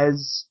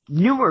as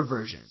newer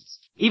versions,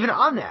 even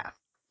Omnath.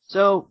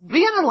 So,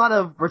 we got a lot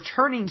of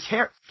returning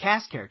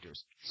cast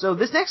characters. So,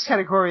 this next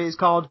category is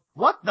called,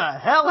 What the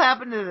Hell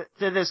Happened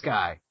to This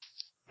Guy?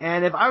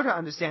 And if I were to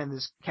understand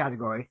this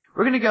category,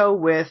 we're gonna go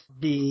with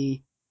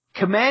the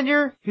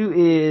commander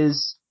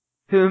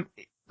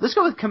let's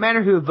go with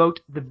commander who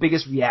evoked the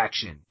biggest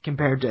reaction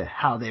compared to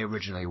how they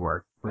originally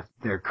worked with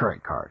their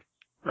current card.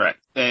 Right.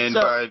 And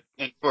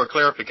for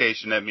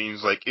clarification, that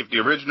means, like, if the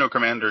original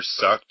commander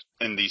sucked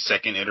and the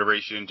second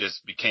iteration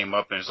just came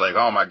up and it's like,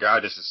 oh my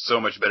god, this is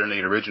so much better than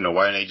the original,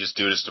 why didn't they just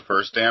do this the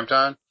first damn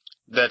time?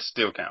 That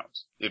still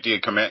counts. If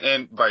the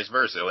and vice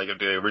versa, like if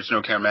the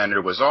original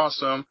commander was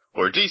awesome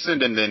or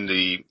decent and then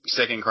the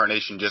second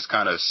incarnation just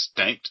kind of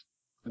stanked,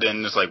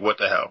 then it's like, what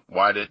the hell?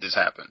 Why did this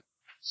happen?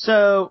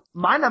 So,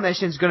 my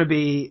nomination is going to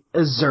be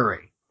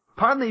Azuri.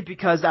 Partly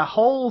because that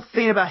whole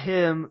thing about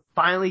him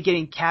finally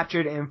getting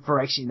captured and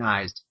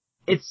Phyrexianized,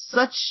 it's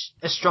such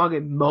a strong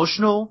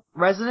emotional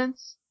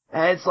resonance,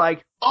 and it's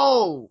like,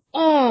 oh,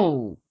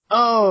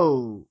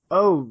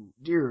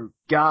 dear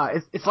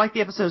God. It's like the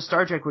episode of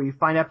Star Trek where you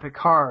find out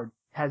Picard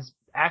has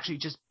actually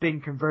just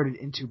been converted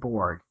into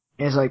Borg.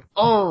 And it's like,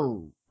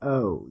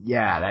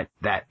 yeah,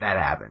 that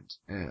happened.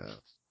 Yeah.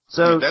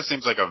 So that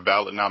seems like a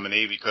valid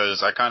nominee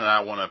because I kind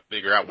of want to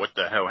figure out what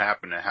the hell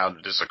happened and how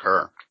did this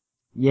occur.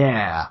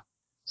 Yeah.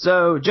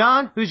 So,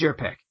 John, who's your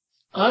pick?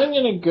 I'm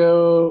gonna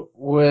go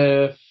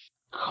with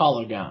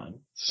Colagon.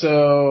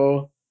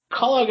 So,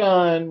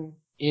 Colagon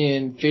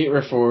in Fate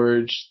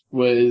Reforged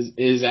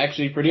is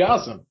actually pretty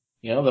awesome.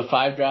 You know, the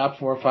 5-drop,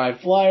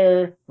 4/5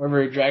 flyer,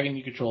 wherever a dragon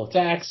you control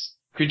attacks,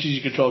 creatures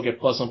you control get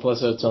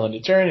 +1/+0 till end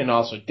of turn, and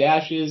also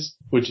dashes,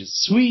 which is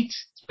sweet,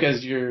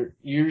 because you're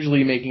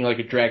usually making like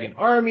a dragon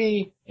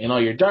army, and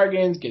all your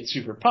Dargans get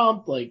super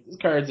pumped, like, this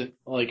card's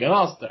like an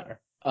all-star.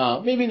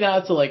 Maybe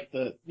not to like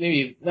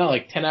maybe not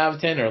like 10 out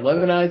of 10 or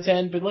 11 out of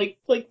 10, but like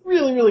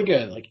really, really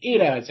good, like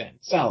 8 out of 10,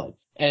 solid.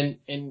 And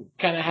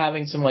kind of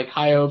having some like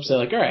high hopes that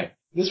like, alright,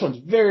 this one's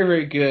very,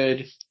 very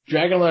good,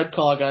 Dragonlord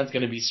Colagon's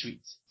gonna be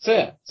sweet. So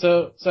yeah,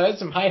 so I had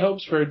some high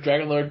hopes for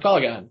Dragonlord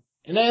Colagon.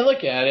 And then I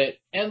look at it,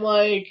 and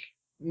like,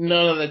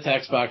 none of the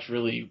text box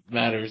really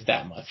matters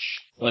that much.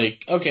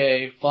 Like,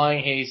 okay,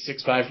 flying haste,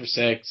 6/5 for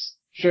 6.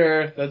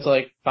 Sure, that's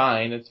like,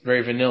 fine, it's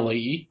very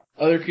vanilla-y.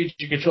 Other creatures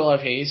you control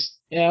have haste.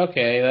 Yeah,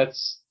 okay,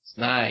 that's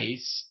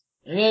nice.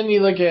 And then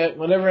you look at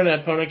whenever an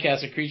opponent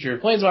casts a creature or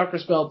planeswalker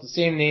spell with the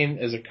same name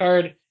as a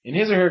card in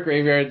his or her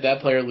graveyard,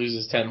 that player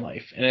loses 10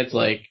 life. And it's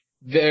like,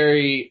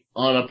 very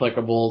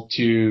unapplicable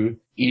to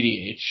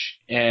EDH.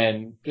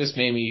 And just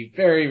made me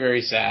very,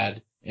 very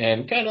sad.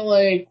 And kind of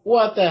like,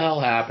 what the hell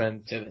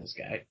happened to this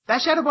guy?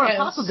 That Shadowborn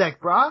Apostle deck,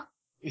 brah.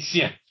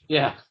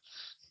 Yeah.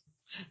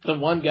 The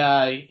one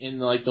guy in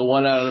like the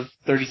 1 out of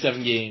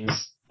 37 games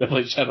that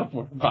played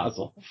Shadowborn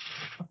Apostle.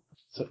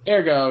 So,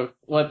 ergo,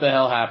 what the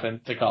hell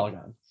happened to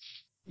Colagon?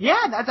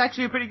 Yeah, that's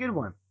actually a pretty good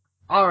one.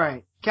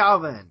 Alright,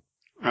 Calvin.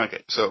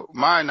 Okay, so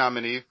my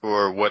nominee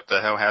for what the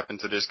hell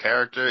happened to this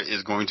character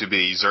is going to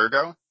be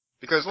Zurgo.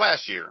 Because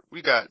last year,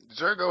 we got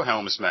Zurgo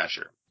Helm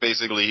Smasher.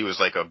 Basically, he was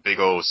like a big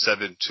old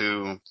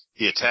 7/2.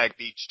 He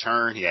attacked each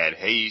turn. He had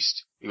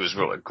haste. He was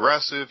real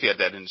aggressive. He had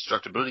that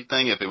indestructibility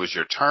thing if it was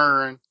your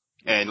turn.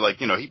 And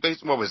like, you know, he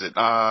basically, what was it?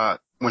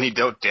 When he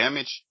dealt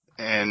damage,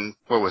 and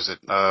what was it?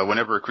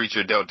 Whenever a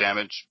creature dealt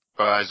damage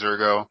by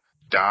Zurgo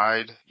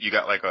died, he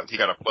got a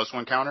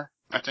 +1 counter,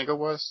 I think it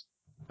was.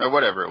 Or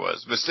whatever it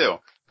was. But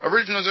still.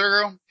 Original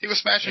Zurgo, he was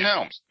smashing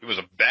helms. He was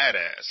a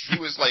badass. He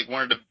was like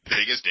one of the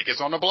biggest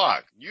dickets on the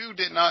block. You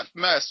did not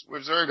mess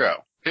with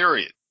Zurgo.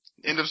 Period.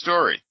 End of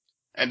story.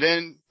 And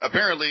then,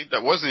 apparently,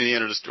 that wasn't the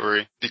end of the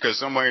story, because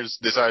someone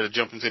decided to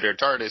jump into their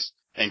TARDIS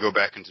and go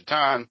back into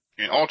time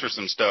and alter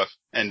some stuff.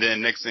 And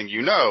then next thing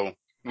you know,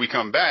 we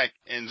come back,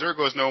 and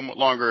Zurgo is no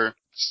longer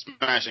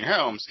smashing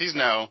helms. He's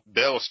now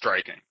bell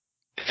striking.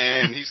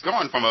 And he's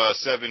gone from a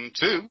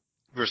 7/2,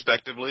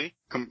 respectively,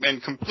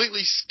 and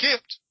completely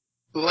skipped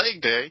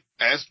leg day,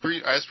 as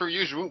per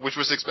usual, which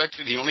was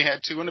expected. He only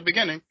had 2 in the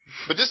beginning,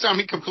 but this time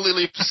he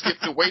completely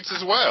skipped the weights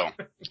as well.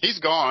 He's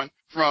gone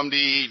from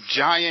the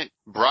giant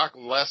Brock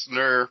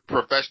Lesnar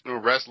professional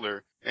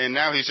wrestler, and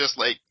now he's just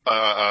like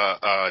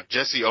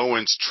Jesse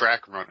Owens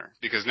track runner,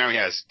 because now he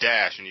has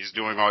dash and he's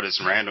doing all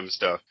this random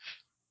stuff.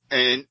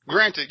 And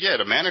granted, yeah,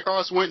 the mana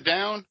cost went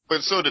down,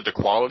 but so did the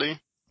quality.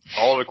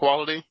 All the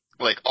quality,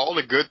 like all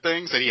the good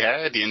things that he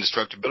had, the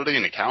indestructibility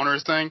and the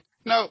counters thing.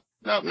 No.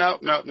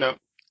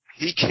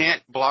 He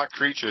can't block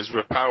creatures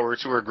with power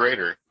 2 or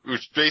greater,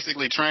 which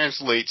basically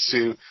translates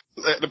to,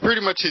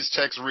 pretty much his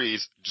text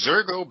reads,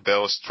 Zurgo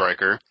Bell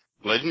Striker,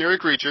 legendary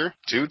creature,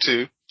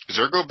 2/2.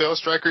 Zurgo Bell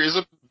Striker is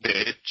a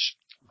bitch,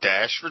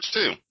 dash for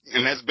 2.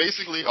 And that's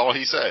basically all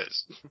he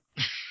says.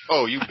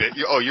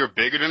 You're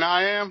bigger than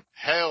I am?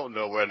 Hell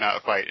no, we're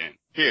not fighting.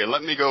 Here,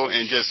 let me go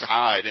and just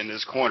hide in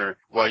this corner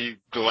while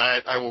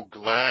I will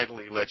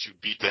gladly let you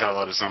beat the hell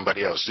out of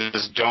somebody else.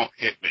 Just don't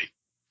hit me.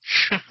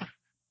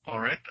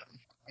 Alright then.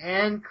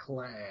 And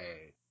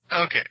Clay.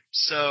 Okay,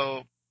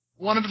 so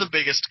one of the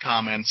biggest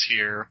comments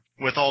here,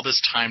 with all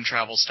this time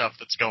travel stuff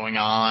that's going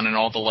on and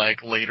all the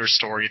like later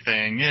story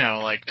thing, you know,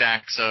 like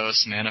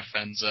Daxos and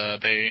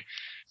Anafenza,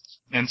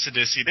 and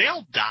Sidisi, they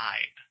all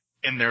died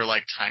in their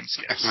like time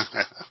skips.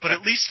 But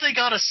at least they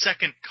got a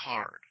second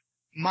card.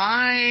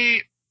 My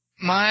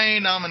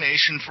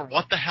nomination for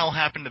what the hell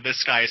happened to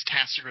this guy is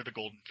Tassiger the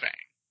Golden Fang.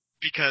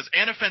 Because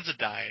Anafenza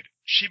died,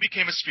 she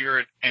became a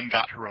spirit and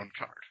got her own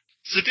card.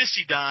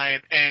 Sidisi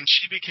died, and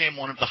she became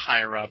one of the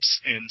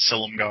higher-ups in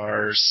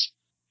Silumgar's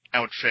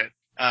outfit.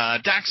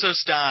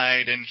 Daxos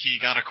died, and he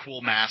got a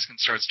cool mask and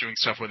starts doing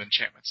stuff with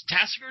enchantments.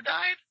 Tassiger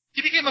died?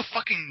 He became a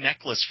fucking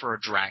necklace for a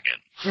dragon.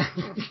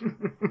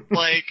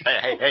 Like...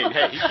 Hey,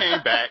 he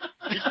came back.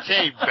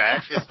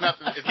 It's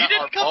not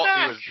our fault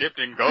he was dipped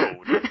in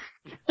gold.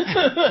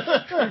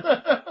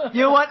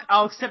 You know what?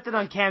 I'll accept it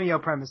on cameo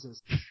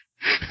premises.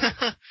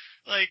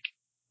 Like,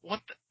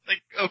 what the...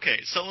 Like,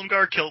 okay,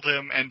 Silumgar killed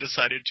him and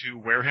decided to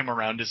wear him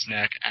around his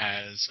neck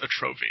as a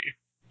trophy.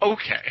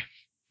 Okay.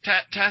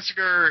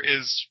 Tassiger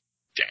is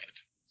dead.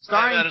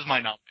 That is my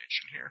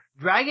nomination here.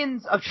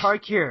 Dragons of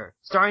Tarkir,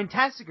 starring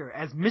Tassiger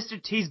as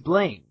Mr. T's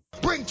Blaine.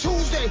 Bring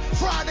Tuesday,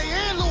 Friday,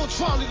 and Lil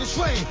Charlie to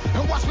train,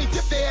 and watch me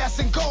dip their ass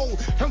in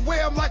gold and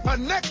wear them like my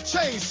neck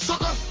chain,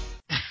 sucker.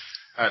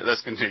 Alright,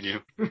 let's continue.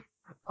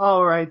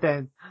 Alright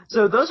then.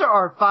 So those are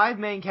our 5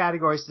 main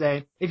categories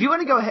today. If you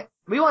want to go ahead,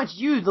 we want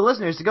you, the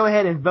listeners, to go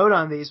ahead and vote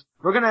on these.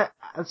 We're gonna,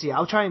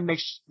 I'll try and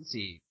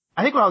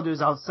I think what I'll do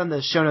is I'll send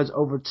the show notes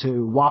over to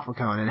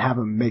WaffleCone and have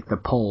him make the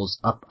polls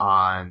up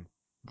on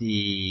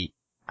the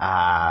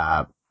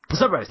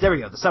subreddits. There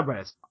we go, the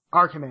subreddits.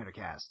 Our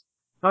CommanderCast.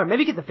 Alright,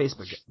 maybe get the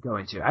Facebook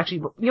going too.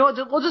 Actually, you know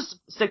what? We'll just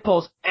stick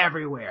polls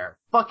everywhere.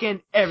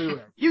 Fucking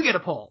everywhere. You get a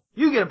poll.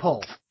 You get a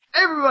poll.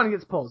 Everyone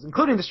gets polls,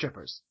 including the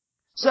strippers.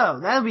 So,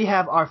 now that we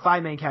have our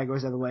 5 main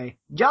categories out of the way,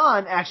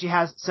 John actually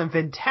has some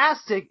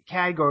fantastic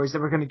categories that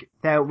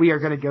we are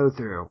gonna go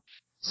through.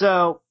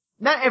 So,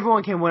 not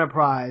everyone can win a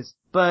prize,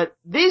 but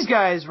these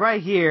guys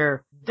right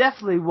here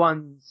definitely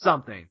won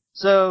something.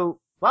 So,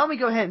 why don't we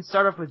go ahead and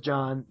start off with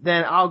John,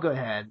 then I'll go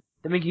ahead,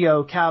 then we can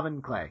go Calvin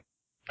and Clay.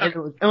 Okay.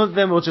 And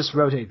then we'll just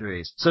rotate through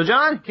these. So,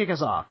 John, kick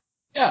us off.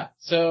 Yeah,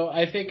 so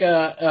I think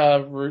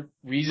a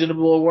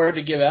reasonable award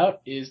to give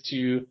out is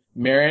to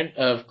Marin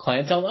of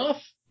Clantelnoth,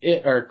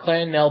 or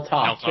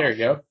Clan-Neltoth. There you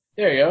go.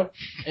 There you go.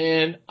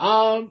 And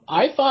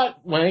I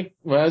thought when I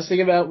was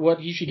thinking about what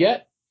he should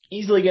get,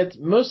 easily gets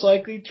most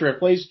likely to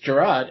replace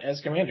Gerard as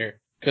commander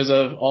because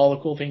of all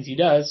the cool things he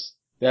does.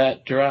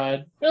 That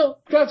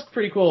Gerard's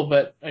pretty cool,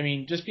 but I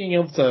mean, just being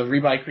able to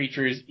rebuy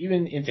creatures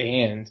even into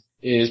hand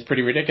is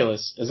pretty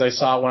ridiculous, as I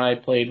saw when I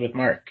played with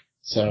Mark.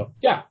 So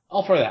yeah,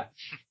 all for that.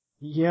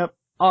 Yep.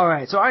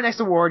 Alright, so our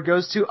next award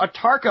goes to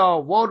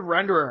Atarka, World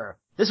Renderer.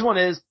 This one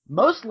is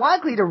most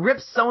likely to rip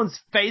someone's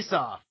face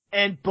off.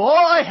 And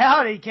boy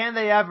howdy can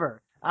they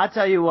ever. I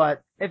tell you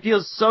what, it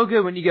feels so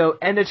good when you go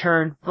end of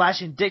turn,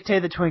 flash and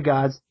dictate the Twin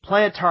Gods,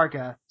 play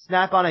Atarka,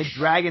 snap on a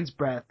Dragon's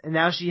Breath, and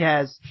now she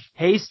has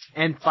haste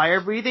and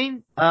fire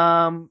breathing.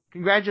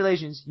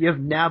 Congratulations, you have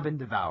now been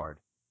devoured.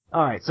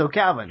 Alright, so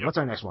Calvin, what's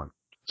our next one?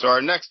 So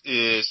our next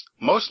is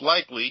most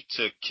likely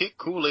to kick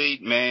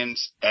Kool-Aid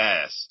Man's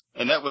ass.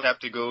 And that would have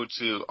to go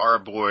to our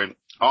boy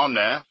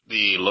Omnath,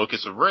 the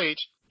Locust of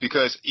Rage,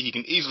 because he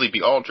can easily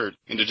be altered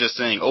into just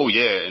saying, oh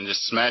yeah, and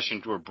just smash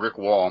into a brick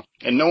wall.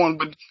 And no one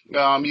would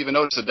even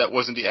notice that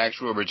wasn't the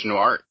actual original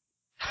art.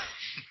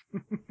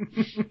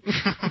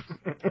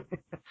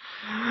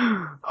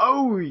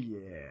 Oh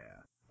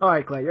yeah.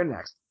 Alright, Clay, you're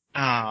next.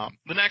 The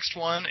next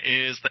one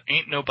is the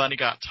Ain't Nobody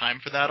Got Time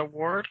for That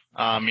award,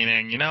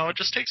 meaning, it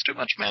just takes too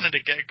much mana to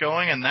get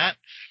going, and that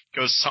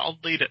goes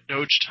solidly to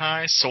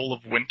Dojtai, Soul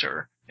of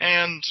Winter,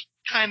 and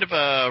kind of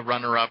a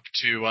runner-up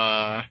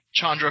to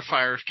Chandra,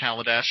 Fire of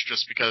Kaladesh,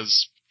 just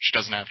because she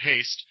doesn't have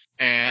haste,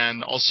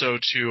 and also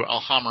to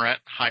Alhammaret,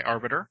 High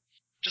Arbiter.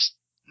 Just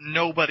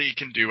nobody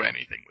can do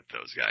anything with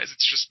those guys.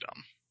 It's just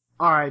dumb.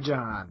 Alright,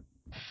 John.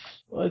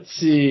 Let's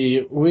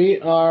see.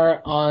 We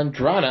are on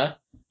Drana.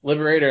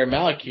 Liberator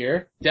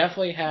Malakir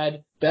definitely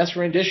had best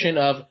rendition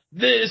of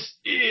This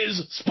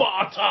is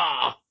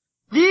Sparta!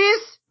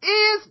 This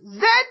is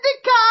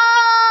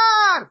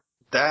Zendikar!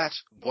 That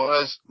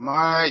was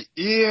my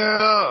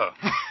ear!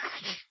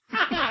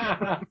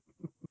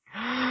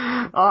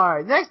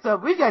 Alright, next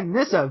up, we've got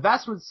Nissa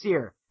Vastwood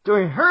Seer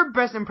doing her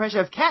best impression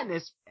of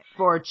Katniss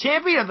for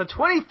champion of the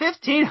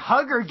 2015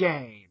 Hunger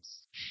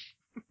Games.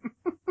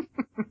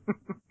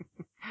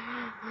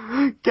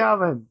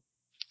 Calvin.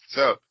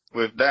 So,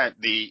 with that,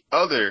 the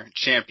other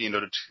champion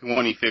of the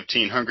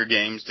 2015 Hunger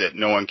Games that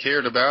no one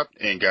cared about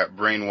and got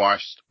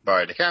brainwashed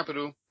by the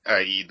Capitol,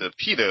 i.e. the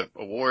PETA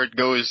award,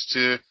 goes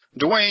to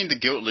Dwayne the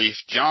Guiltleaf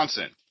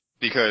Johnson.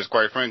 Because,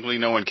 quite frankly,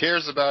 no one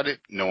cares about it,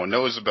 no one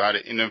knows about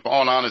it, and in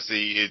all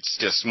honesty, it's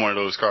just one of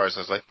those cards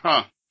that's like,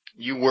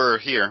 you were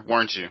here,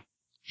 weren't you?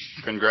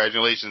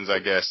 Congratulations, I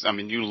guess. I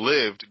mean, you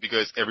lived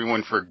because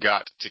everyone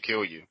forgot to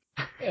kill you.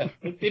 Yeah,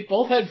 they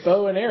both had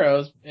bow and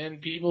arrows,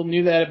 and people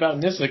knew that about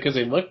Nissa because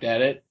they looked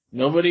at it.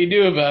 Nobody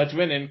knew about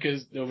Dwinnen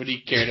because nobody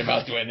cared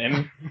about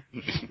Dwinnen.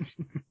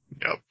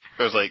 Yep.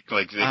 It was like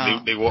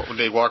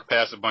they walked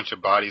past a bunch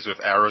of bodies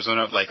with arrows on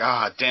it, like,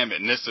 damn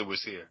it, Nissa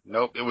was here.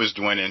 Nope, it was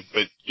Dwinnen.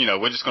 But,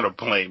 we're just gonna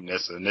blame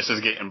Nissa. Nissa's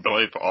getting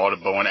blamed for all the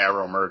bow and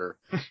arrow murder.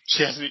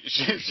 She has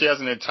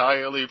an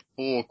entirely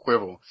full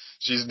quiver.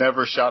 She's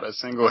never shot a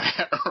single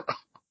arrow.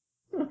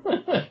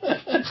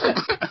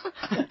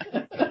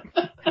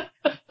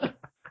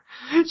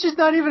 She's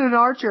not even an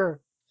archer.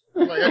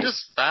 Like, I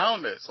just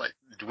found this. Like,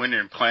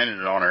 Dwinnen planted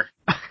it on her.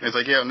 It's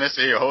like, yeah,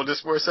 Nissa, here, hold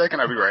this for a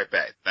second. I'll be right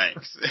back.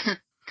 Thanks.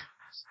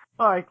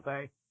 Alright,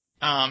 Clay.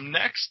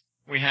 Next,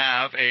 we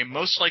have a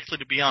most likely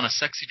to be on a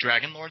Sexy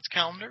Dragon Lord's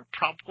calendar,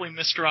 probably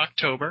Mr.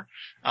 October.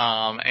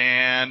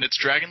 And it's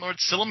Dragon Lord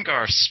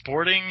Silumgar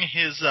sporting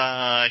his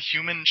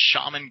human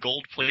shaman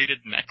gold-plated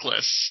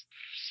necklace.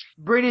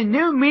 Bringing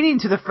new meaning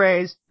to the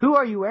phrase, who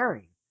are you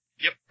wearing?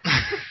 Yep.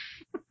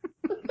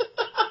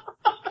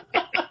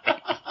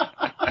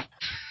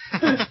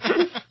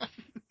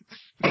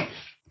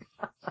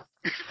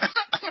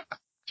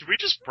 Did we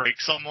just break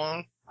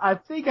someone? I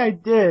think I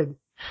did.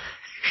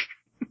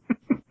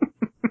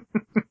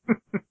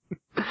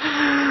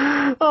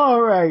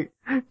 Alright,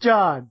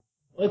 John.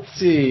 Let's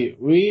see.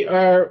 We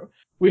are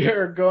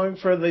going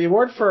for the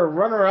award for a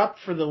runner-up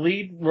for the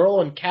lead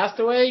role in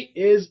Castaway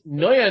is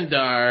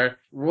Noyandar,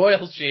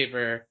 Royal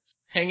Shaver,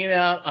 hanging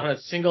out on a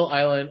single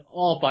island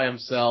all by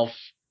himself,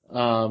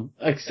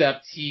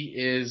 except he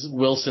is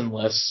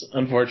Wilsonless,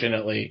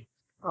 unfortunately.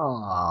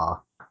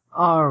 Aww.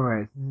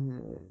 Alright.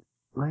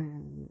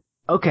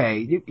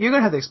 Okay, you're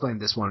gonna have to explain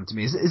this one to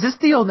me. Is this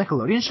the old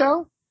Nickelodeon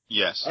show?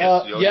 Yes.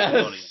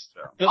 Yes.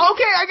 Okay,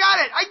 I got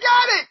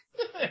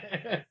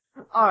it!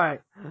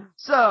 Alright,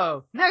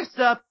 so, next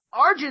up,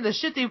 Arjun the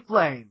Shifting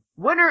Flame,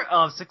 winner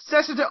of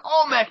Successor to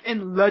Olmec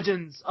in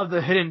Legends of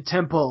the Hidden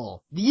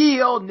Temple, the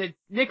ye old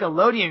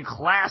Nickelodeon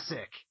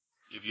classic.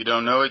 If you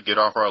don't know it, get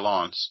off our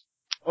lawns.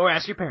 Or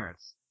ask your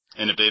parents.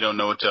 And if they don't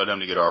know it, tell them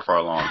to get off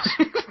our lawns.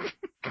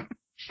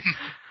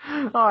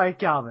 Alright,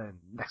 Calvin,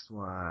 next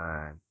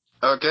one.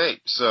 Okay,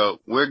 so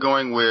we're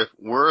going with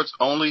World's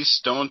Only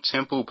Stone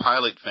Temple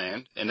Pilot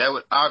Fan, and that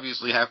would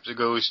obviously have to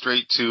go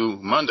straight to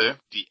Munda,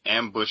 the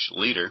ambush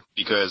leader,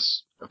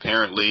 because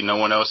apparently no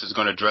one else is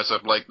going to dress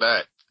up like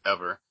that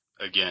ever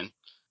again.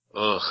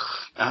 Ugh.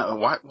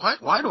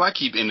 Why do I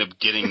keep end up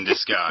getting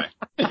this guy?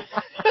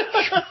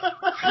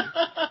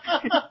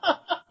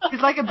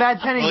 He's like a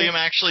bad penny. William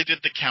actually did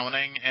the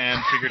counting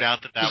and figured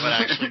out that would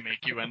actually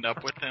make you end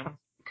up with him.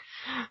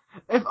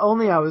 If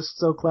only I was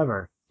so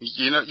clever.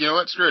 You know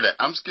what? Screw that.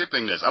 I'm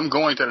skipping this. I'm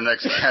going to the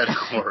next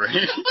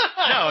category.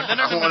 No.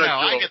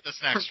 I get this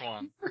next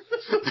one.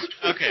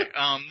 Okay.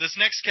 This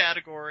next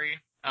category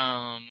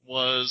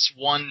was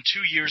won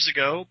 2 years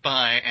ago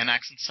by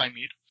Anax and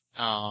Saimid.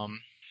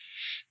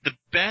 The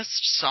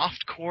best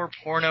softcore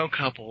porno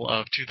couple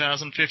of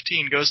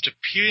 2015 goes to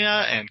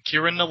Pia and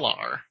Kieran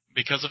Nalar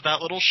because of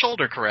that little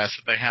shoulder caress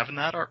that they have in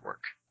that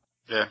artwork.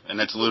 Yeah, and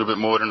that's a little bit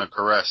more than a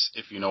caress,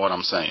 if you know what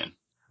I'm saying.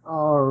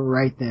 All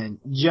right then,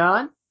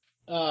 John.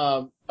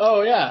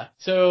 Oh yeah.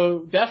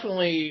 So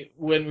definitely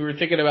when we were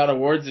thinking about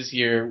awards this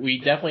year, we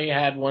definitely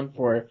had one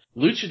for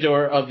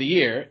Luchador of the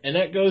Year, and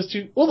that goes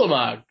to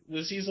Ulamog,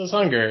 the Ceaseless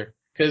Hunger,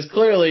 because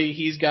clearly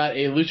he's got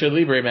a Lucha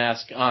Libre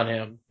mask on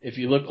him, if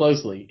you look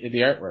closely in the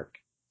artwork.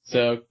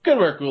 So good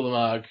work,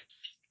 Ulamog.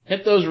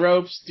 Hit those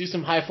ropes, do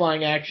some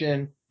high-flying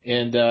action,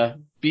 and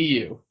be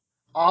you.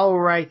 All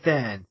right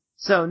then.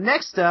 So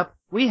next up,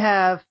 we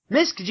have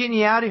Miss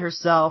Congeniality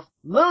herself,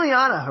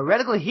 Liliana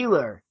Heretical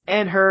Healer,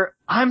 and her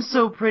I'm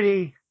So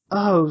Pretty,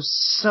 Oh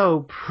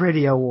So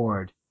Pretty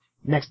award.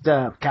 Next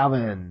up,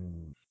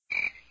 Calvin.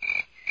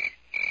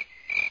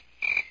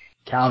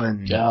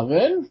 Calvin.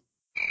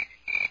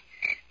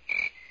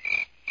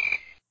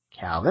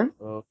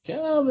 Oh,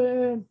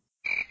 Calvin.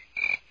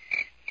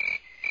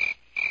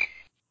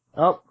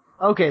 Oh,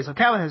 okay, so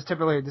Calvin has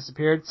temporarily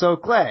disappeared. So,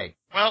 Clay.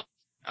 Well,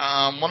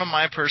 one of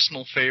my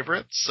personal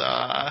favorites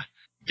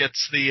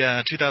gets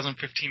the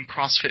 2015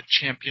 CrossFit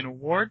Champion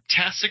Award.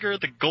 Tassiger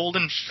the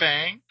Golden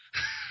Fang.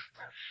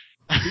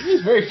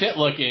 He's very fit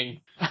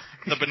looking.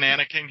 The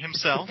Banana King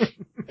himself.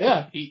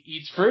 Yeah, he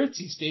eats fruits,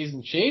 he stays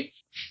in shape.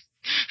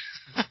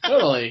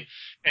 Totally.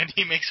 And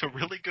he makes a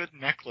really good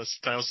necklace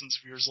thousands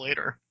of years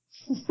later.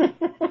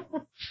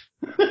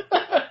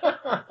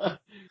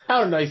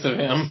 How nice of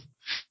him.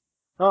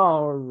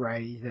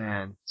 Alrighty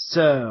then.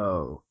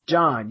 So,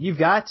 John, you've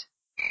got...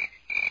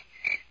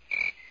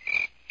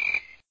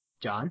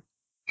 John?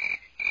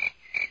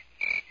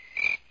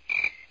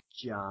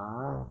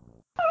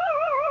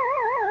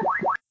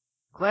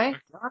 Clay?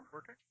 John?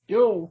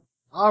 Yo.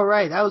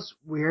 Alright, that was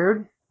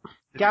weird.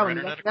 Did Calvin,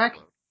 your you internet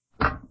got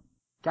back?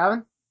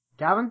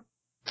 Calvin?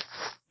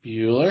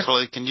 Bueller.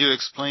 Clay, can you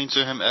explain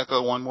to him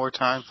Echo one more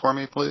time for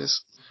me,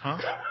 please? Huh?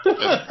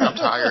 I'm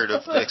tired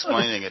of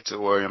explaining it to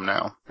William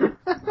now.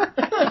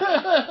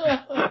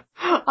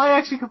 I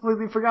actually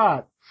completely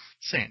forgot.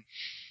 Same.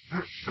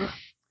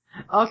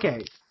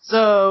 Okay,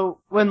 so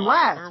when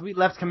last we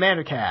left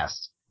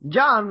CommanderCast,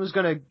 John was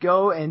gonna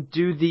go and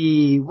do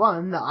the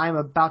one that I'm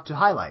about to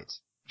highlight.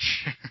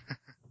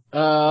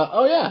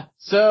 Oh yeah.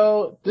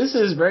 So this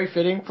is very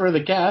fitting for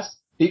the cast.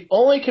 The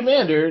only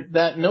commander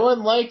that no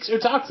one likes or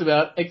talks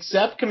about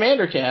except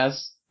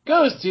CommanderCast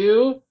goes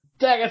to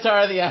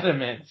Dagatar the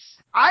Adamant.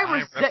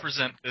 I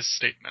represent this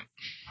statement.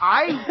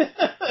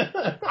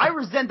 I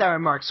resent that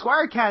remark.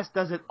 Squirecast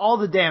does it all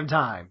the damn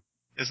time.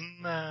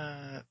 Isn't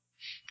that...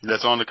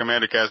 That's on the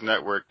CommanderCast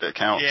network that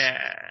counts.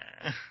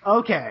 Yeah.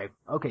 Okay,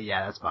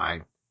 yeah, that's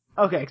fine.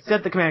 Okay,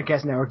 except the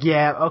CommanderCast network.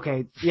 Yeah,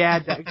 okay, yeah,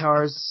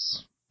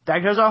 Dagatar's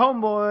our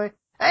homeboy.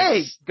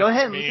 Hey, go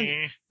ahead and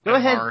listen. Go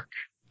ahead. Mark.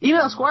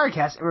 Email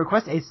Squirecast and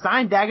request a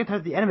signed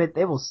Dagatar the Enemy.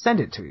 They will send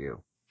it to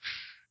you.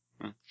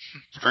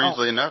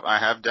 Strangely enough, I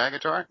have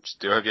Dagatar.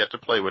 Still have yet to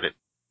play with it.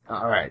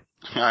 Alright.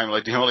 I'm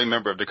like the only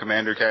member of the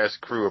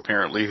CommanderCast crew,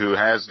 apparently, who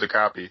has the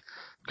copy,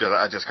 because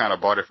I just kind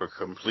of bought it for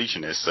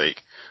completionist's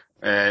sake.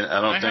 And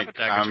I don't think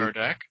have a Dagatar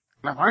deck.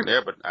 No, Mark,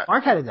 yeah, but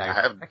Mark had a Dagatar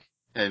I have, deck.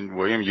 And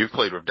William, you've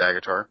played with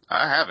Dagatar.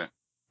 I haven't.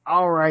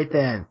 Alright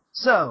then.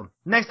 So,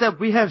 next up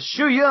we have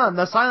Shu Yun,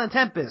 the Silent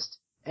Tempest.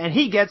 And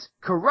he gets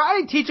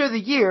Karate Teacher of the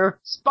Year,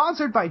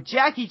 sponsored by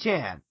Jackie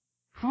Chan.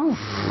 Whew.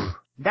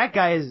 That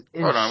guy is...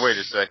 Hold on, wait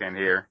a second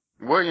here.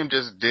 William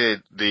just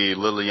did the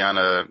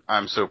Liliana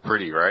I'm So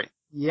Pretty, right?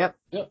 Yep.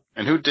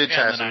 And who did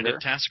Yeah, and then I Tassinger?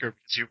 did Tasker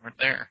because you weren't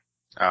there.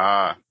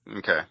 Ah,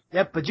 okay.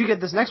 Yep, but you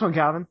get this next one,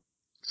 Calvin.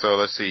 So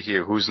let's see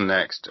here. Who's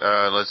next?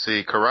 Let's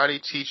see.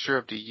 Karate Teacher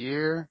of the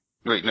Year?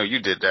 Wait, no, you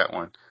did that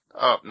one.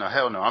 Oh, no,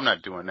 hell no, I'm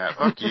not doing that.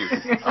 Fuck you.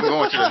 I'm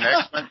going to the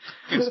next one.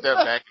 You can step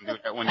back and do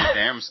that one your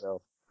damn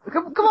self.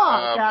 Come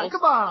on, Cat,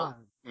 come on.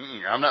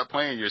 I'm not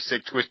playing your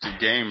sick, twisted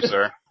game,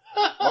 sir.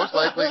 Most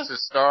likely to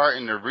star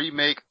in the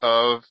remake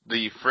of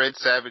the Fred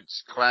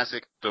Savage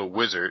classic, The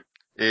Wizard,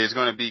 is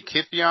going to be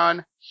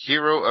Kifion,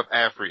 Hero of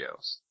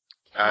Afrios.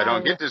 I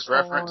don't get this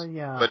reference,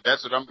 but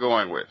that's what I'm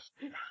going with.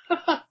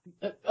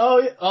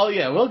 Oh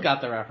yeah, Will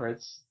got the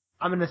reference.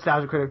 I'm a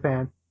Nostalgia Critic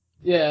fan.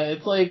 Yeah,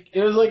 it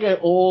was like an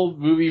old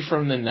movie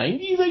from the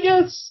 90s, I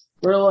guess?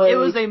 Where like... It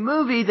was a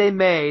movie they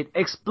made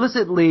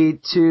explicitly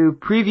to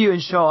preview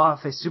and show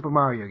off a Super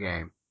Mario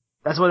game.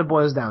 That's what it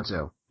boils down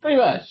to. Pretty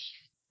much.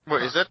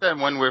 Wait, is that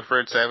one where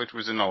Fred Savage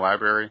was in the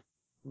library?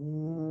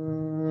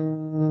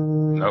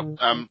 Nope,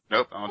 I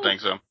don't think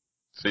so.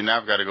 See,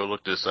 now I've got to go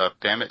look this up.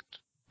 Damn it,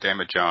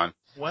 John.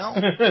 Well,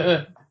 I'm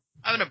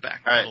gonna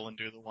backpedal and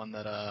do the one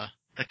that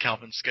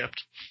Calvin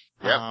skipped.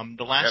 Yep.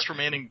 The last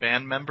remaining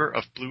band member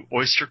of Blue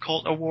Oyster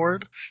Cult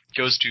Award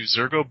goes to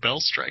Zergo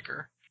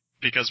Bellstriker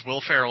because Will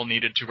Ferrell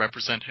needed to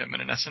represent him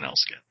in an SNL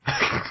skit.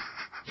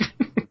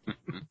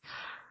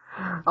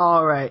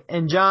 All right,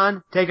 and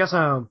John, take us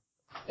home.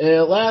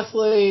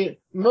 Lastly,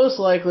 most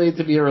likely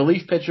to be a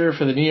relief pitcher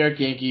for the New York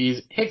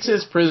Yankees,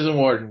 Hicks's prison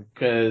warden,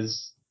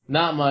 because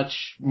not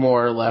much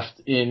more left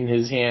in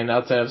his hand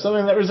outside of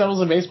something that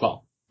resembles a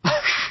baseball.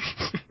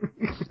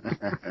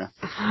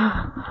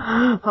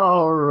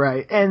 All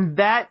right, and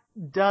that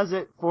does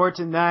it for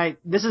tonight.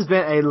 This has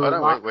been a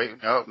lot. Wait,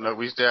 no,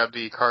 we still have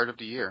the card of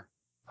the year.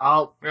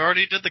 Oh, we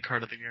already did the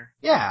card of the year.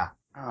 Yeah.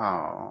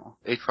 Oh,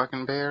 8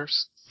 fucking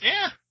bears?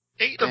 Yeah,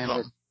 8 of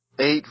them.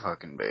 8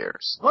 fucking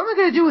bears. What am I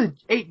going to do with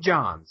 8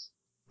 Johns?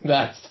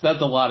 That's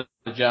a lot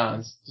of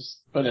Johns. Just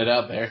putting it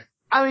out there.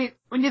 I mean,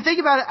 when you think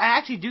about it, I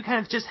actually do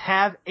kind of just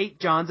have 8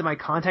 Johns in my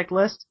contact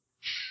list.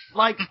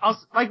 Like, I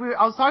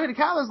was talking to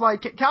Calvin, I was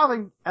like,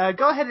 Calvin,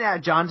 go ahead and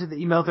add John to the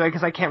email thread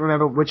because I can't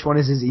remember which one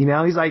is his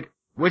email. He's like,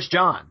 which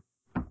John?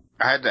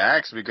 I had to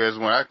ask because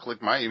when I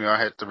clicked my email,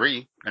 I had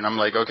 3, and I'm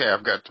like, okay,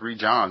 I've got 3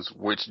 Johns.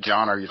 Which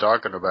John are you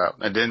talking about?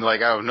 And then,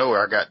 like, out of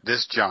nowhere, I got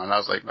this John. I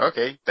was like,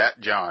 okay,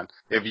 that John.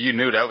 If you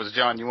knew that was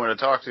John you wanted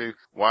to talk to,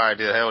 why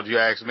the hell did you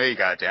ask me,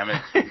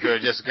 goddammit? You could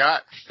have just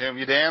got him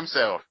your damn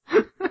self.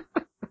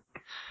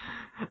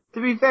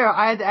 To be fair,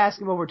 I had to ask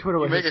him over Twitter.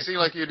 You make it seem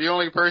like you're the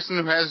only person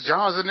who has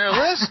Johns in their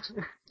list.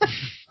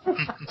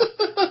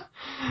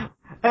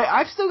 Hey,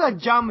 I've still got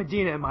John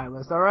Medina in my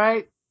list,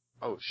 alright?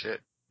 Oh, shit.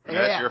 Yeah.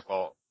 That's your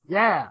fault.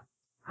 Yeah.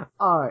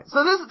 Alright,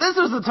 so this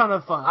was a ton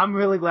of fun. I'm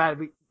really glad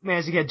we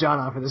managed to get John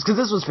on for this, because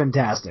this was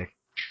fantastic.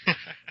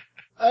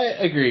 I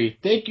agree.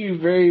 Thank you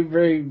very,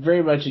 very,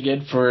 very much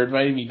again for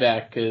inviting me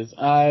back, because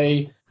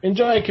I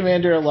enjoy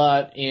Commander a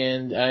lot,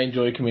 and I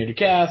enjoy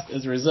CommanderCast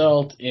as a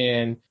result,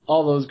 and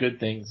all those good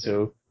things,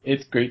 so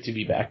it's great to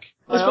be back.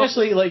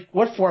 Especially, like,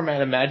 what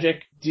format of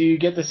Magic do you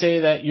get to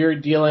say that you're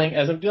dealing,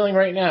 as I'm dealing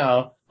right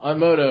now, on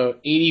Moto,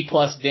 80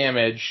 plus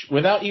damage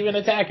without even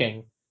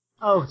attacking?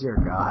 Oh, dear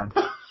God.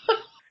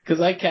 Because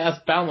I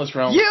cast Boundless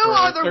Realms. You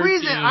are the 13.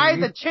 reason I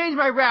had to change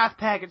my Wrath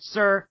package,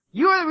 sir.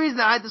 You are the reason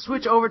I had to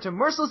switch over to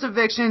Merciless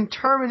Eviction,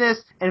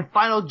 Terminus, and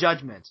Final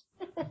Judgment.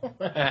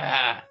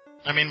 I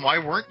mean, why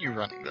weren't you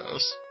running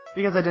those?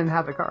 Because I didn't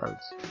have the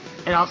cards.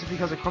 And also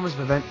because Chroma's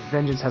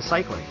Vengeance has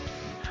cycling.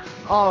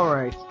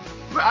 Alright.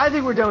 I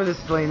think we're done with this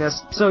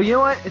silliness. So you know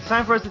what? It's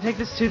time for us to take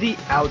this to the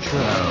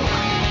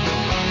outro.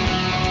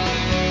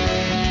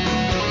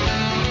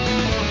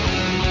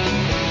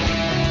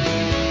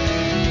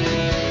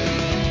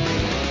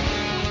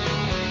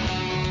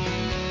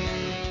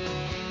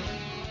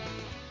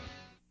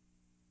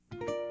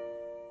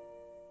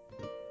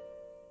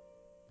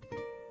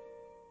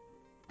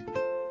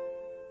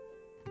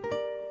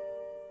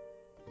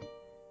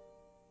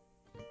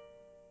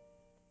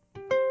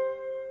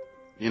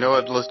 You know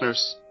what,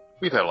 listeners?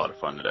 We've had a lot of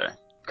fun today.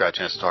 Got a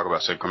chance to talk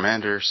about some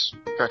commanders.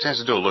 Got a chance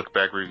to do a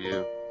look-back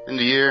review. And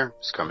the year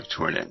is coming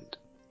to an end.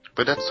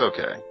 But that's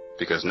okay,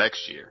 because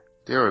next year,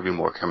 there will be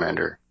more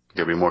Commander.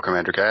 There will be more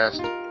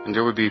CommanderCast, and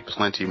there will be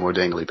plenty more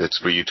dangly bits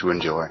for you to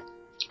enjoy.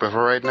 But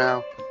for right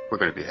now, we're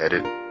going to be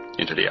headed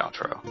into the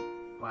outro.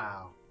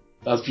 Wow.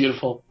 That was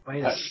beautiful. Way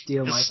to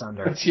steal my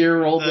thunder. A tear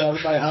rolled down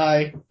my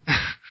eye.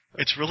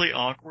 It's really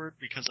awkward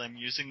because I'm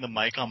using the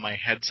mic on my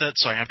headset,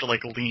 so I have to,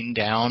 like, lean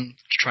down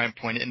to try and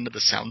point it into the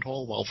sound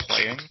hole while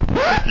playing.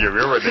 You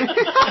ruined it.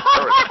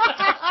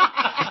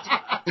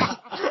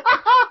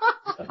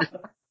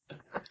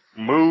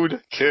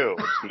 Mood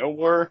killed. No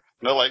more.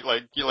 No, like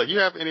you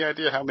have any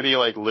idea how many,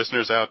 like,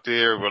 listeners out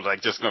there were,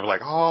 like, just gonna be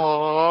like,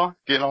 oh,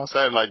 getting all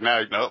sad, like,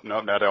 now, nope,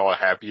 now they're all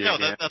happy again.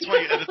 No, that's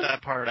why you edit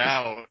that part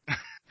out.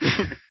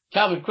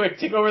 Calvin, quick,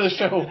 take over the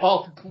show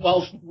while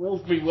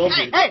Will's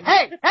bewildered.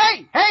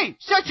 Hey!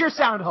 Shut your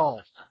sound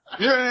hole!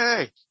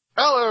 Yay!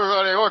 Hello,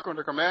 everybody. Welcome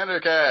to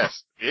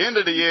CommanderCast. The end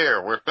of the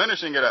year. We're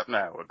finishing it up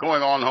now. We're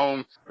going on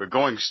home. We're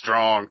going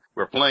strong.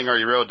 We're playing our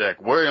Euro deck.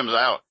 William's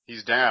out.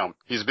 He's down.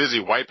 He's busy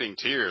wiping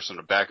tears from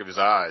the back of his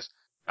eyes.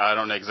 I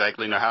don't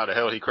exactly know how the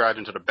hell he cried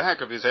into the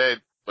back of his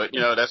head, but, you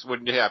know, that's what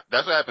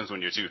happens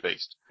when you're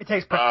two-faced. It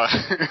takes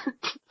practice.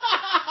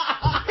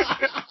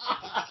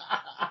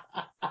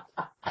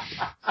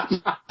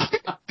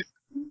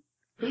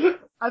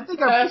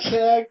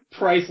 think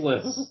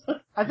Priceless.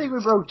 I think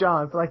we broke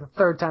John for like the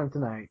third time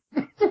tonight.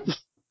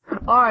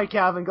 Alright,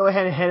 Calvin, go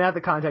ahead and hand out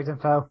the contact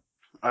info.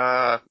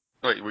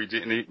 Wait,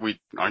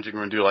 aren't you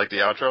going to do like the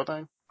outro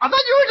thing? I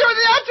thought you were doing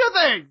the outro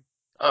thing!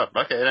 Oh,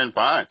 okay, then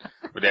fine.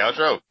 With the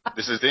outro.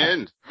 This is the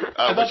end.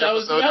 I thought that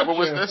was the What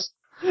was outro. this?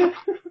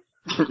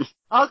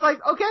 I was like,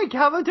 okay,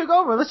 Calvin took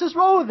over, let's just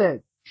roll with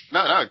it.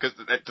 No, because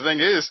the thing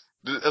is,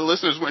 the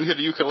listeners wouldn't hear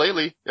the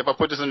ukulele if I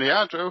put this in the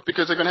outro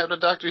because they're going to have the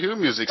Doctor Who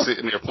music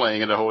sitting there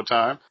playing the whole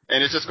time,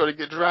 and it's just going to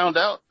get drowned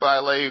out by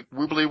like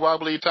woobly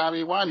wobbly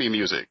timey wimey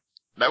music.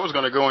 That was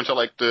going to go into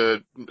like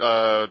the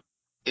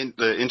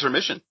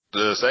intermission,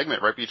 the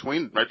segment right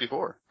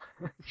before.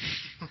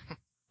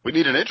 We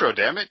need an intro,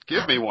 damn it!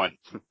 Give me one.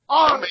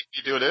 Oh. Don't make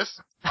me do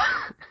this.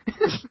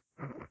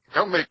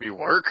 Don't make me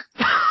work.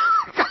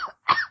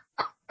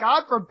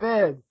 God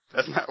forbid.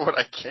 That's not what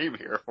I came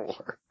here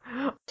for.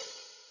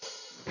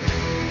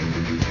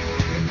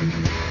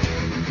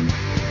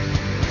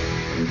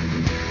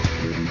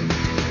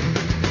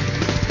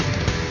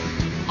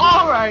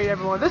 Alright,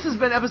 everyone, this has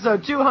been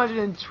episode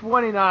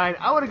 229.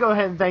 I want to go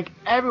ahead and thank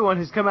everyone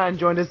who's come out and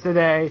joined us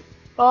today.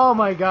 Oh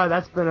my god,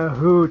 that's been a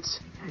hoot.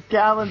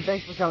 Calvin,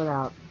 thanks for coming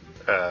out.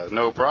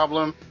 No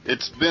problem.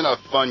 It's been a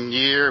fun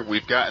year.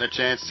 We've gotten a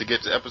chance to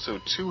get to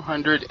episode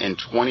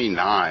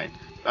 229.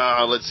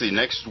 Let's see,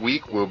 next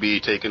week we'll be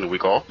taking a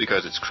week off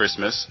because it's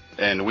Christmas,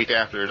 and the week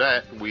after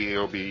that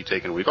we'll be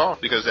taking a week off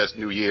because that's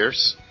New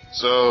Year's.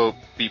 So,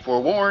 be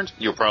forewarned,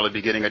 you'll probably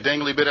be getting a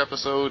dangly bit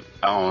episode.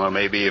 I don't know,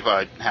 maybe if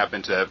I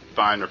happen to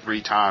find a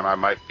free time, I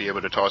might be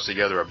able to toss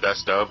together a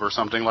best of or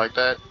something like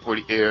that for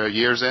the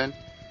year's end.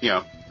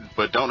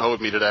 But don't hold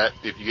me to that.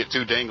 If you get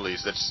two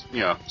danglies, that's,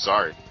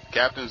 sorry.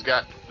 Captain's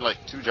got,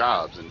 2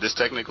 jobs, and this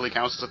technically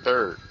counts as a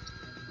third.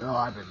 Oh,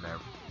 I've been there.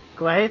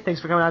 Clay,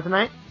 thanks for coming out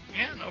tonight.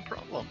 Yeah, no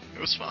problem. It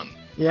was fun.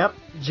 Yep.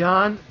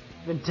 John,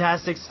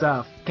 fantastic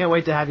stuff. Can't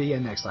wait to have you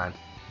again next time.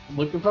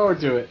 Looking forward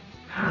to it.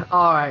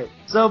 Alright,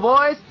 so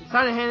boys, it's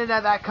time to hand in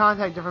that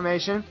contact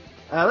information.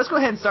 Let's go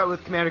ahead and start with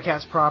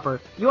CommanderCast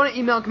proper. You want to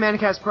email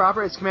CommanderCast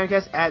proper, it's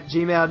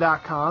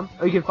CommanderCast@gmail.com,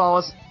 or you can follow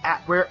us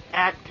we're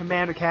at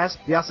CommanderCast.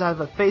 We also have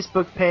a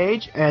Facebook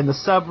page and the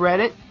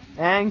subreddit.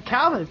 And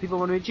Calvin, if people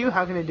want to reach you,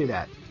 how can they do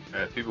that?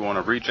 If people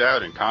want to reach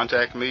out and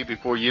contact me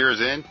before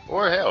year's end,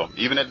 or hell,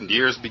 even at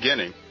year's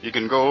beginning, you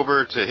can go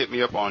over to hit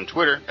me up on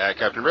Twitter at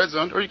Captain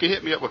Redzone, or you can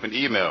hit me up with an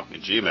email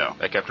at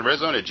Gmail at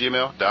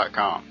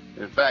CaptainRedzone@gmail.com.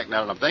 In fact,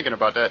 now that I'm thinking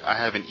about that, I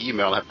have an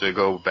email I have to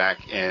go back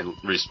and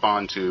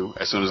respond to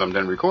as soon as I'm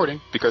done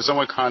recording, because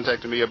someone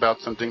contacted me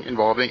about something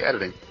involving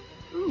editing.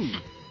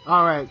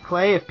 Alright,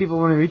 Clay, if people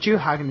want to reach you,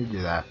 how can they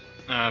do that?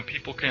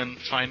 People can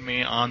find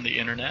me on the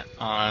internet,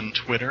 on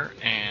Twitter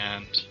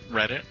and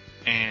Reddit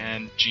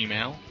and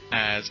Gmail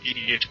as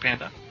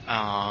EDHPanda.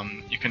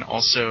 You can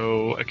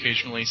also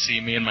occasionally see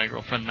me and my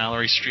girlfriend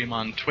Mallory stream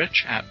on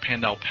Twitch at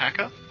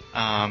Pandalpaca.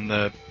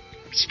 The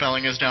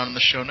spelling is down in the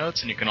show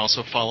notes, and you can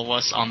also follow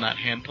us on that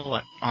handle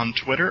on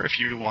Twitter if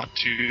you want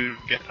to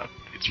get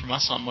updates from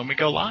us on when we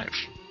go live.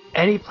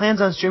 Any plans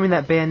on streaming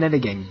that Bayonetta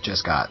game you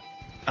just got?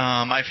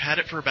 I've had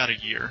it for about a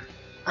year.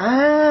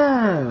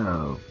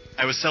 Oh.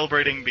 I was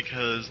celebrating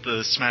because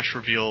the Smash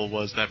reveal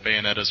was that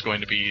Bayonetta is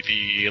going to be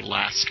the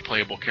last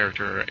playable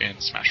character in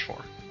Smash 4.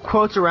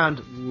 Quotes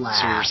around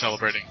last. So we were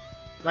celebrating.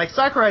 Like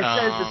Sakurai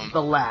says this is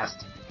the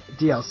last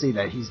DLC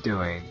that he's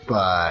doing,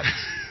 but...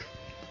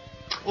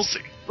 We'll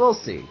see. We'll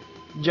see.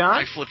 John?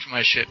 I flipped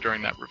my shit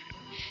during that review.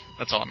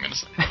 That's all I'm going to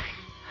say.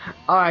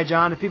 Alright,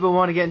 John, if people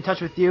want to get in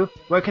touch with you,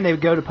 where can they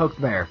go to poke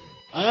the bear?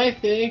 I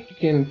think you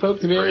can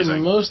poke the bear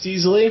most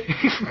easily.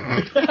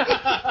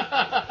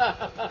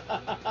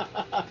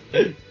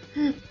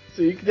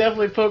 So you can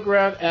definitely poke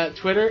around at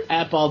Twitter,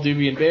 at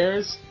Balduvian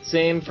Bears.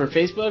 Same for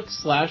Facebook,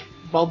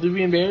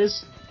 /Balduvian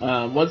Bears.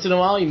 Once in a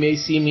while, you may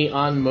see me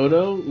on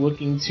Moto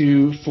looking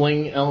to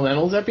fling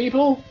elementals at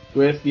people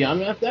with the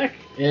Onmath deck,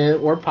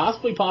 or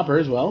possibly Popper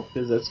as well,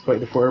 because that's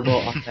quite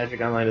affordable on Magic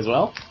Online as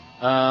well.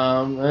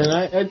 And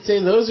I'd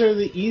say those are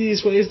the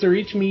easiest ways to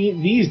reach me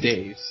these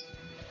days.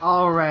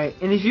 Alright,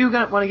 and if you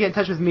want to get in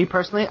touch with me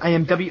personally, I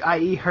am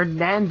WIE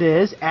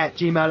Hernandez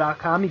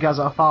 @gmail.com. You guys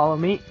all follow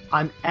me.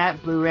 I'm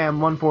at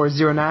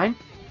BlueRam1409.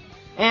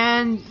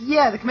 And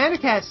yeah, the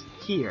CommanderCast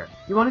here.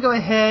 You want to go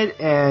ahead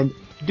and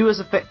do us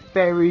a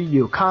favor,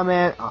 you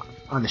comment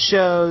on the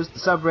shows, the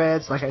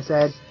subreddits, like I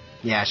said.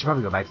 Yeah, I should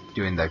probably go back to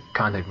doing the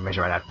contact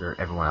information right after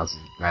everyone else,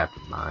 right after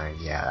mine.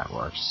 Yeah, that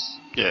works.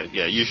 Yeah,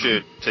 you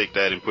should take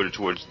that and put it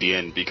towards the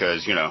end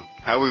because,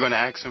 how are we going to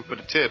ask him for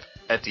the tip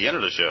at the end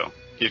of the show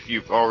if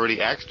you've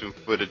already asked him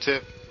for the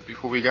tip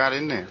before we got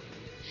in there?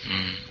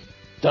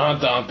 Dun,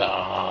 dun,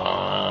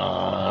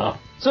 dun.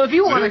 So if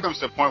you want there comes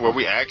to the point where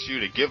we ask you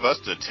to give us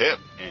the tip,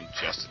 and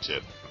just a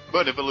tip.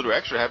 But if a little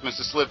extra happens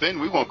to slip in,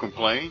 we won't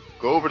complain.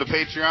 Go over to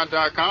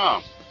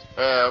patreon.com.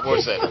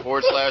 What's that?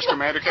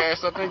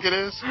 /CommanderCast, I think it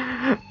is.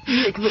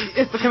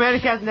 It's the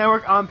CommanderCast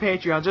Network on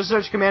Patreon. Just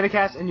search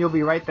CommanderCast and you'll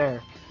be right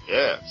there.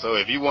 Yeah, so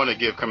if you want to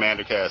give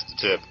CommanderCast a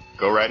tip,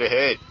 go right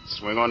ahead.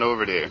 Swing on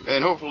over there.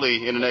 And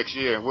hopefully in the next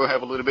year, we'll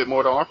have a little bit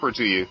more to offer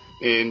to you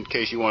in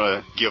case you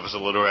want to give us a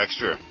little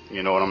extra.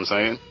 You know what I'm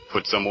saying?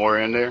 Put some more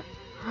in there.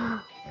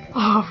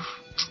 Oh,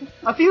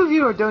 a few of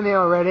you are donating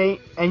already,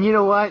 and you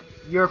know what?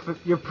 You're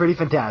pretty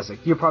fantastic.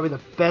 You're probably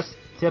the best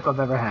tip I've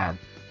ever had.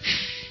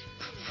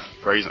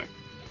 Phrasing.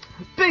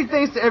 Big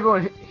thanks to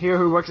everyone here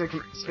who works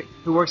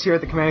here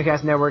at the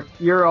CommanderCast Network.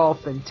 You're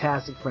all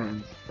fantastic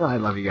friends. Oh, I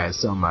love you guys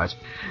so much.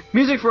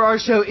 Music for our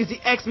show is the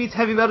X Meets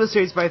Heavy Metal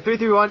series by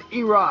 331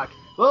 E-Rock.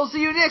 We'll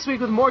see you next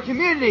week with more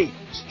community,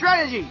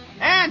 strategy,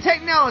 and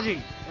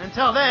technology.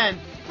 Until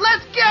then,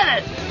 let's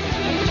get it!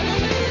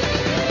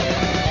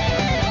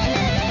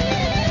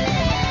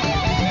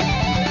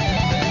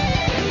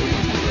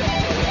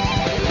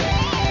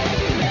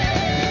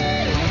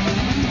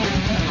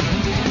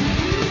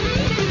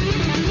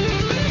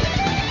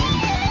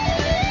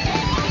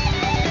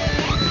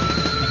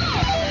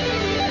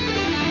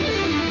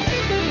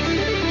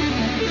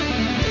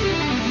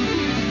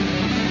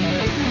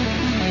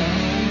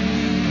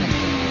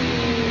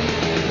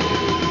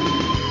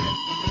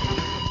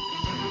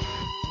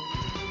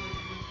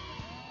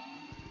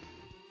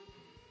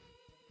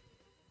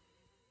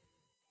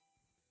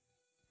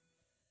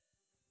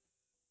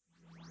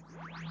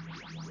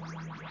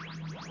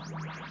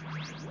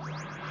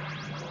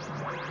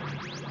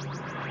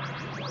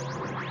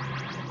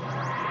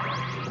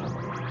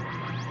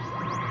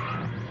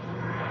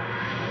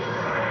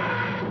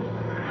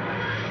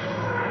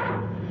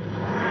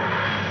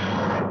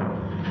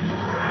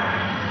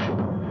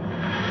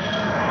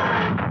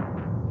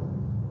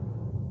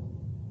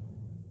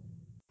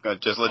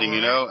 Just letting you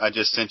know, I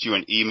just sent you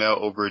an email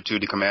over to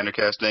the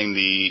CommanderCast thing.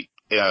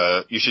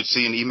 You should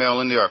see an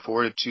email in there. I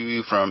forwarded to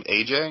you from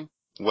AJ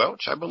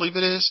Welch, I believe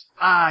it is.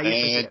 Yes.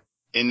 And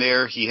in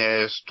there, he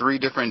has 3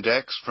 different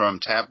decks from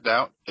Tapped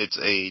Out. It's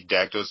a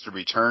Dactyls to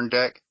Return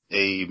deck,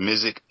 a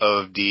Mizzet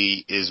of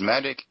the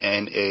Ismatic,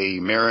 and a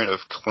Marin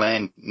of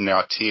Clan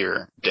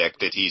Nautir deck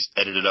that he's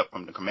edited up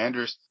from the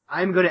Commanders.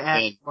 I'm going to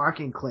add Mark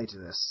and Clay to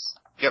this.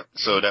 Yep,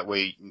 so that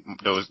way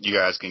you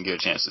guys can get a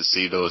chance to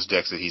see those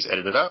decks that he's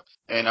edited up.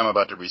 And I'm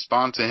about to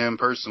respond to him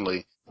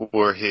personally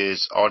for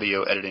his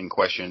audio editing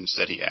questions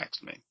that he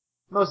asked me.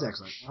 Most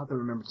excellent. I'll have to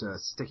remember to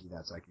sticky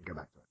that so I can go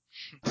back to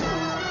it.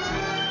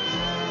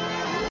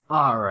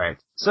 Alright.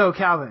 So,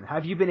 Calvin,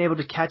 have you been able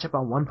to catch up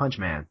on One Punch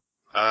Man?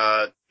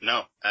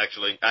 No,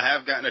 actually. I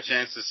have gotten a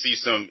chance to see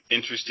some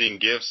interesting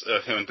gifs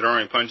of him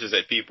throwing punches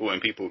at people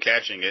and people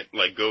catching it,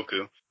 like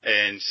Goku,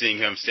 and seeing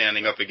him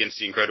standing up against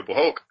the Incredible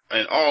Hulk.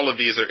 And all of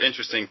these are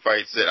interesting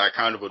fights that I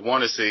kind of would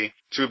want to see.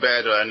 Too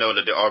bad that I know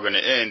that they're all going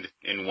to end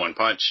in one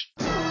punch.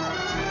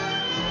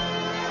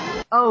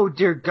 Oh,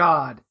 dear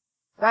God.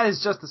 That is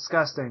just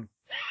disgusting.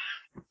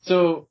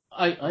 So,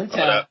 I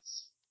untapped...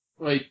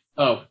 Wait,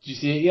 did you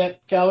see it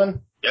yet,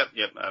 Calvin? Yep.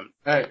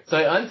 Alright, so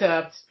I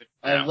untapped.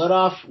 I let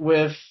off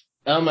with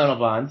Elemental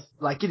Bond.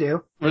 Like you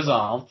do.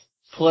 Resolved.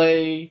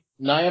 Play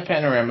Naya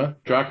Panorama,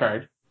 draw a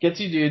card. Get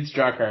 2 dudes,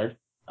 draw a card.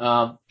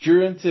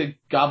 Drew into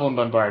Goblin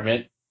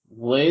Bombardment.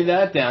 Lay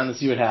that down to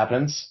see what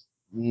happens.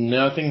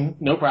 No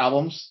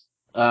problems.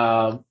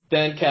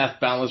 Then cast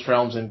Boundless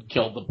Realms and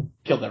killed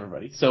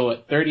everybody. So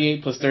at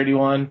 38 plus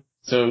 31,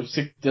 so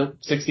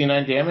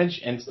 69 damage,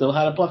 and still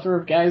had a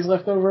plethora of guys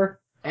left over.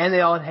 And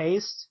they all in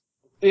haste?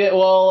 Yeah,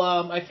 well,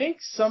 I think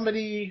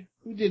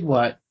who did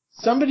what?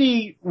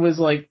 Somebody was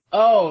like,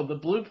 oh, the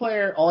blue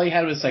player, all he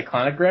had was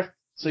Cyclonic Rift,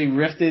 so he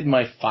rifted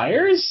my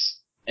fires?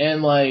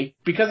 And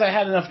because I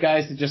had enough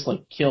guys to just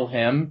kill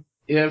him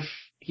if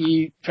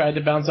he tried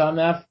to bounce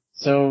Omnath,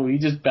 so he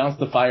just bounced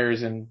the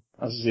fires and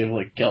I was just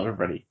able to kill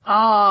everybody.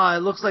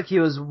 It looks like he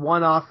was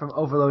one off from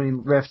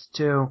overloading Rift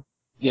too.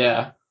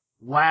 Yeah.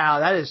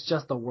 Wow, that is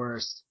just the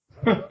worst.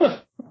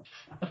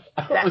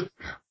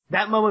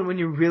 That moment when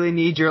you really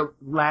need your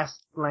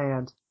last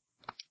land.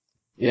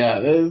 Yeah,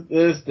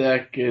 this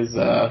deck is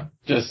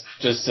just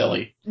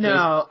silly.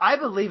 No, I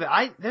believe it.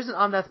 There's an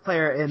Omnath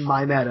player in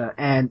my meta,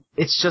 and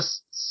it's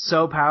just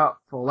so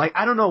powerful.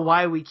 I don't know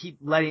why we keep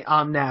letting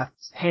Omnath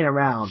hang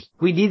around.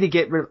 We need to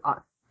get rid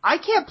of... I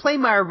can't play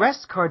my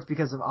Arrest cards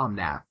because of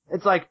Omnath.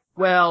 It's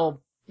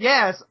well,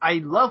 yes, I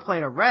love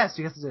playing Arrest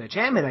because it's an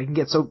enchantment. I can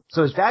get so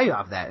much value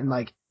off that.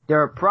 And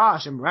there are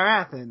Prosh and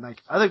Wrath and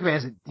other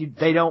commands that you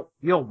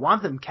don't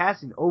want them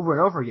casting over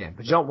and over again,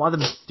 but you don't want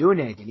them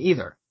doing anything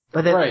either.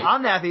 But then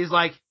Omnath is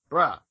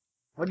bruh,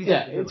 what do you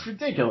think? Yeah, it's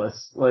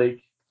ridiculous.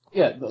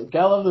 Gotta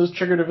love those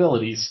triggered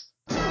abilities.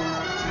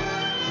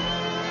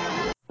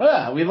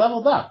 Yeah, we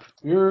leveled up.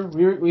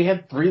 We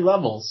had 3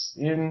 levels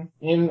in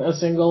a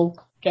single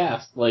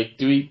cast.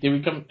 Did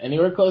we come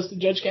anywhere close to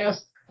Judge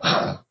Cast?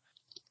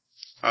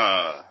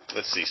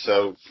 Let's see.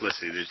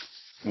 There's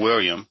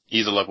William.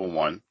 He's a level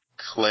 1.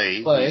 Clay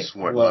is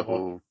what,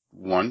 level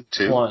 1,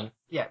 2? 1.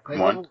 Yeah, Clay's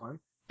level 1.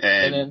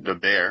 And then the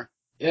bear.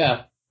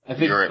 Yeah. I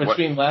think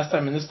between last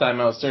time and this time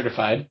I was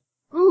certified.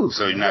 Ooh.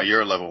 So now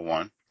you're level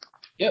 1.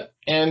 Yep.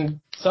 And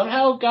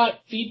somehow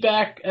got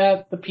feedback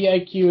at the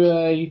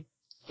PIQA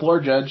floor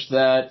judge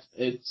that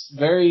it's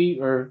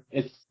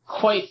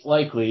quite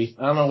likely,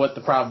 I don't know what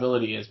the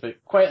probability is,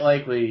 but quite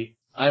likely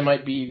I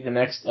might be the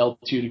next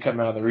L2 to come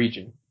out of the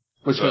region.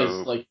 Which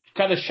was, like,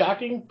 kind of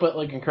shocking, but,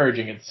 like,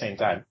 encouraging at the same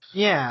time.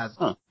 Yeah.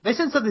 Huh. They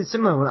said something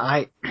similar when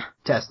I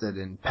tested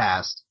and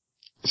passed.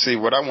 See,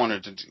 what I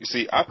wanted to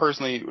do, I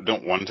personally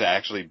don't want to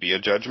actually be a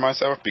judge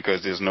myself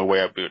because there's no way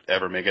I would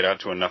ever make it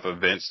out to enough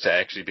events to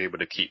actually be able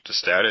to keep the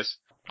status.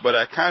 But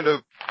I kind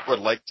of would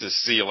like to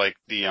see, like,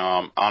 the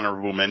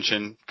honorable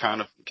mention kind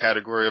of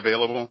category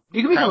available.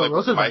 You can become kinda a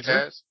rules what Mike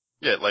advisor. has.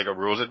 Yeah, like a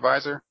rules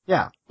advisor.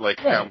 Yeah. Like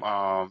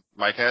how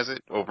Mike has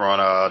it over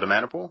on the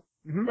Mana Pool.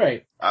 Mm-hmm.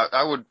 Right.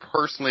 I would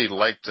personally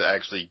like to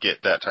actually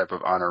get that type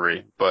of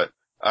honorary, but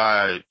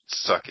I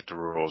suck at the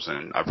rules,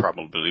 and I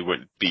probably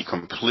would be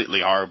completely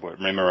horrible at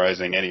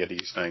memorizing any of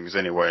these things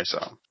anyway,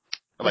 so.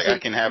 Like, I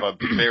can have a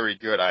very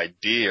good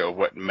idea of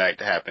what might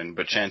happen,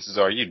 but chances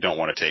are you don't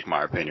want to take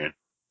my opinion.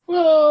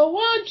 Well,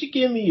 why don't you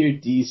give me your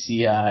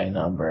DCI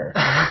number?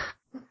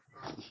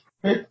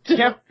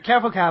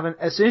 Careful, Calvin.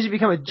 As soon as you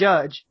become a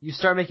judge, you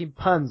start making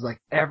puns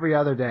like every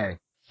other day.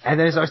 And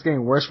then it starts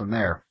getting worse from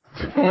there.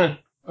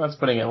 That's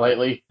putting it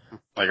lightly.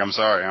 Like, I'm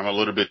sorry, I'm a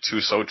little bit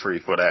too sultry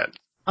for that.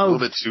 Oh. A little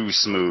bit too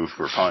smooth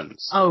for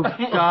puns. Oh,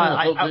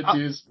 God.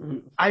 Too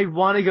I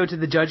want to go to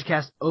the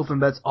JudgeCast Open,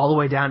 but it's all the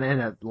way down in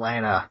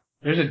Atlanta.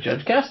 There's a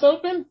JudgeCast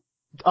open?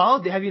 Oh,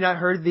 have you not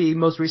heard the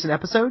most recent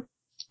episode?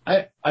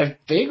 I've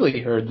vaguely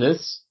heard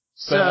this.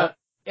 But,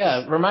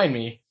 yeah, remind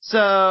me.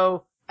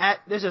 So,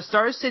 there's a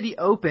Star City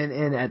Open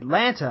in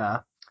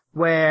Atlanta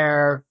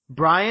where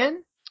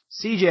Brian,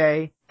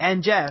 CJ,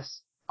 and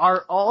Jess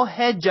are all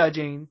head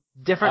judging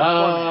different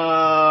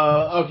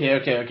formats. Okay.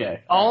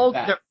 They're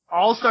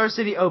all Star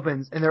City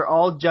Opens, and they're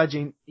all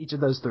judging each of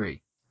those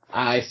three.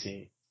 I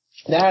see.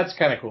 That's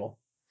kind of cool.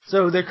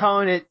 So they're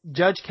calling it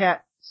JudgeCast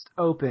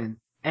Open,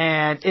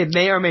 and it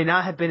may or may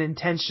not have been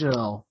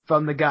intentional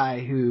from the guy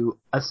who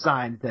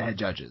assigned the head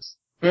judges.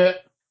 Well,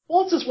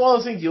 it's just one of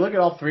those things. You look at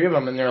all three of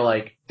them, and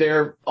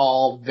they're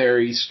all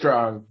very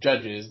strong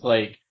judges.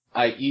 Like,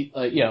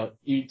 they're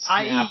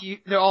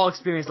all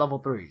experienced level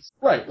 3s.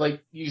 Right,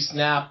 like, you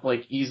snap,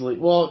 like, easily.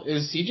 Well,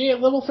 is CJ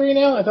at level 3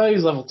 now? I thought he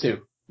was level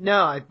 2.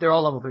 No, they're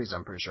all level 3s,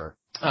 I'm pretty sure.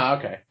 Ah,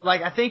 okay.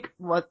 Like, I think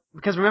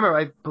because remember,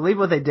 I believe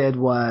what they did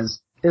was,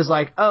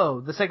 like,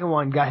 oh, the second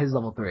one got his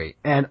level 3,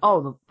 and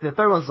oh, the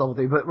third one's level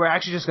 3, but we're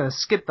actually just gonna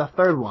skip the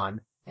third one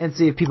and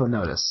see if people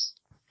notice.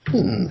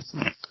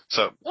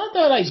 So. Not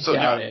that I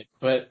doubt it,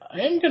 but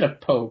I am gonna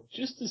poke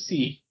just to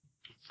see.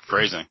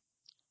 Phrasing.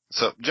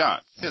 So,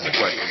 John, here's a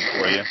question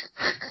for you.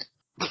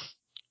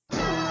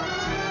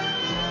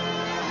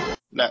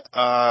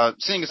 Now,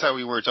 seeing as how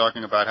we were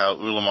talking about how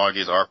Ulamog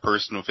is our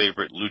personal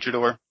favorite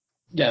luchador,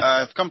 yes.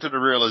 I've come to the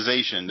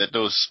realization that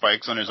those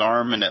spikes on his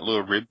arm and that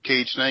little rib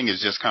cage thing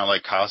is just kind of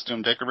like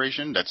costume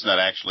decoration. That's not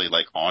actually,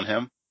 like, on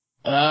him.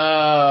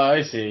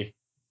 I see.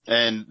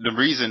 And the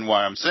reason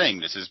why I'm saying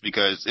this is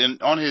because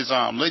on his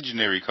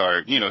legendary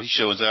card, he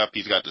shows up,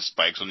 he's got the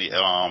spikes on the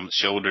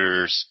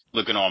shoulders,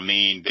 looking all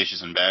mean,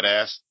 vicious, and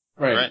badass.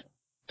 Right?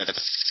 That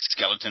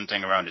skeleton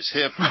thing around his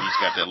hip, and he's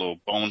got that little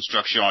bone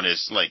structure on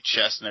his, like,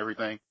 chest and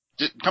everything.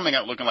 Just coming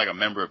out looking like a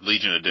member of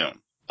Legion of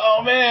Doom.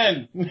 Oh,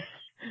 man!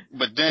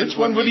 But then... Which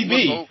one would he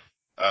be?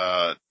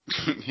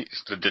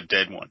 He's the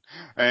dead one.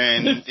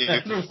 And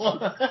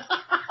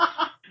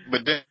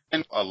but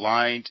then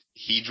aligned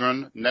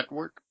Hedron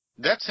network,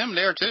 that's him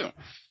there, too.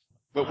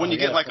 But when you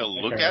get, like, a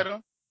look at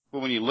him,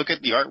 when you look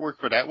at the artwork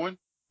for that one,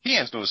 he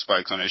has no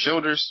spikes on his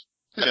shoulders.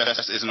 His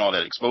chest isn't all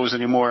that exposed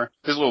anymore.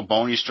 His little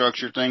bony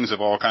structure things have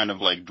all kind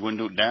of, like,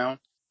 dwindled down.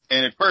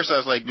 And at first I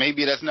was like,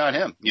 maybe that's not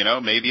him,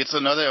 maybe it's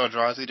another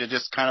Eldrazi that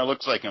just kind of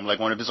looks like him,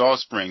 like one of his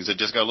offsprings that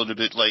just got a little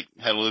bit, like,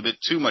 had a little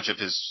bit too much of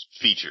his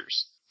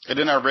features. And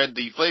then I read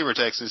the flavor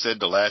text and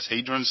said the last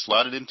Hadron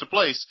slotted into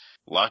place,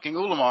 locking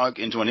Ulamog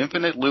into an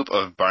infinite loop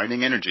of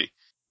binding energy.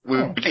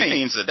 Which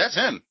means that that's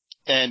him.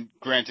 And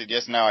granted,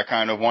 yes, now I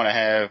kind of want to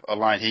have a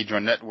line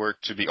Hedron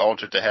network to be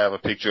altered to have a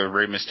picture of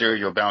Rey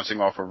Mysterio bouncing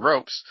off of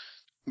ropes.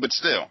 But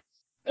still.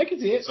 I can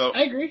see it. So,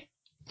 I agree.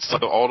 So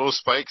all those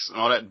spikes and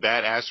all that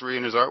badassery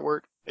in his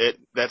artwork,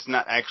 that's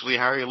not actually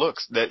how he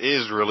looks. That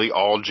is really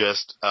all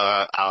just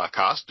a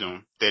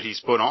costume that he's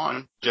put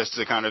on just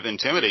to kind of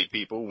intimidate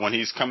people when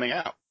he's coming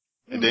out.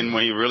 And then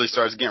when he really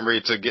starts getting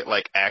ready to get,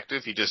 like,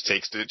 active, he just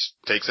takes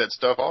that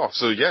stuff off.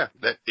 So yeah,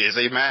 that is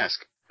a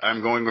mask.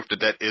 I'm going with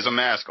that is a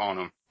mask on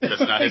him.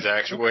 That's not his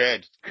actual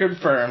head.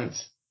 Confirmed.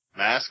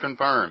 Mask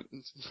confirmed.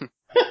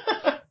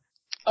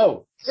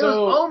 Oh, so... It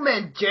was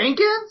Omen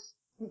Jenkins?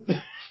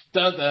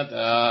 Dun, dun,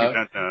 dun.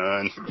 Dun,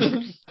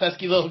 dun.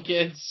 Pesky little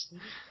kids.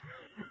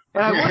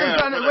 And I would have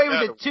done away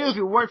with it, too, if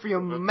it weren't for your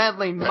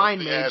meddling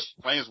mind mage.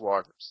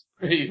 Planeswalkers.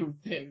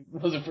 It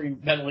wasn't for you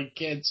meddling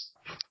kids.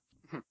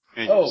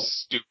 And you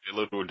stupid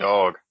little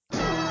dog.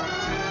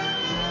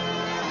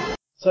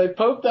 So I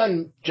poked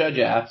on Judge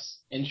apps,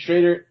 and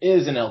Schrader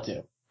is an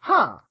L2.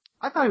 Huh.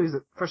 I thought he was,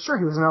 for sure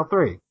he was an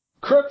L3.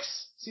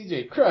 Crooks,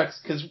 CJ Crooks,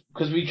 because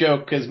we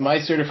joke, because my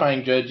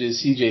certifying judge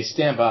is CJ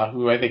Stampa,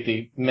 who I think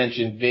they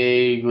mentioned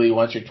vaguely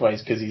once or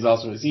twice because he's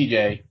also a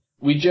CJ,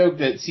 we joke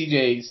that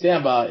CJ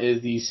Stamba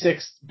is the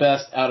 6th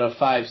best out of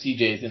 5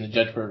 CJs in the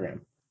judge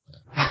program.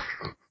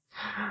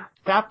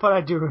 That part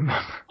I do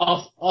remember.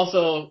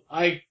 Also,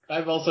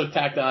 I've also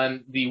tacked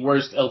on the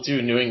worst L2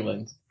 in New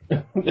England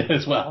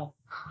as well.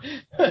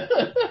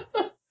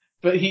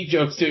 But he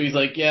jokes too. He's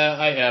like, yeah,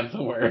 I am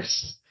the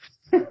worst.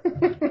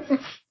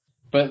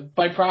 But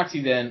by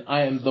proxy then,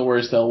 I am the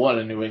worst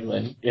L1 in New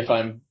England if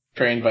I'm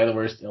trained by the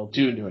worst L2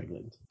 in New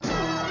England.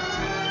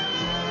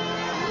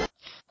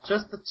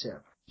 Just the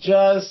tip.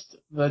 Just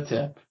the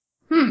tip.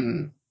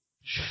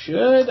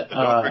 Should,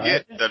 Don't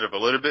forget that if a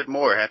little bit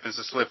more happens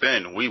to slip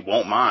in, we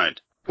won't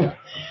mind.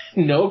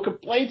 No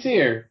complaints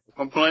here.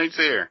 Complaints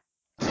here.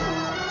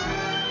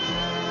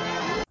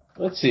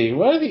 Let's see,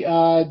 what are the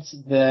odds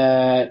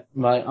that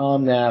my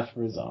Omnath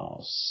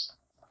resolves?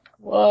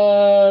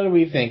 What are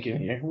we thinking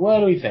here?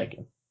 What are we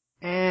thinking?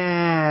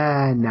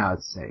 And now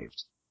it's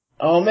saved.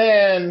 Oh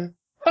man!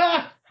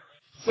 Ha!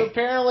 So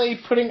apparently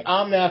putting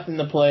Omnath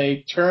into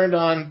play turned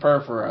on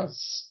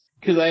Perforos.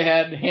 Because I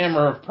had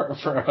Hammer of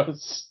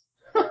Perforos.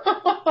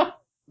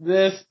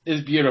 This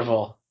is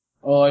beautiful.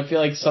 Oh, I feel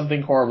like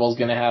something horrible is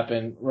going to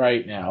happen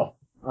right now.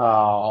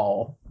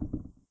 Oh.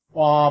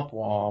 Womp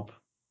womp.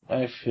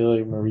 I feel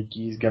like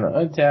Mariki's going to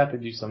untap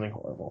and do something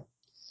horrible.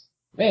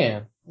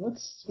 Man, what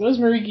does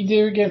Mariki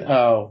do again?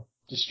 Oh,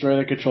 destroy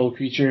the controlled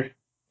creature?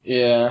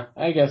 Yeah,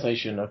 I guess I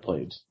shouldn't have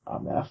played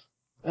Omnath.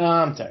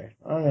 I'm tired.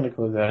 I'm going to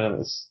close out of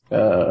this.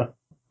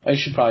 I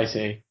should probably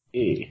say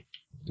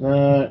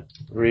not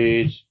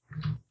rage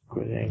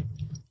quitting,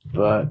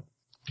 but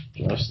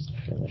just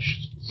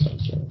finished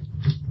something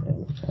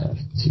and have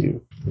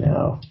to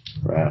now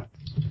wrap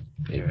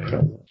a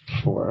present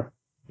for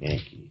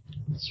Yankee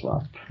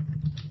swap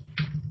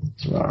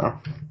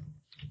tomorrow.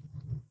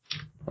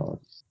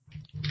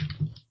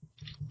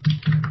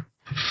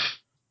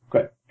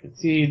 Quit.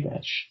 Concede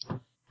match.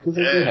 Because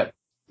I do have.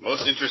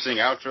 Most interesting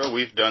outro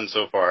we've done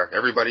so far.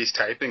 Everybody's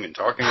typing and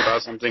talking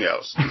about something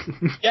else.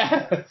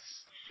 Yes!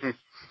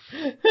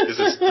 This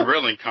is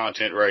thrilling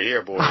content right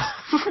here, boys.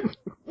 I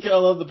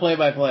love the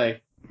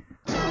play-by-play.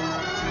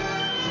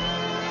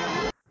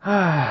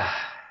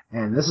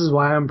 And this is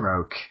why I'm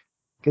broke.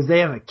 Because they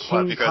have a King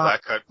What, because I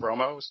cut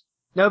promos?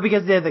 No,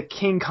 because they have the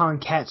King Kong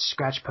Cat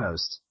scratch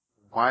post.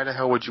 Why the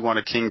hell would you want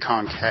a King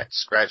Kong Cat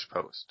scratch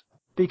post?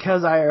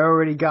 Because I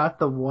already got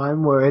the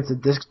one where it's a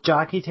disc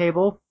jockey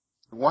table.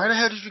 Why the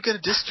hell did you get a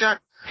disc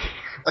jockey?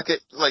 Okay,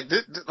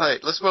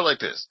 let's put it like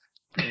this.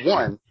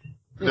 One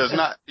does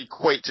not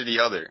equate to the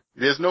other.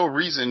 There's no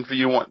reason for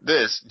you to want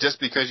this just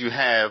because you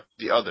have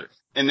the other.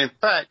 And in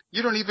fact,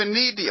 you don't even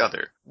need the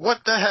other.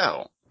 What the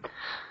hell?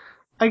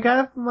 I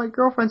got it from my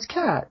girlfriend's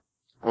cat.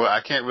 Well,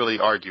 I can't really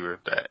argue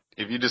with that.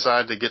 If you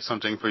decide to get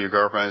something for your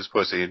girlfriend's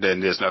pussy,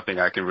 then there's nothing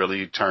I can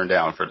really turn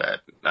down for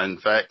that. In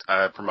fact,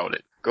 I promote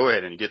it. Go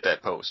ahead and get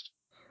that post.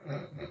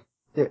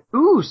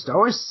 Ooh, Star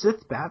Wars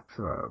Sith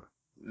bathrobe.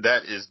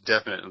 That is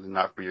definitely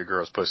not for your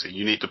girl's pussy.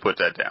 You need to put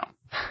that down.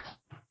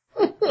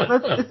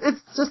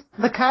 It's just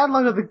the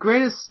catalog of the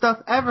greatest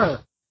stuff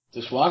ever.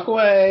 Just walk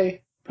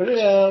away, put it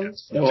down,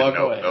 and walk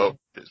away. Nope.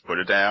 Just put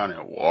it down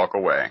and walk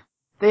away.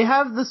 They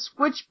have the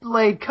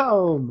Switchblade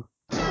comb.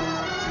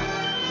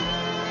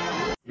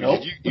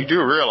 Nope. You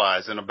do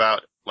realize in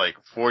about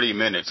 40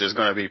 minutes there's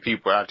going to be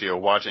people out there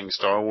watching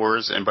Star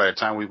Wars, and by the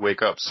time we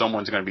wake up,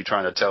 someone's going to be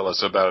trying to tell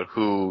us about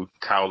who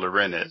Kylo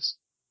Ren is.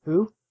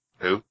 Who?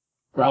 Who?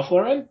 Ralph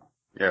Lauren?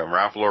 Yeah,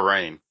 Ralph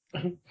Lauren.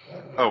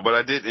 Oh, but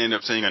I did end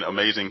up seeing an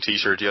amazing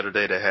T-shirt the other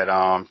day that had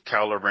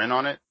Kylo Ren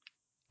on it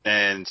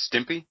and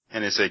Stimpy,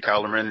 and it said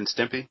Kylo Ren and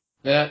Stimpy.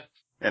 Yeah.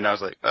 And I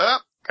was like,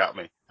 got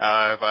me.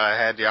 If I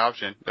had the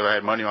option, if I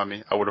had money on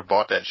me, I would have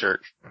bought that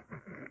shirt.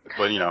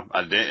 But,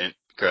 I didn't,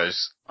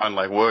 because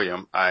unlike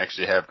William, I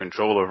actually have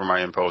control over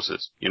my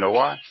impulses. You know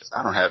why? 'Cause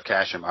I don't have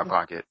cash in my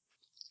pocket.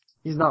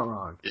 He's not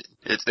wrong.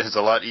 It's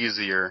a lot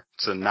easier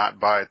to not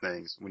buy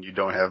things when you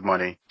don't have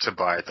money to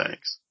buy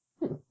things.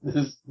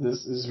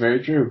 This is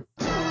very true.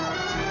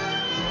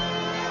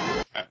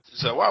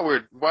 So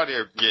while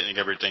they're getting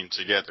everything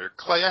together,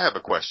 Clay, I have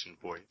a question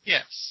for you.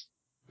 Yes.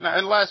 Now,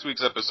 in last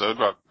week's episode,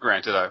 well,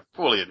 granted, I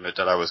fully admit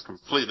that I was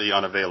completely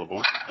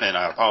unavailable, and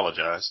I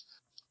apologize.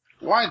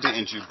 Why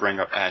didn't you bring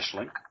up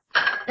Aisling?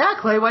 Yeah,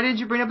 Clay, why didn't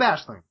you bring up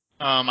Aisling?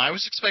 I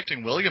was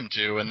expecting William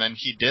to, and then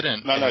he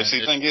didn't. No, see,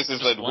 the thing is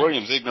that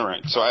William's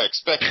ignorant, so I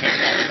expect him not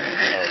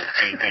to know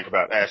anything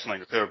about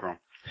Aisling the Pilgrim.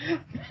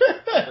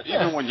 But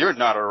even when you're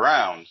not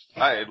around,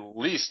 I at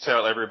least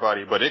tell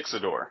everybody but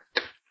Ixidor.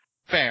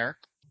 Fair.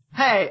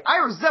 Hey, I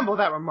resemble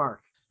that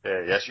remark.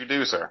 Yeah, yes, you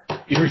do, sir.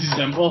 You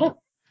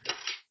resemble?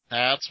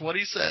 That's what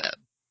he said.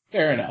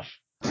 Fair enough.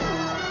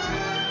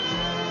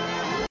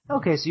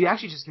 Okay, so you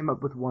actually just came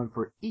up with one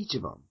for each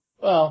of them.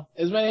 Well,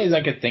 as many as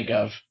I could think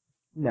of.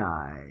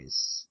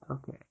 Nice.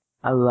 Okay.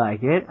 I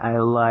like it.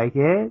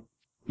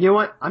 You know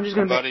what? I'm just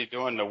gonna Somebody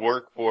doing the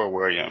work for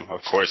William.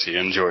 Of course he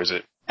enjoys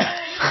it.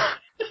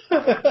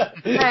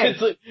 Hey.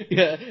 It's like,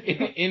 yeah,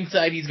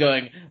 inside he's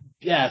going,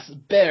 yes,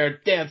 bear,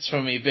 dance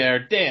for me, bear,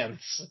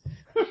 dance.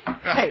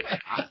 Hey,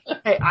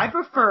 I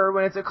prefer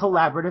when it's a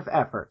collaborative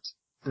effort.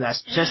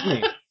 That's just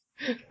me.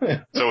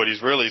 So what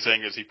he's really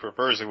saying is he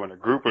prefers it when a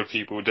group of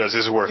people does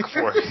his work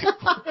for him.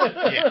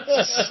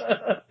 Yes.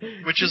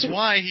 Which is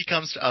why he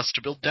comes to us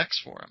to build decks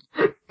for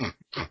him.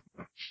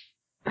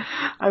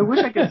 I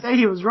wish I could say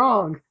he was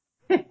wrong.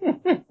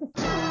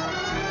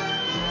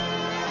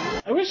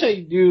 I wish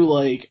I knew,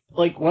 like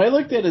when I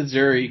looked at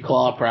Azuri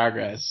Claw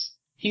Progress,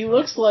 he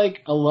looks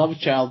like a love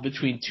child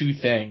between two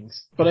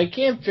things, but I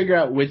can't figure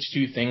out which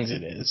two things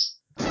it is.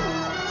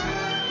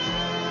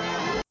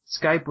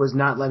 Skype was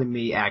not letting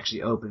me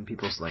actually open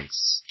people's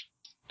links.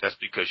 That's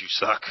because you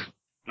suck.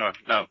 No,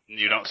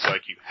 you don't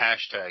suck. You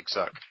hashtag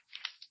suck.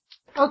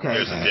 Okay.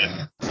 There's a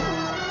dip.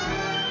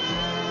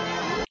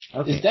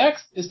 Okay.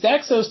 Is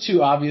Daxos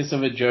too obvious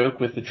of a joke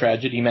with the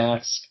tragedy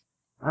mask?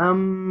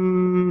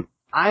 I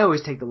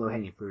always take the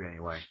low-hanging fruit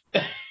anyway.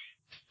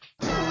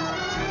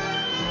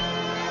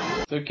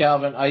 So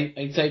Calvin,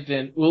 I typed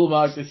in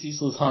Ulamog the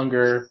Ceaseless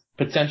Hunger,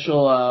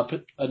 potential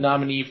a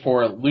nominee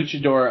for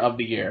Luchador of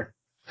the Year.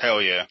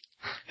 Hell yeah.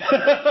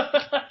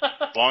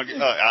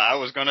 I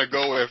was gonna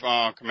go with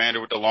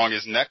Commander with the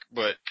longest neck,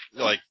 but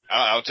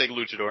I'll take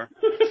Luchador.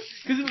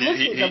 Because it looks like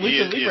a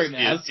Lucha Libre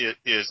mask.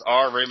 He is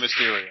our Rey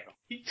Mysterio.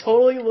 He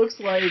totally looks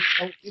like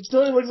a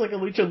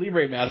Lucha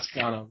Libre mask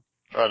on him.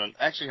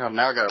 Actually, I've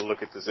now got to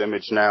look at this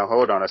image now.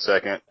 Hold on a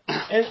second.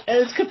 And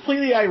it's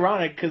completely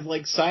ironic because,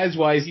 like,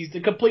 size-wise, he's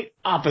the complete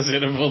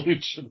opposite of a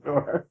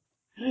luchador.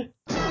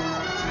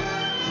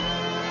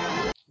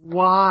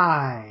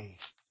 Why?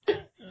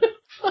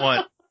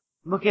 What?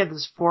 Look at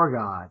this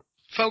Fogod.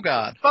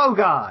 Fogod.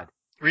 Fogod!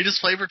 Read his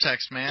flavor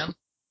text, man.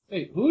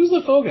 Wait, who's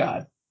the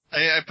Fogod?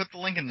 I put the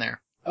link in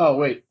there. Oh,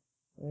 wait.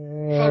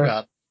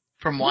 Fogod.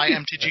 From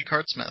YMTG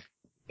Cardsmith.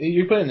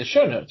 You put it in the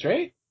show notes,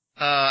 right?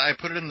 I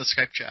put it in the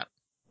Skype chat.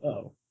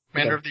 Oh.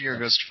 Commander of the Year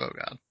goes to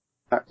Fogod.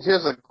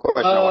 Here's a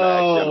question I want to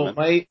ask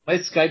gentlemen. My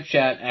Skype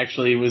chat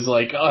actually was,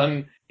 like,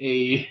 on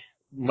a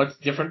much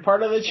different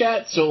part of the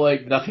chat, so,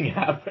 like, nothing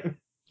happened.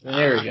 And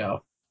there we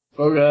go.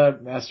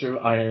 Fogod, Master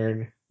of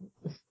Iron.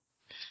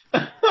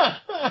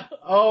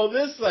 Oh,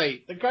 this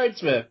site, the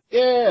Cardsmith.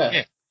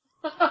 Yeah.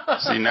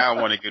 See, now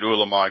I want to get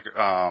Ulamog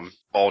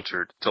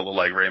altered to look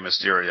like Rey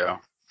Mysterio.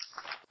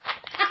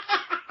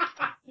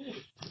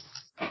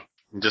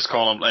 Just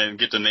call him and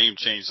get the name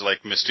changed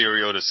like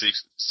Mysterio to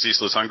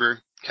Ceaseless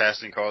Hunger.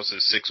 Casting cost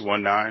is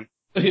 619.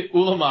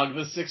 Ulamog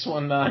the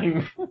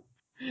 619.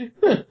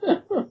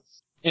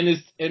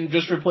 and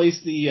just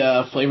replace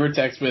the flavor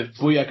text with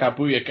Booyaka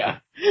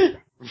Booyaka.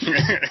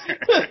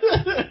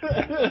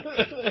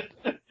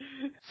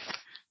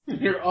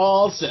 You're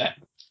all set.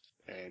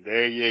 And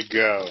there you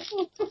go.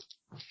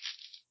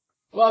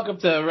 Welcome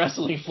to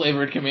Wrestling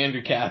Flavored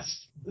Commander Cast.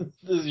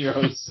 This is your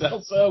host,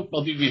 Celso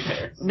Balduvian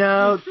Bears.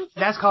 No,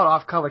 that's called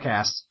off-color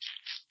cast.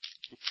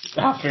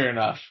 Fair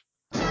enough.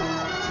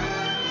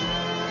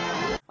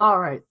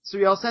 Alright, so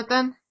we all set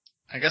then?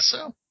 I guess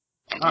so.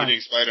 I'm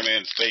eating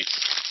Spider-Man's face.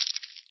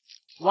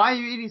 Why are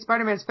you eating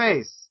Spider-Man's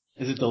face?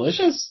 Is it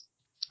delicious?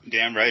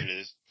 Damn right it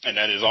is. And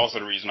that is also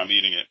the reason I'm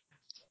eating it.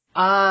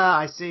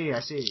 I see.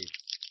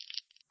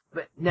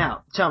 But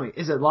now, tell me,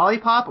 is it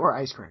lollipop or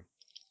ice cream?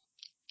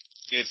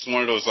 It's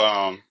one of those,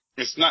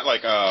 it's not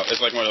like, it's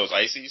like one of those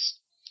ices.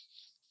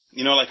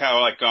 You know, like how,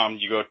 like,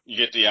 you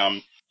get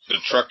the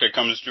truck that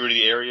comes through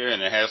the area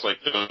and it has,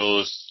 like,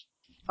 those...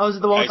 Oh, is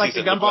it the one with, ices like,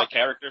 the that look gumball... like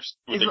characters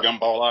with the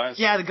gumball eyes?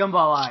 Yeah, the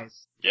gumball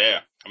eyes. Yeah,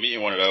 I'm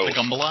eating one of those. The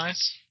Gumball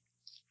Eyes?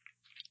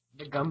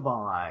 The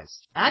gumball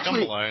eyes.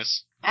 Gumball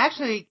Eyes.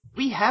 Actually,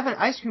 we have an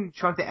ice cream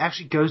truck that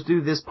actually goes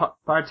through this part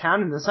of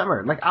town in the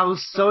summer. Like, I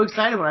was so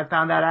excited when I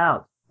found that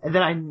out. And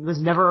then I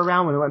was never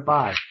around when it went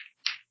by.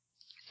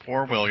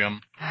 Poor William.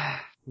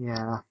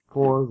 Yeah,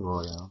 poor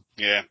William.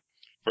 Yeah.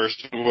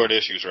 First world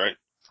issues, right?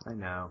 I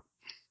know.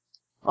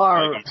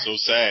 Like, I'm so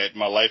sad.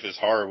 My life is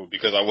horrible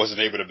because I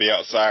wasn't able to be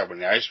outside when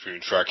the ice cream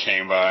truck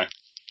came by.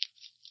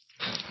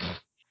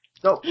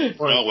 Oh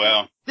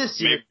well.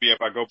 This year. Maybe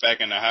if I go back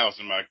in the house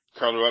and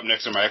curl up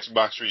next to my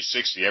Xbox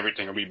 360,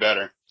 everything will be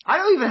better. I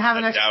don't even have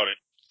an Xbox. I doubt it.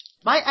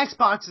 My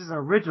Xbox is an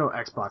original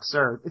Xbox,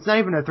 sir. It's not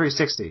even a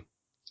 360.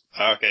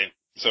 Okay.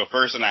 So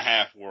first and a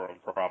half world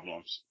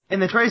problems.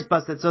 And the trace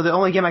busted, so the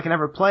only game I can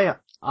ever play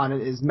on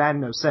it is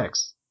Madden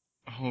 06.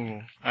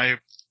 Oh, I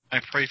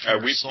pray for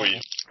your soul.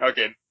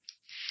 Okay.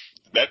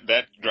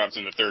 That drops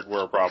into third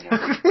world problem.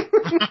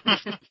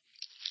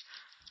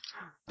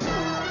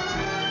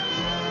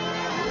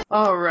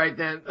 Alright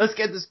then, let's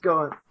get this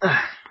going.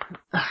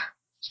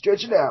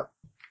 Stretch it out.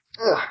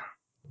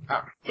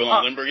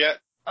 Feeling limber yet?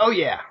 Oh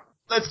yeah.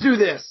 Let's do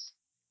this.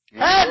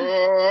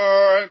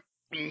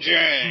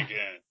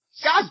 Jenkins.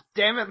 God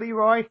damn it,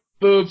 Leroy.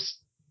 Boobs.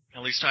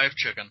 At least I have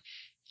chicken.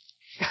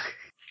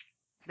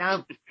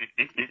 Now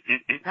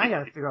I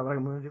gotta figure out what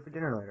I'm gonna do for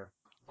dinner later.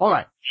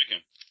 Alright.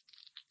 Chicken.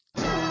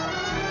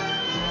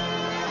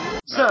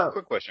 So.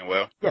 Quick question,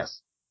 Will.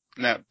 Yes.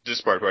 Now,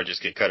 this part where I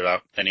just get cut it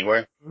out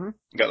anyway.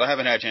 Mm-hmm. I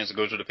haven't had a chance to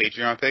go to the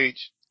Patreon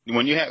page.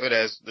 When you have it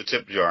as the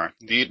tip jar,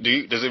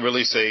 does it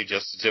really say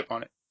just the tip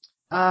on it?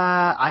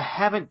 I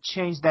haven't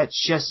changed that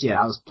just yet.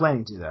 I was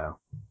planning to though.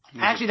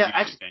 Actually,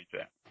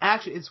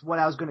 Actually, it's what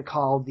I was going to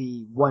call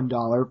the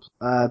 $1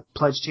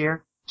 pledge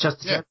tier.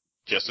 Just a tip.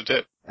 Just a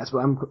tip. That's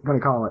what I'm going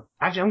to call it.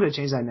 Actually, I'm going to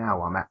change that now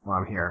while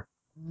I'm here.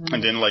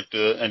 And then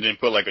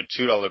put like a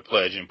 $2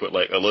 pledge and put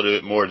like a little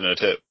bit more than a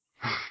tip.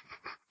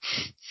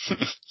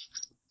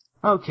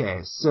 Okay,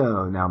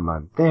 so now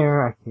I'm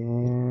there. I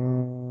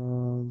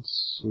can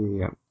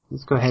see.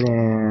 Let's go ahead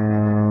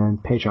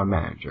and Patreon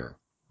Manager.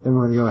 Then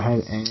we're going to go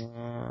ahead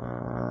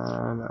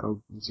and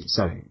let's see,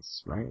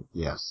 settings, right?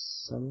 Yes,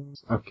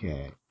 settings.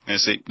 Okay. And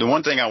see, the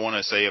one thing I want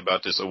to say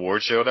about this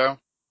award show, though,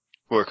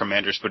 for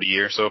Commanders for the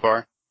year so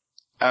far,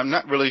 I'm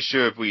not really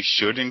sure if we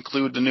should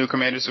include the new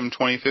Commanders from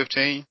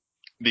 2015,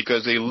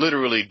 because they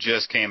literally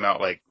just came out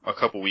like a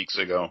couple weeks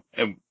ago.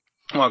 And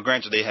while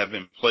granted they have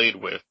been played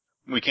with,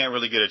 we can't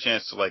really get a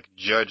chance to like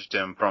judge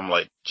them from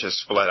like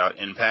just flat out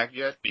impact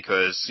yet,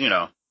 because, you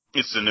know,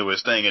 it's the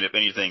newest thing, and if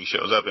anything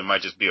shows up, it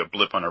might just be a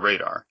blip on the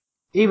radar.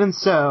 Even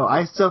so,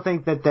 I still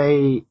think that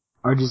they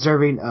are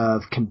deserving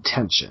of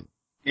contention.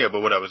 Yeah,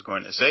 but what I was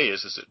going to say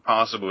is it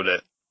possible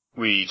that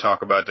we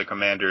talk about the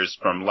Commanders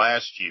from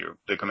last year,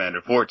 the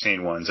Commander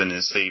 14 ones, and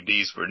then save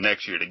these for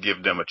next year to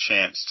give them a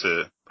chance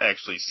to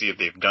actually see if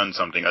they've done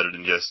something other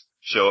than just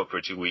show up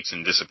for 2 weeks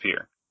and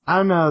disappear? I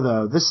don't know,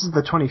 though. This is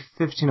the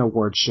 2015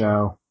 award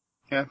show.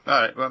 Yeah,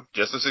 alright, well,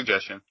 just a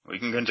suggestion. We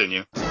can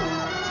continue.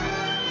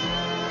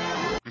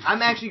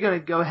 I'm actually going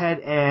to go ahead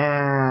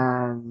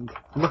and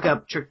look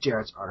up Trick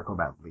Jarrett's article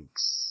about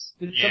leaks.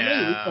 Did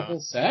somebody leak the whole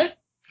set?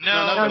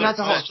 No, not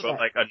the whole but set.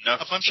 Like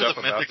enough a bunch stuff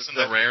of the about mythics and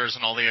the rares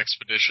and all the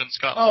expeditions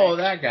got Oh, leaked.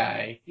 that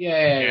guy.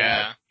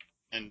 Yeah.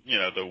 And, you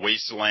know, the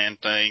wasteland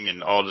thing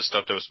and all the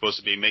stuff that was supposed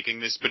to be making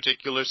this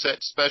particular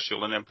set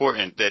special and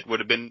important that would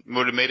have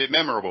made it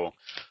memorable.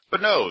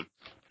 But no,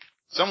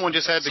 someone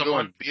just had to go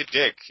and be a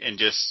dick and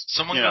just,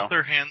 Someone you know. got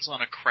their hands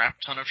on a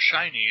crap ton of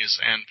shinies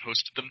and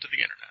posted them to the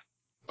internet.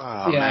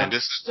 Oh, Yeah. man,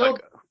 this is Still,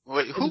 like,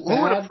 wait, who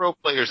were the pro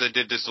players that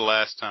did this the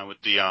last time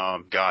with the,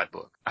 God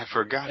book? I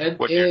forgot. It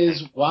what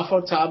is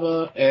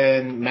Wafotaba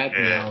and Matt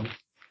Dion.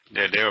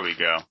 Yeah, there we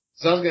go.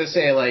 So I was gonna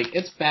say, like,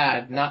 it's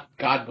bad, not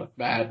Godbook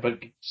bad,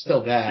 but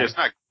still bad. It's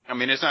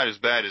not as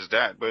bad as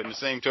that, but in the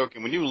same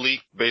token, when you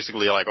leak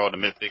basically like all the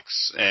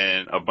mythics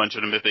and a bunch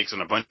of the mythics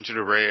and a bunch of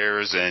the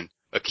rares and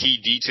a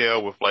key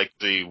detail with like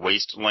the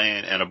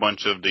wasteland and a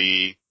bunch of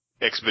the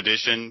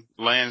expedition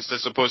lands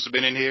that's supposed to have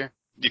been in here,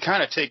 you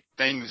kind of take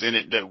things in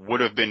it that would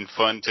have been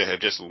fun to have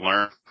just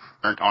learned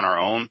on our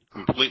own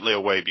completely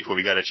away before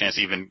we got a chance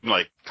to even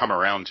like come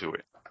around to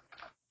it.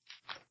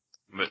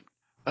 But,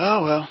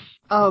 oh well.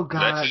 Oh,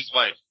 God. That's his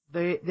life.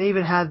 They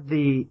even had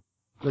the...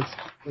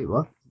 Wait,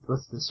 what?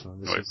 What's this one?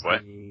 This Wait, is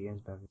what? The...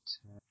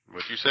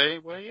 What'd you say,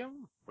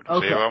 William? What'd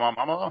you say about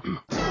my mama?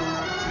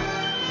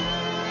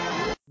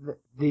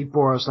 The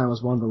Boros line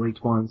was one of the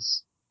leaked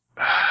ones.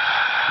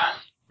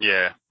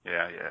 Yeah.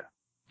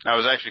 I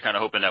was actually kind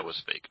of hoping that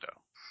was fake, though.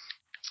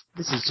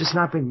 This has just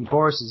not been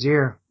Boros'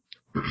 year.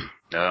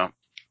 No.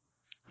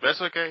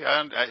 That's okay.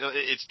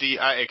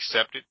 I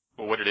accept it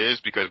for what it is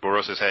because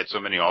Boros has had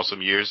so many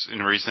awesome years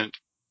in recent.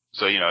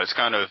 So, you know, it's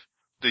kind of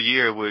the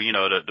year where, you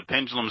know, the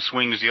pendulum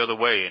swings the other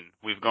way and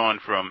we've gone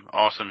from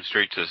awesome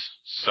straight to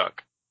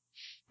suck.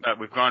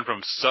 We've gone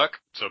from suck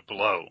to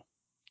blow.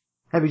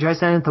 Have you tried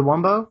sending it to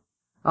Wumbo?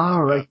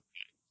 All right.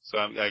 So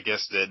I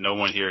guess that no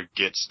one here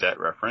gets that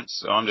reference.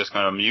 So I'm just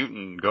going to mute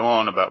and go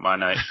on about my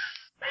night.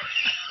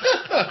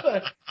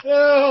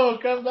 No,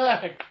 come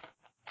back.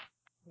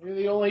 You're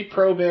the only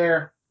pro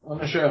bear on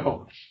the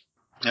show.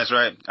 That's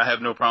right. I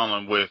have no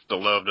problem with the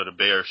love that a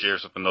bear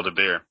shares with another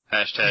bear.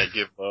 Hashtag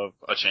give love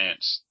a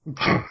chance.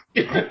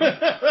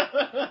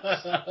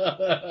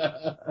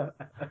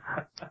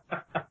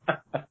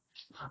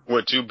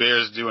 What two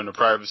bears do in the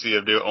privacy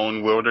of their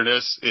own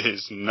wilderness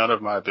is none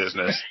of my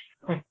business.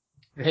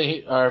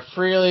 They are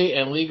freely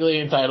and legally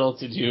entitled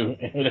to do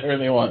whatever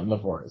they want in the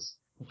forest.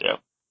 Yep.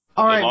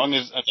 All right. As long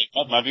as, I think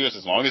my view is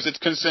as long as it's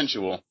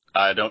consensual,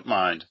 I don't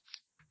mind.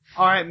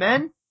 All right,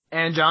 men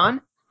and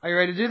John, are you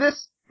ready to do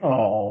this?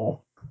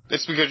 Oh.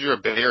 It's because you're a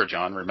bear,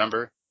 John,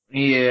 remember?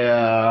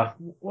 Yeah.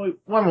 One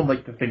would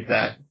like to think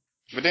that.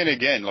 But then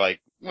again,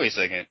 like, wait a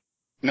second.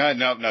 No,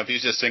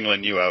 he's just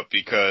singling you out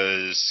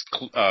because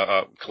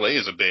Clay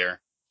is a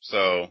bear.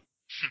 So.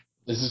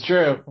 This is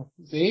true.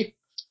 See?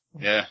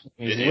 Yeah.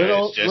 These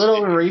little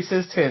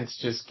racist hints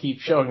just keep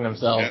showing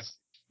themselves.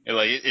 Yeah.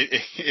 Like,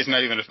 it's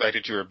not even the fact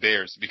that you're a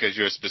bear, it's because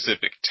you're a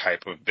specific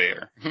type of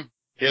bear.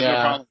 He has no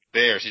problem with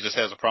bears, he just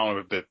has a problem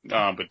with the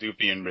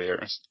Balduvian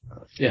Bears.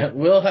 Yeah,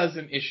 Will has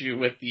an issue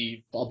with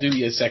the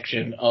Balduvia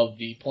section of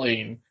the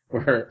plane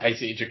where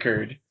Ice Age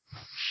occurred.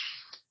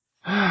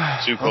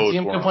 Too cold. I see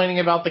him complaining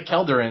about the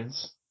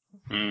Kelderans.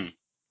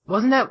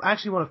 Wasn't that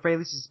actually one of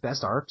Fraley's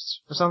best arcs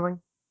or something?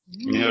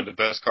 You know, the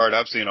best card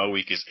I've seen all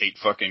week is 8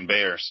 fucking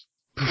bears.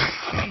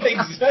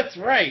 That's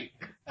right.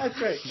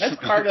 That's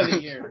card of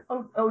the year.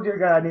 Oh dear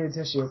God, I need a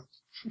tissue.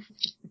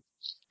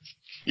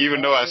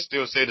 Even though I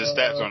still say the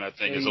stats on that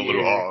thing is a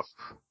little off.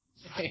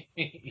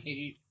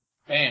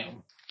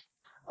 Bam.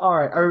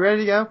 Alright, are we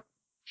ready to go?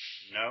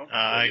 No?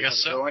 I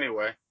guess so. Go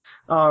anyway.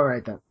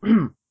 Alright then.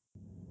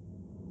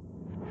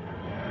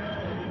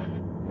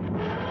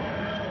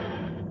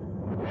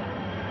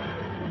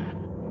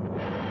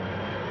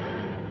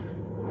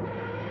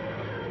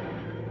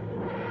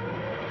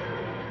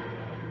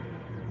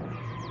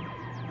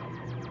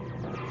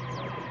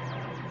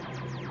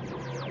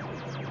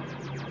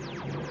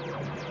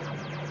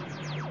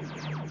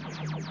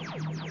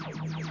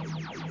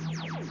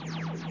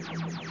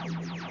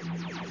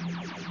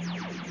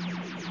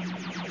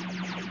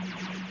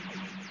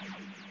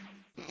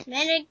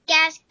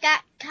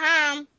 CommanderCast.com.